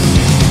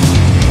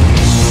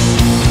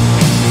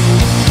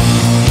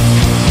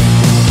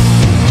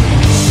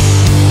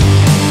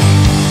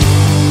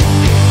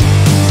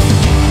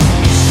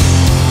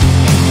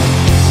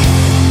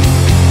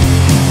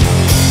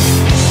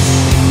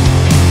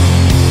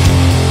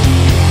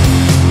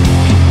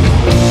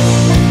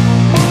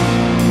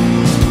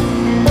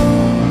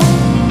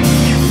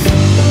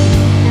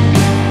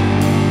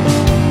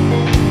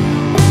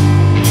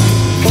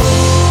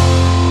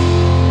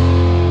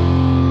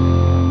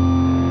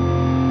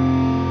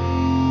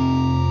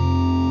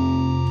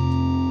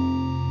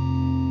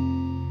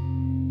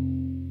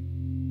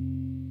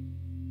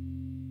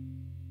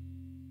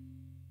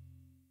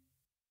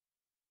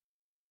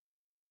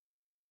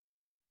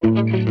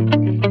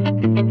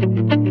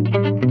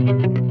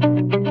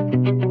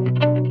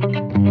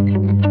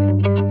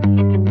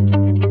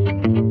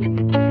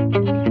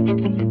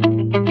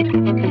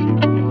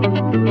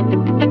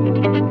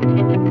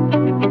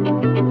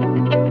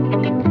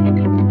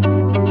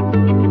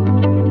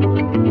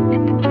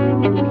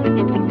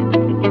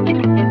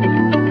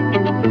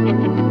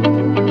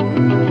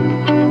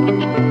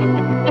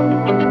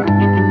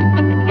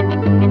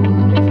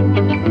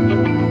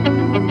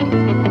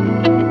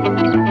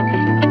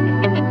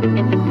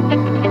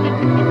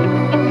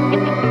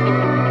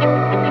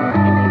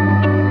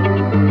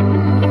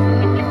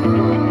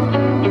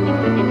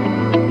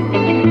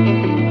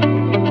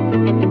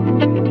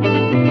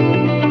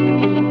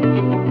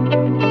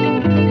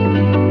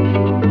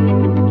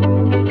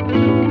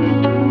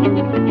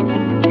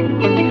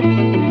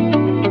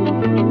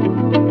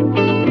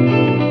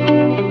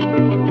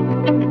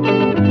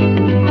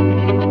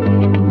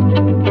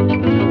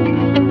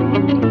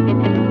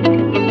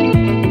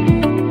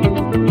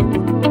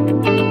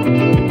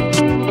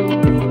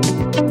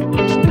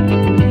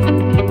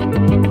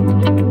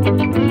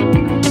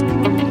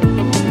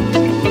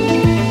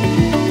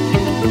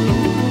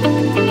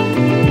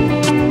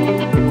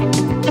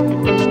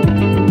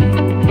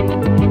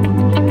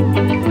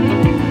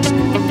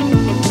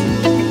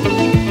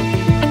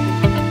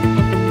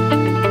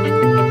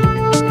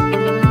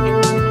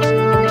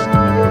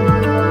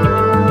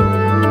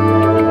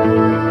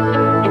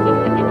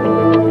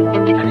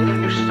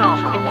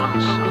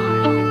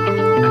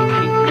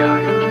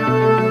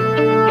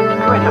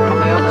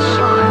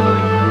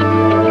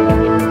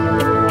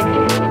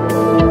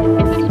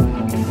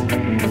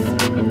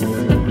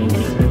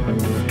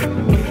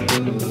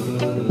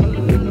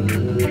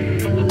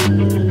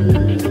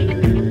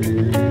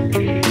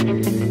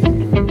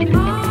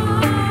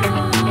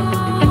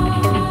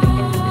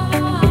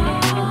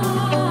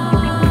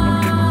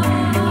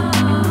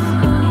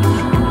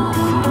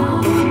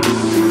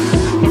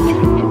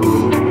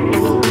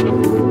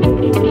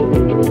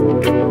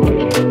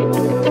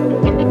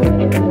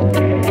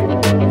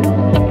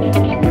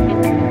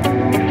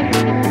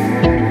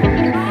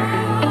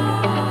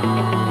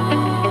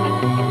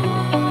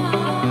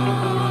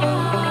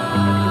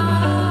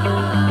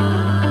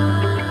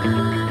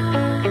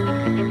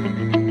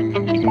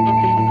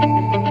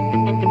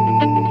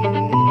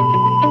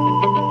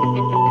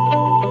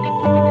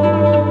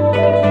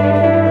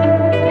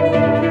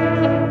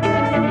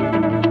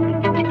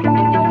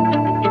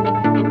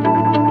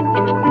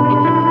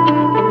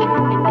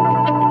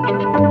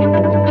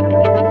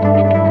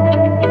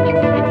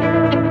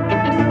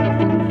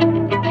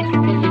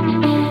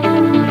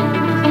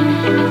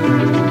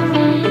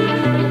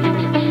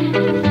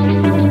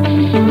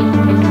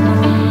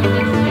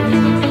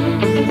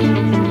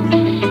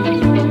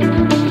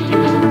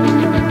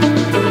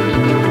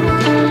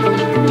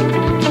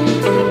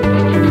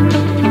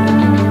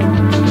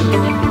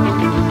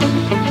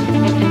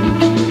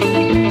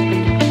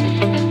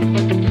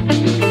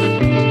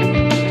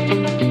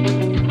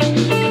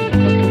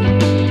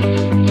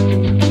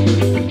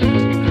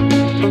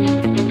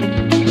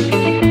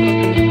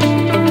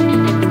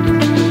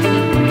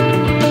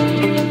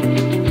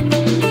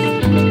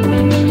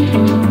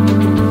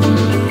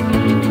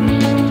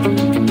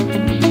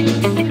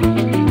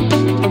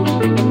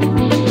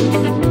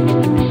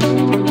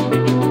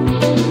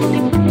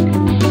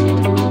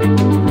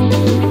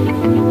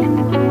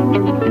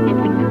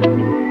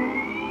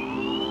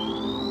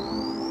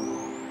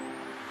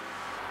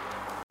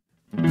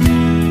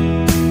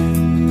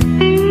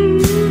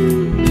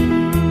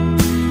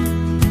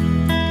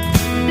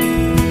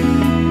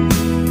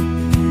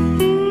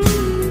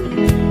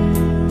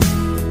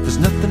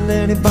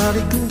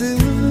 anybody can do.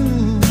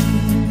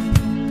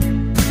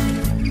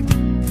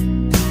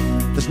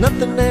 There's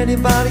nothing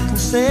anybody can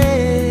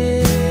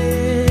say.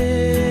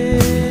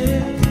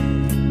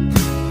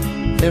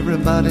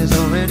 Everybody's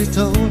already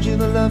told you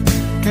the love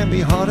can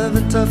be harder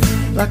than tough,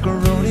 like a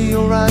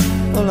rodeo ride,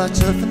 or like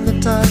surfing the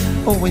tide,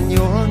 or when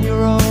you're on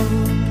your own.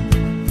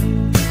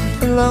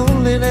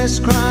 Loneliness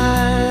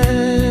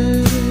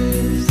cries.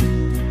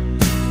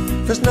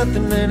 There's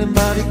nothing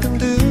anybody can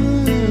do.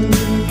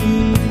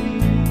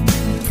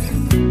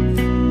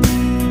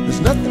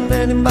 There's nothing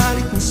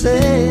anybody can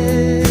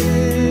say.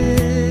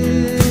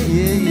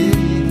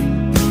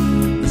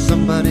 If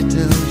somebody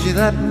tells you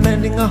that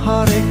mending a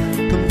heartache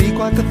can be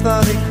quite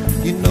cathartic,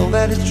 you know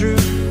that it's true,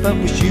 but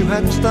wish you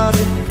hadn't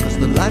started, 'cause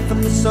the life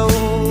and the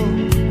soul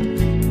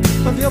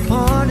of your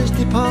party's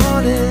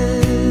departed.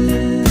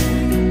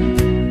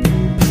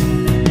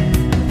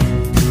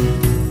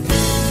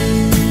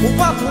 Well,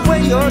 wipe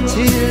away your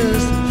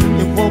tears,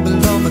 it won't be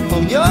long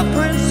before your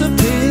prince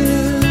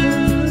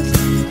appears.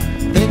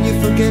 Then you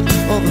forget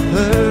all the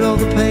hurt, all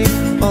the pain,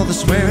 all the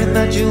swearing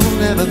that you'll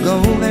never go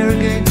there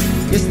again.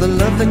 It's the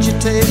love that you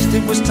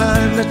tasted was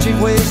time that you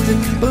wasted.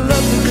 But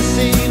love's a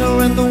casino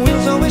and the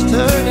wheel's always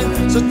turning.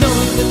 So don't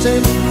leave the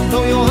table,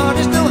 though your heart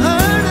is still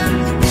hurting.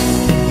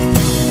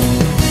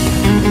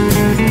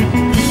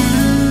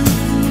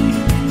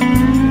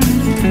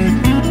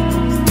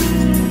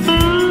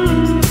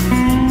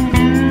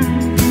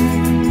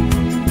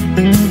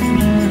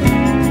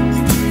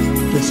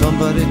 When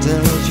somebody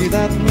tells you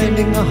that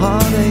mending a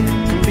heartache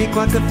can be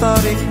quite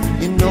cathartic,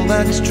 you know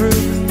that it's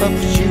true, but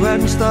wish you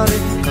hadn't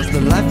started, 'cause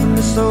the life and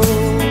the soul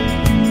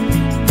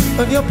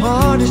of your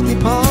party's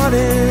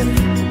departed.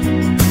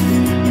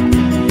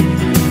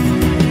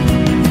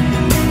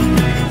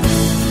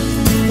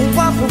 Well,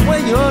 wipe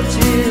away your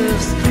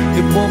tears,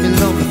 it won't be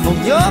long before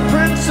your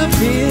prince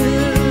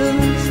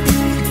appears.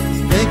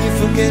 Then you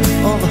forget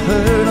all the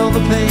hurt, all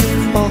the pain,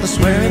 all the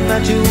swearing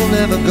that you'll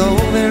never go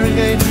there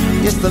again.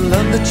 Yes, the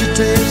love that you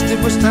tasted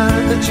was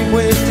time that you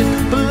wasted.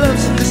 But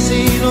love's a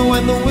casino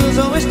and the wheel's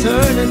always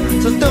turning.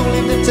 So don't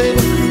leave the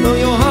table, though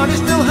your heart is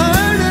still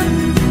hurting.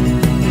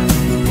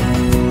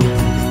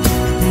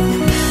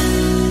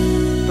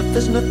 But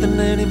there's nothing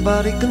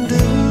anybody can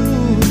do.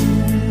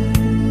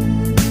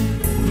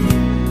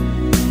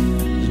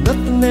 There's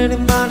nothing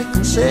anybody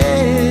can say.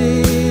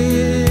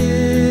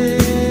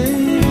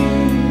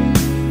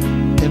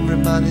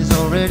 Everybody's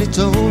already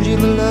told you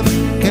the love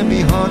can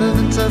be harder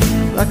than tough,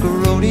 like a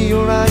rodeo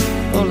ride,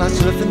 or like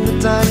surfing the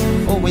tide,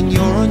 or when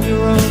you're on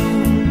your own.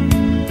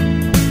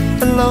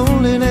 And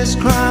loneliness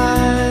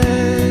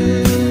cries.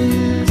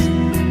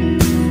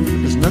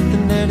 There's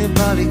nothing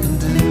anybody can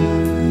do.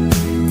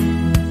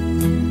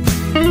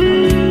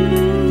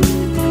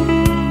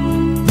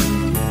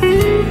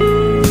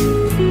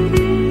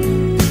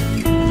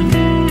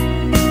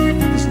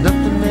 There's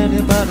nothing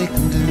anybody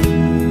can do.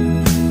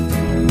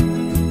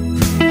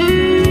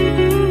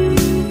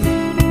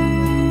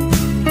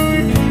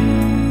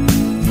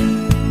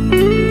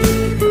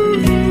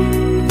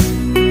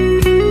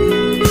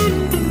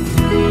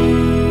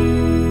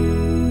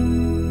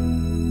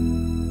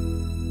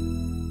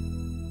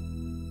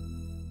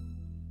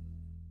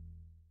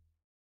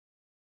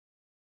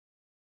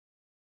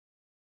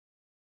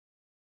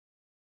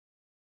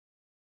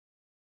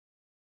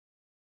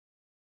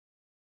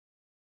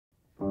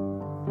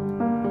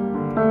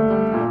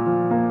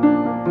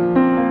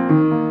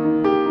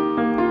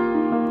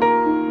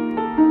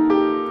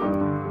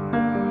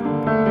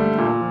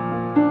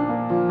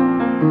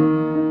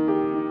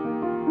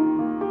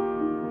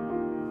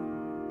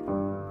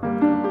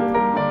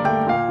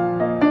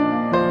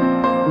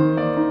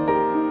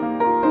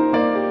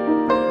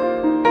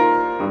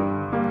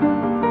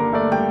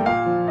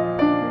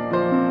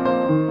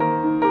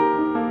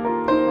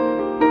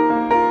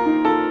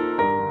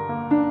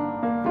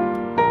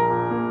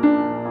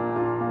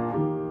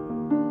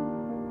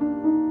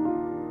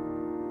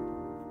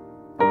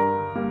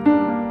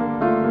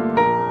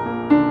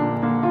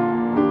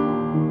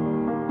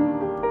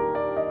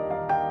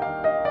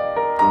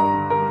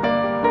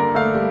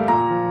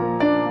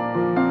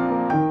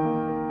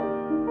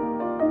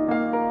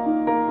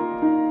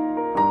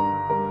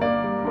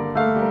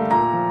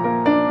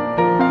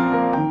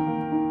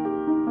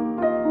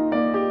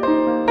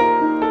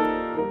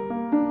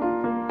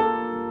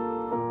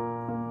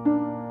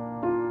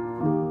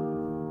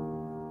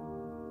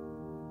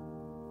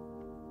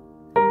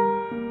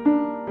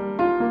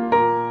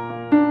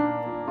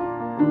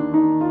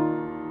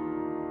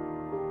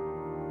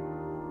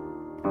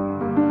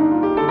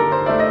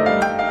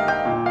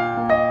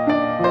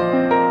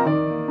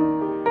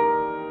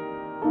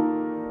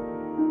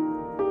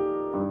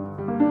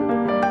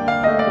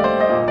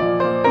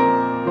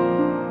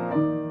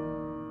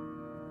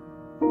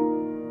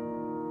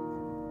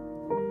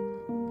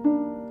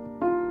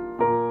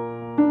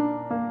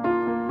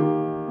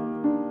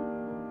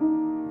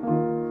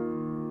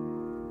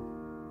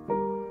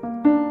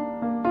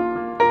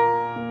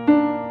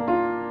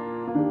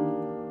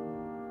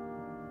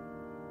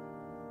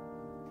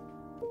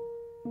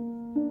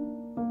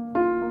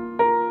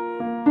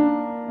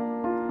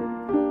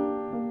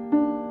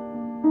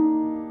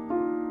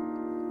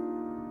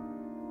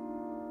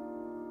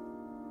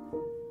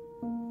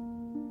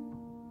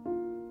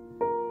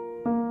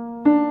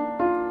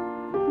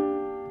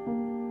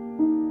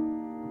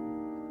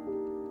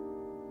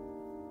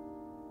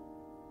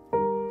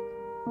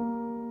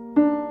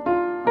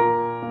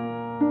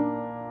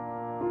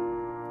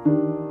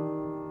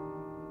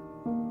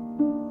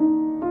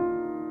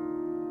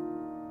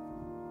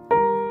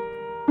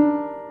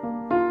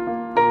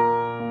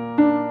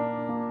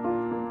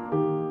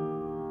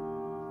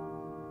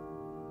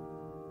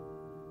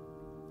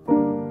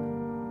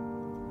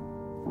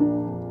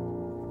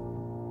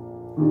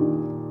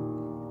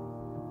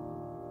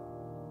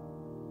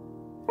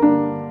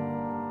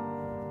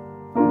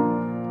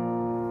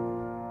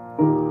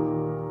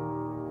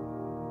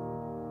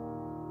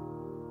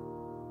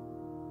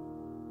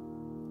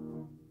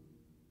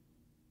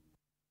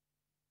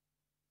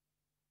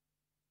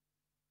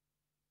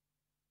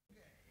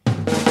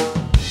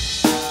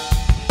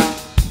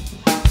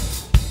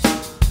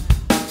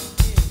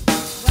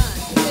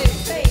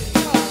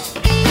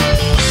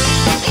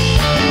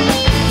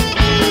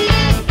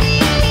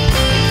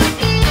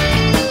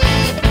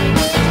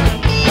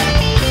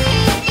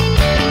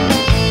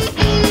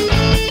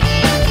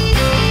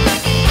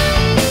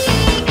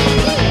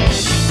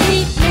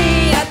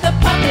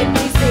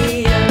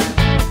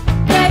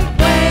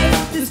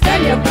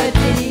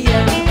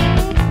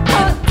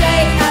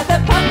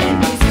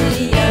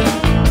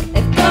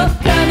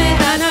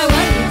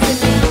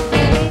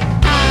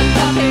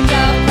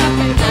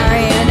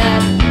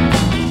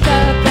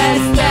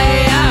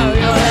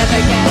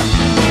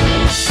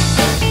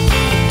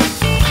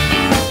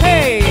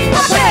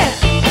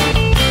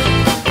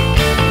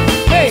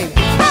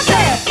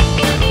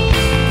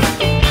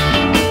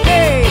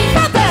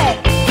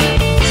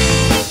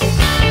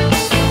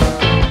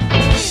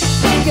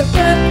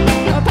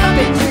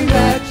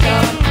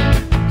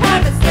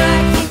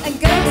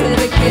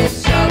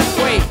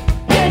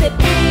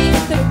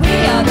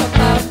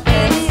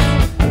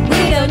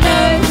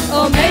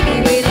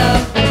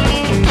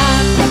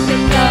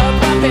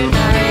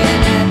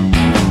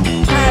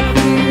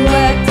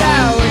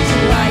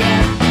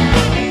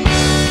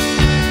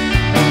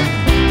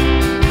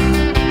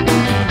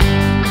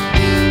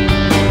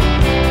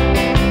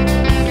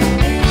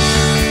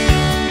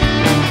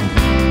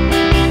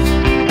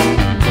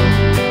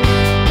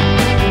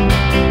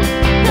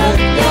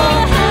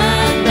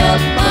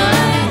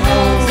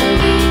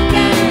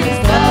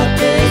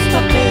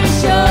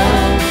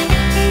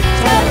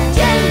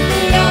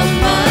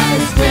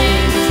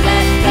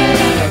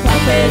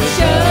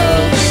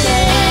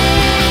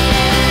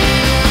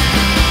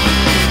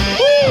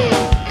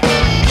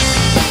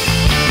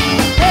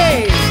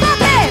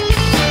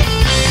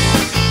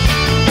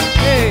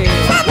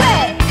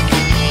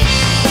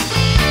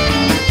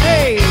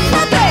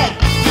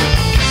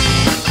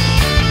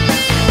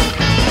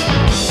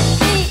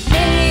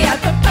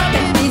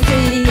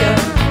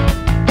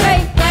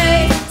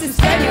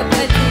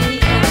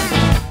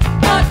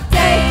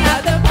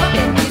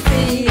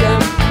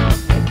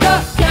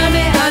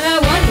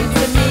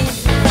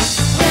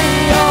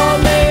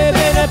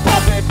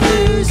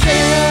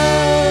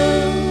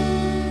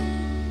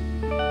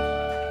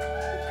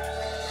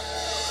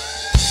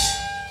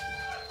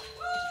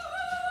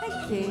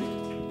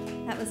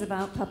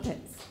 about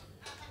puppets.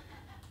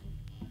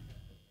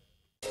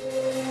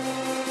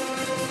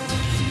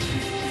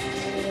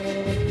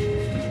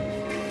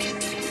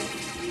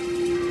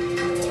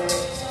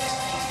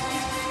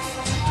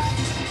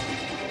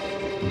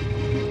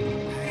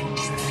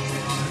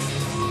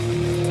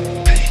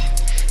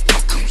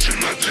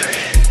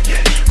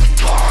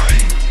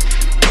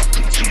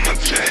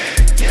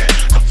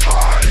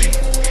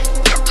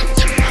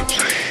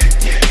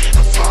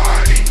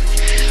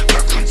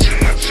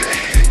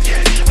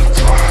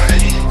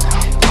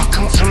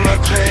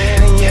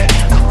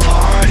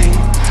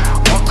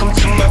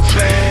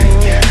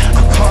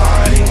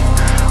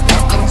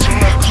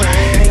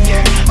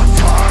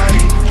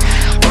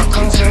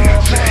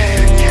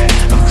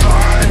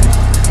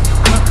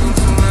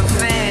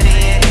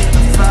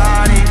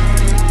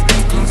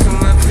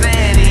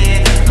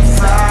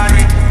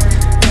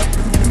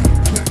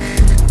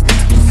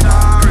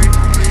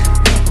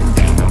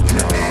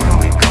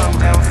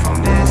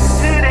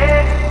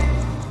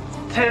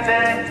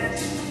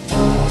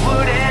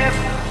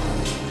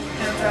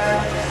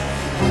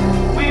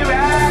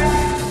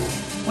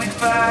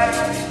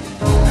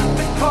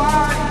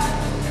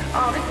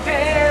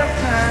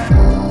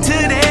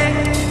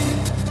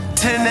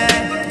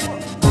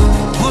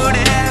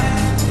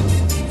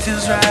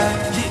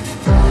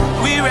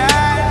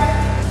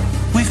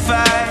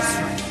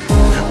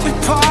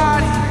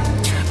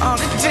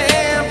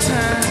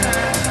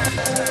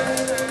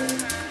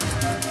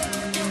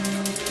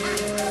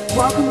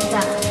 Welcome to the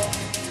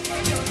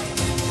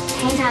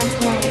Hangtown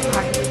Planet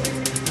Party.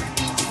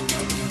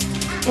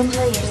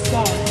 Enjoy your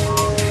stay.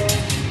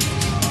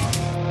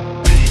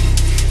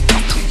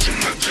 Welcome to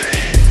my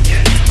planet,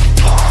 yeah,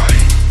 a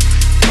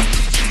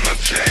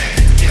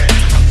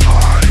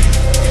party.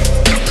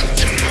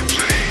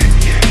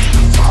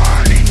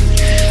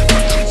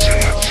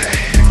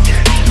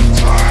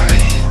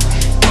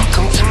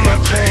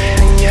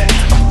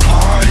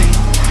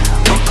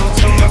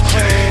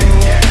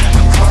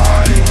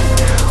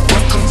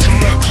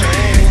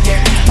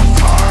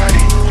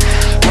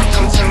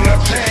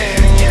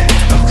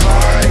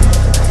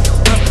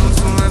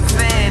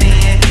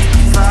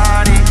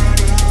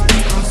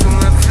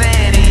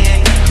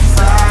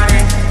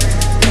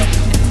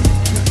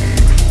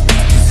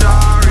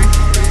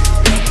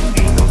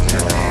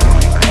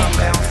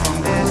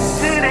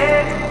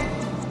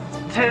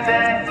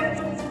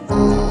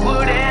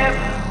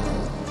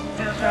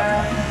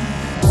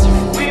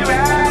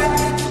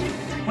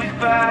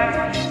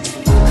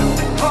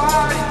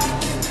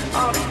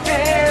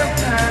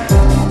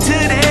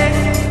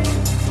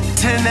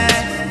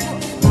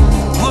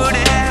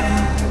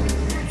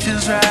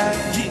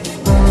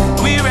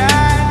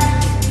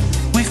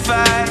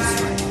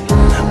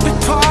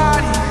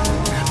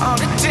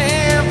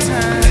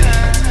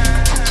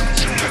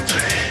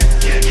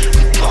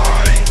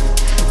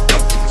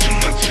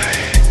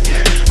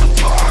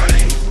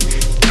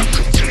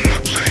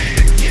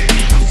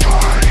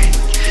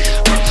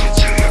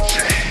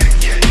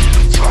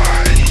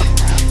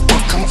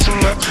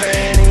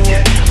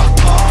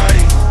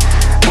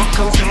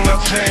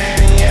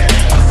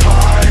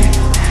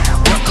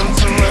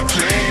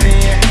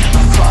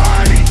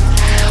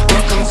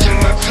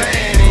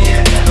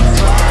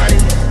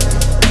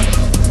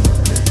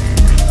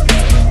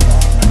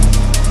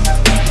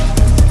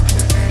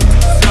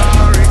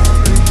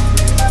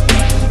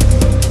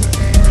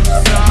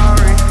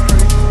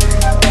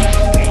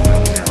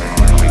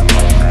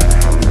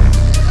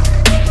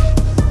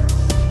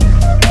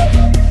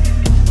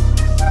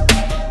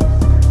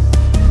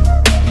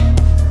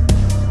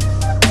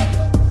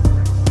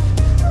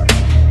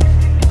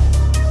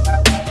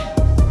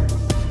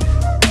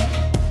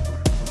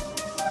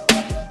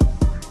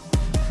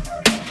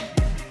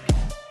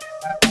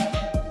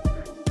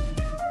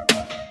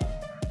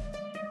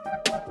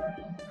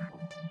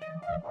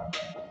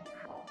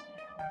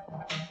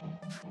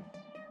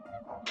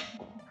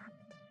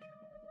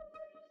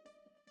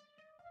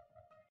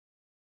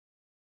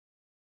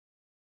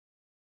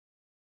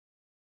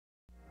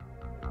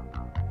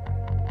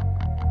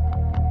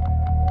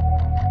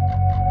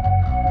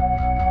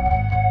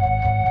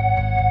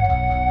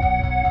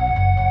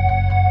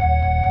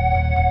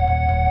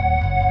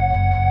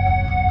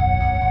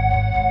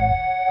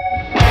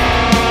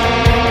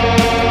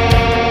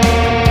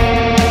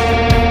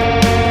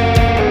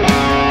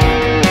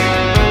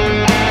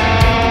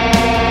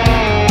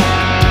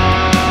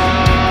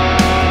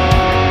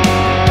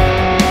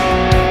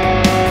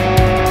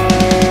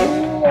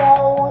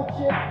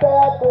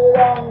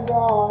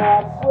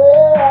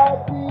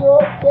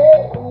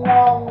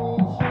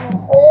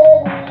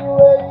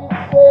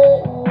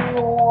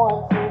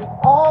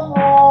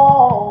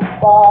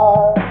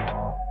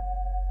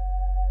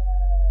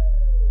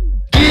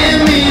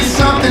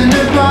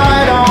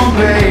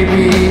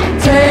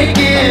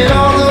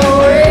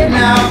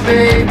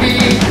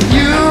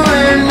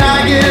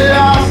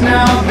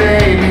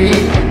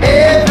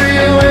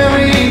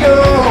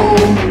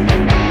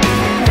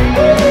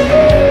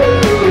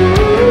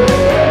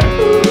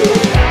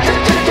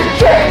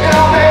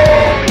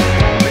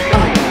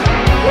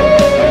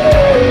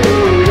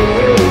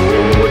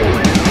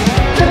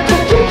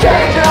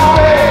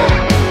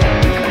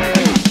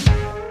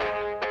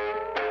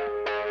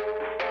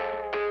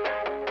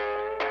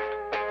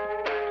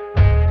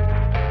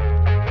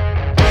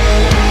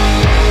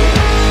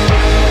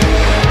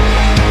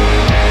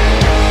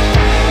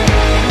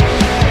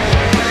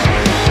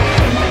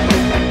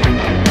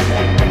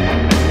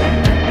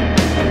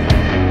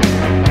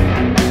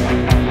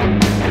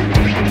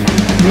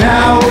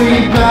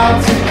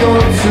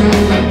 to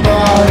the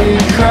party,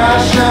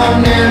 crash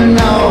on in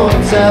the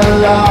hotel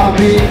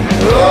lobby.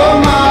 Oh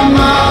my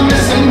mom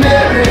is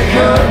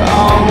America,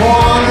 I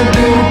wanna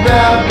do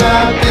bad,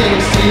 bad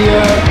things to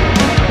you.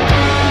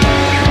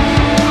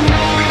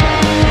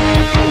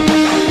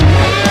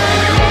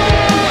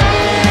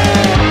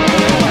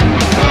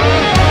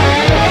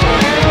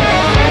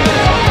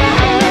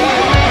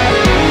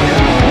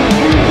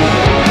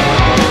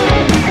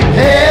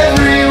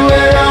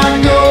 Everywhere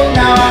I go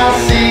now I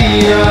see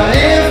you.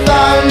 If I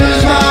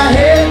lose my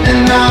head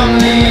then I'm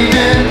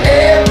leaving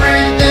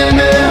everything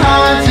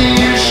behind till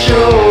you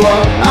show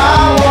up. I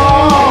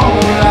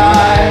won't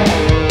lie.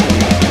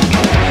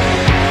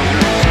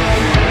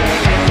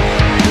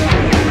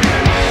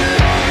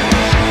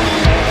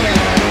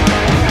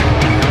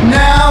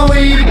 Now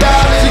we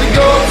got to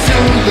go to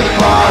the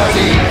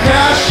party,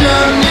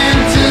 crashing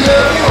into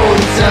the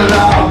hotel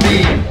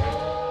lobby.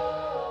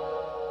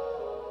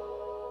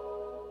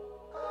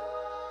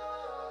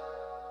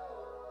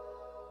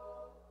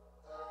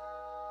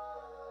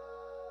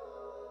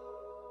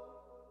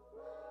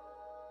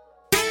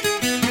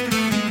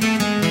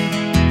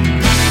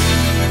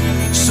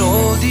 So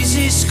this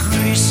is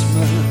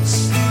Christmas,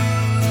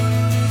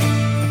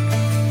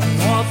 and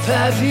what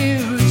have you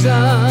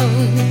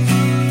done?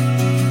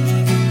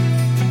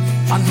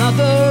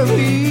 Another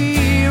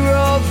year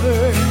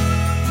over,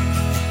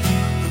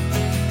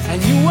 and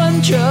you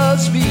want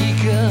just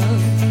begun.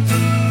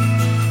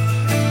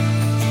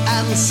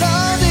 And so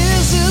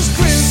this is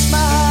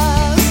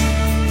Christmas,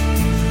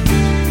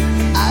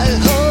 I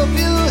hope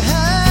you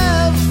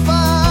have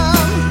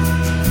fun.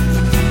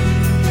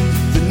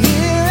 The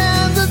near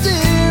and the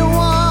dear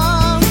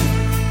one,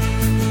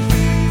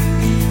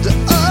 the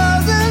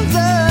old and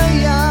the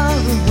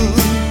young.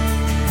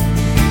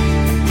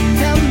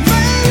 And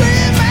Merry,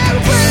 Merry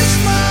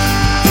Christmas,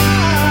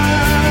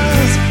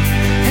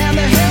 and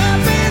a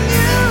Happy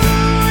New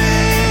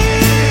Year.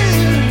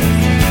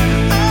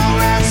 Oh,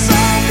 let's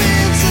hope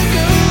it's a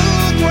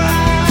good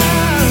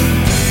one,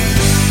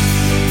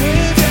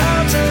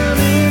 without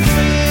any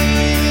fear.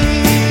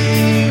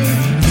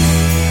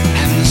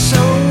 And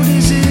so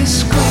this is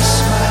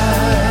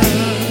Christmas,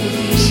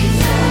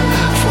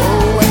 for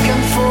weak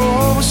and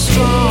for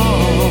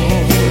strong,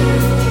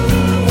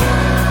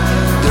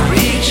 the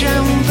rich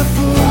and the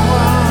poor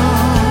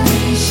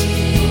ones,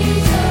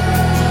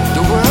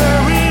 the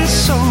world is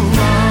so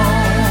wrong.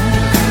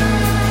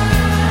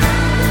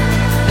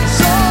 And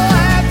so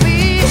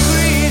happy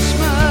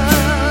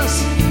Christmas,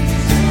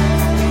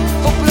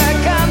 for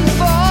black and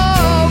for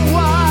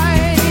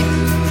white,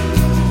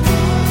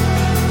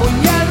 for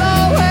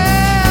yellow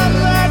and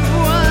red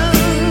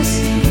ones,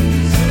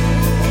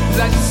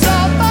 like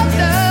some of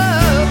the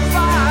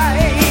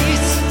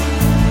fights.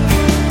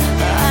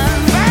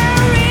 And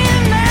Merry,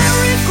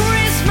 Merry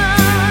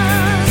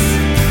Christmas,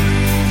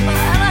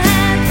 and a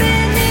Happy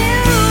New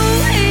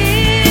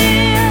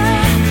Year.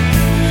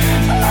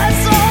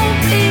 Let's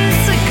hope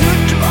it's a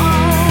good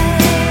one,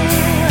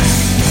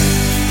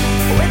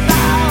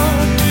 without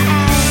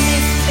any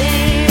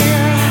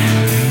fear.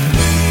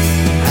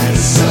 And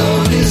so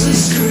this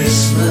is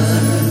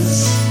Christmas,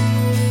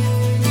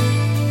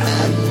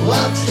 and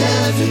what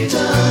have you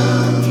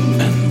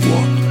done? And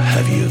what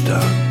have you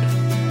done?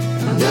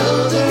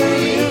 Another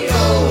year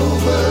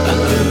over,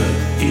 Another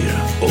year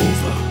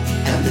over,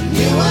 and the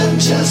new one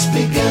just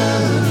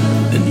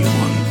begun. the new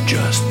one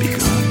just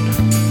begun.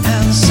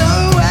 And so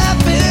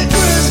happy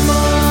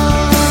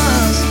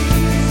Christmas,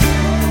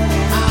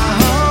 I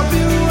hope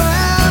you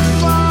had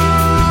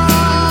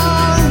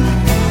fun.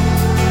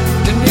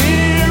 The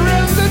near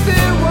and the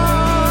dear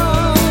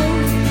one,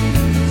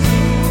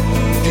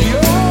 the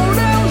old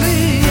and the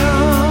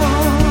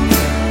young.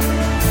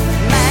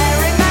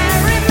 Merry,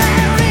 Merry,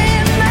 Merry,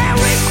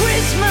 Merry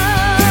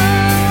Christmas,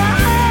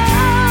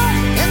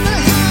 and a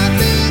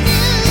Happy New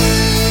Year.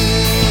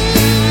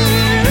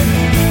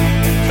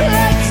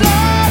 Let's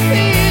hope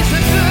it's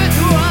a good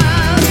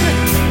one,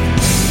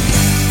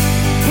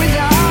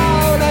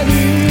 without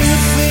any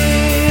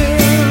fear.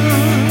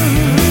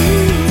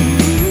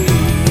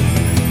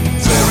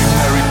 Very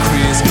Merry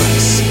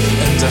Christmas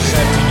and a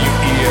Happy New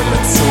Year.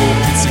 Let's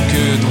hope it's a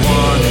good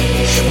one,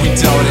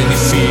 without any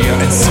fear.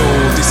 And so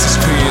this is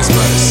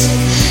Christmas,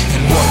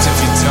 and what have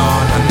you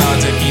done?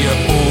 Another year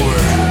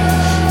over,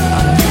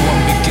 a new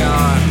one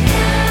begun.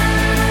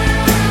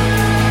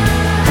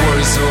 War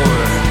is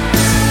over.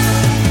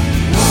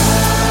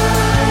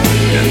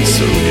 And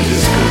so it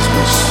is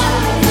Christmas,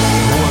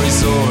 War is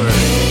over.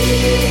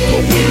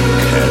 for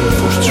weak and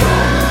for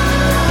strong.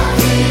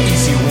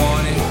 If you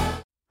want it.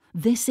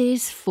 This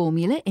is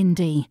Formula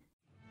Indie.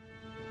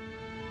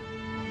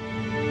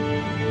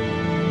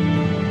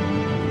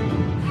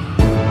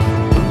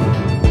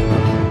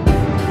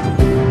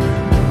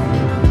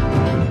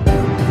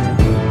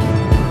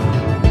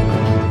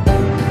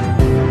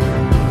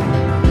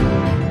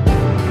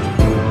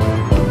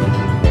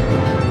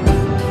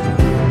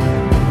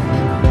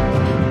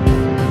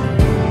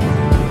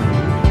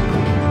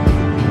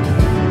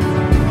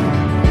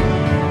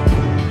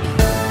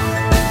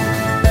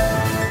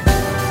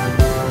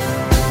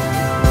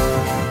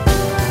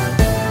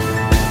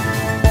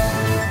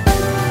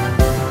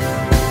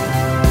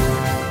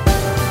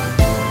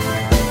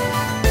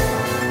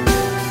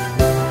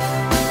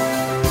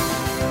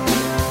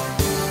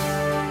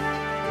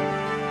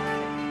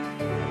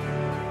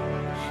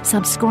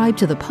 Subscribe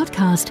to the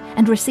podcast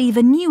and receive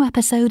a new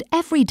episode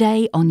every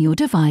day on your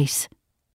device.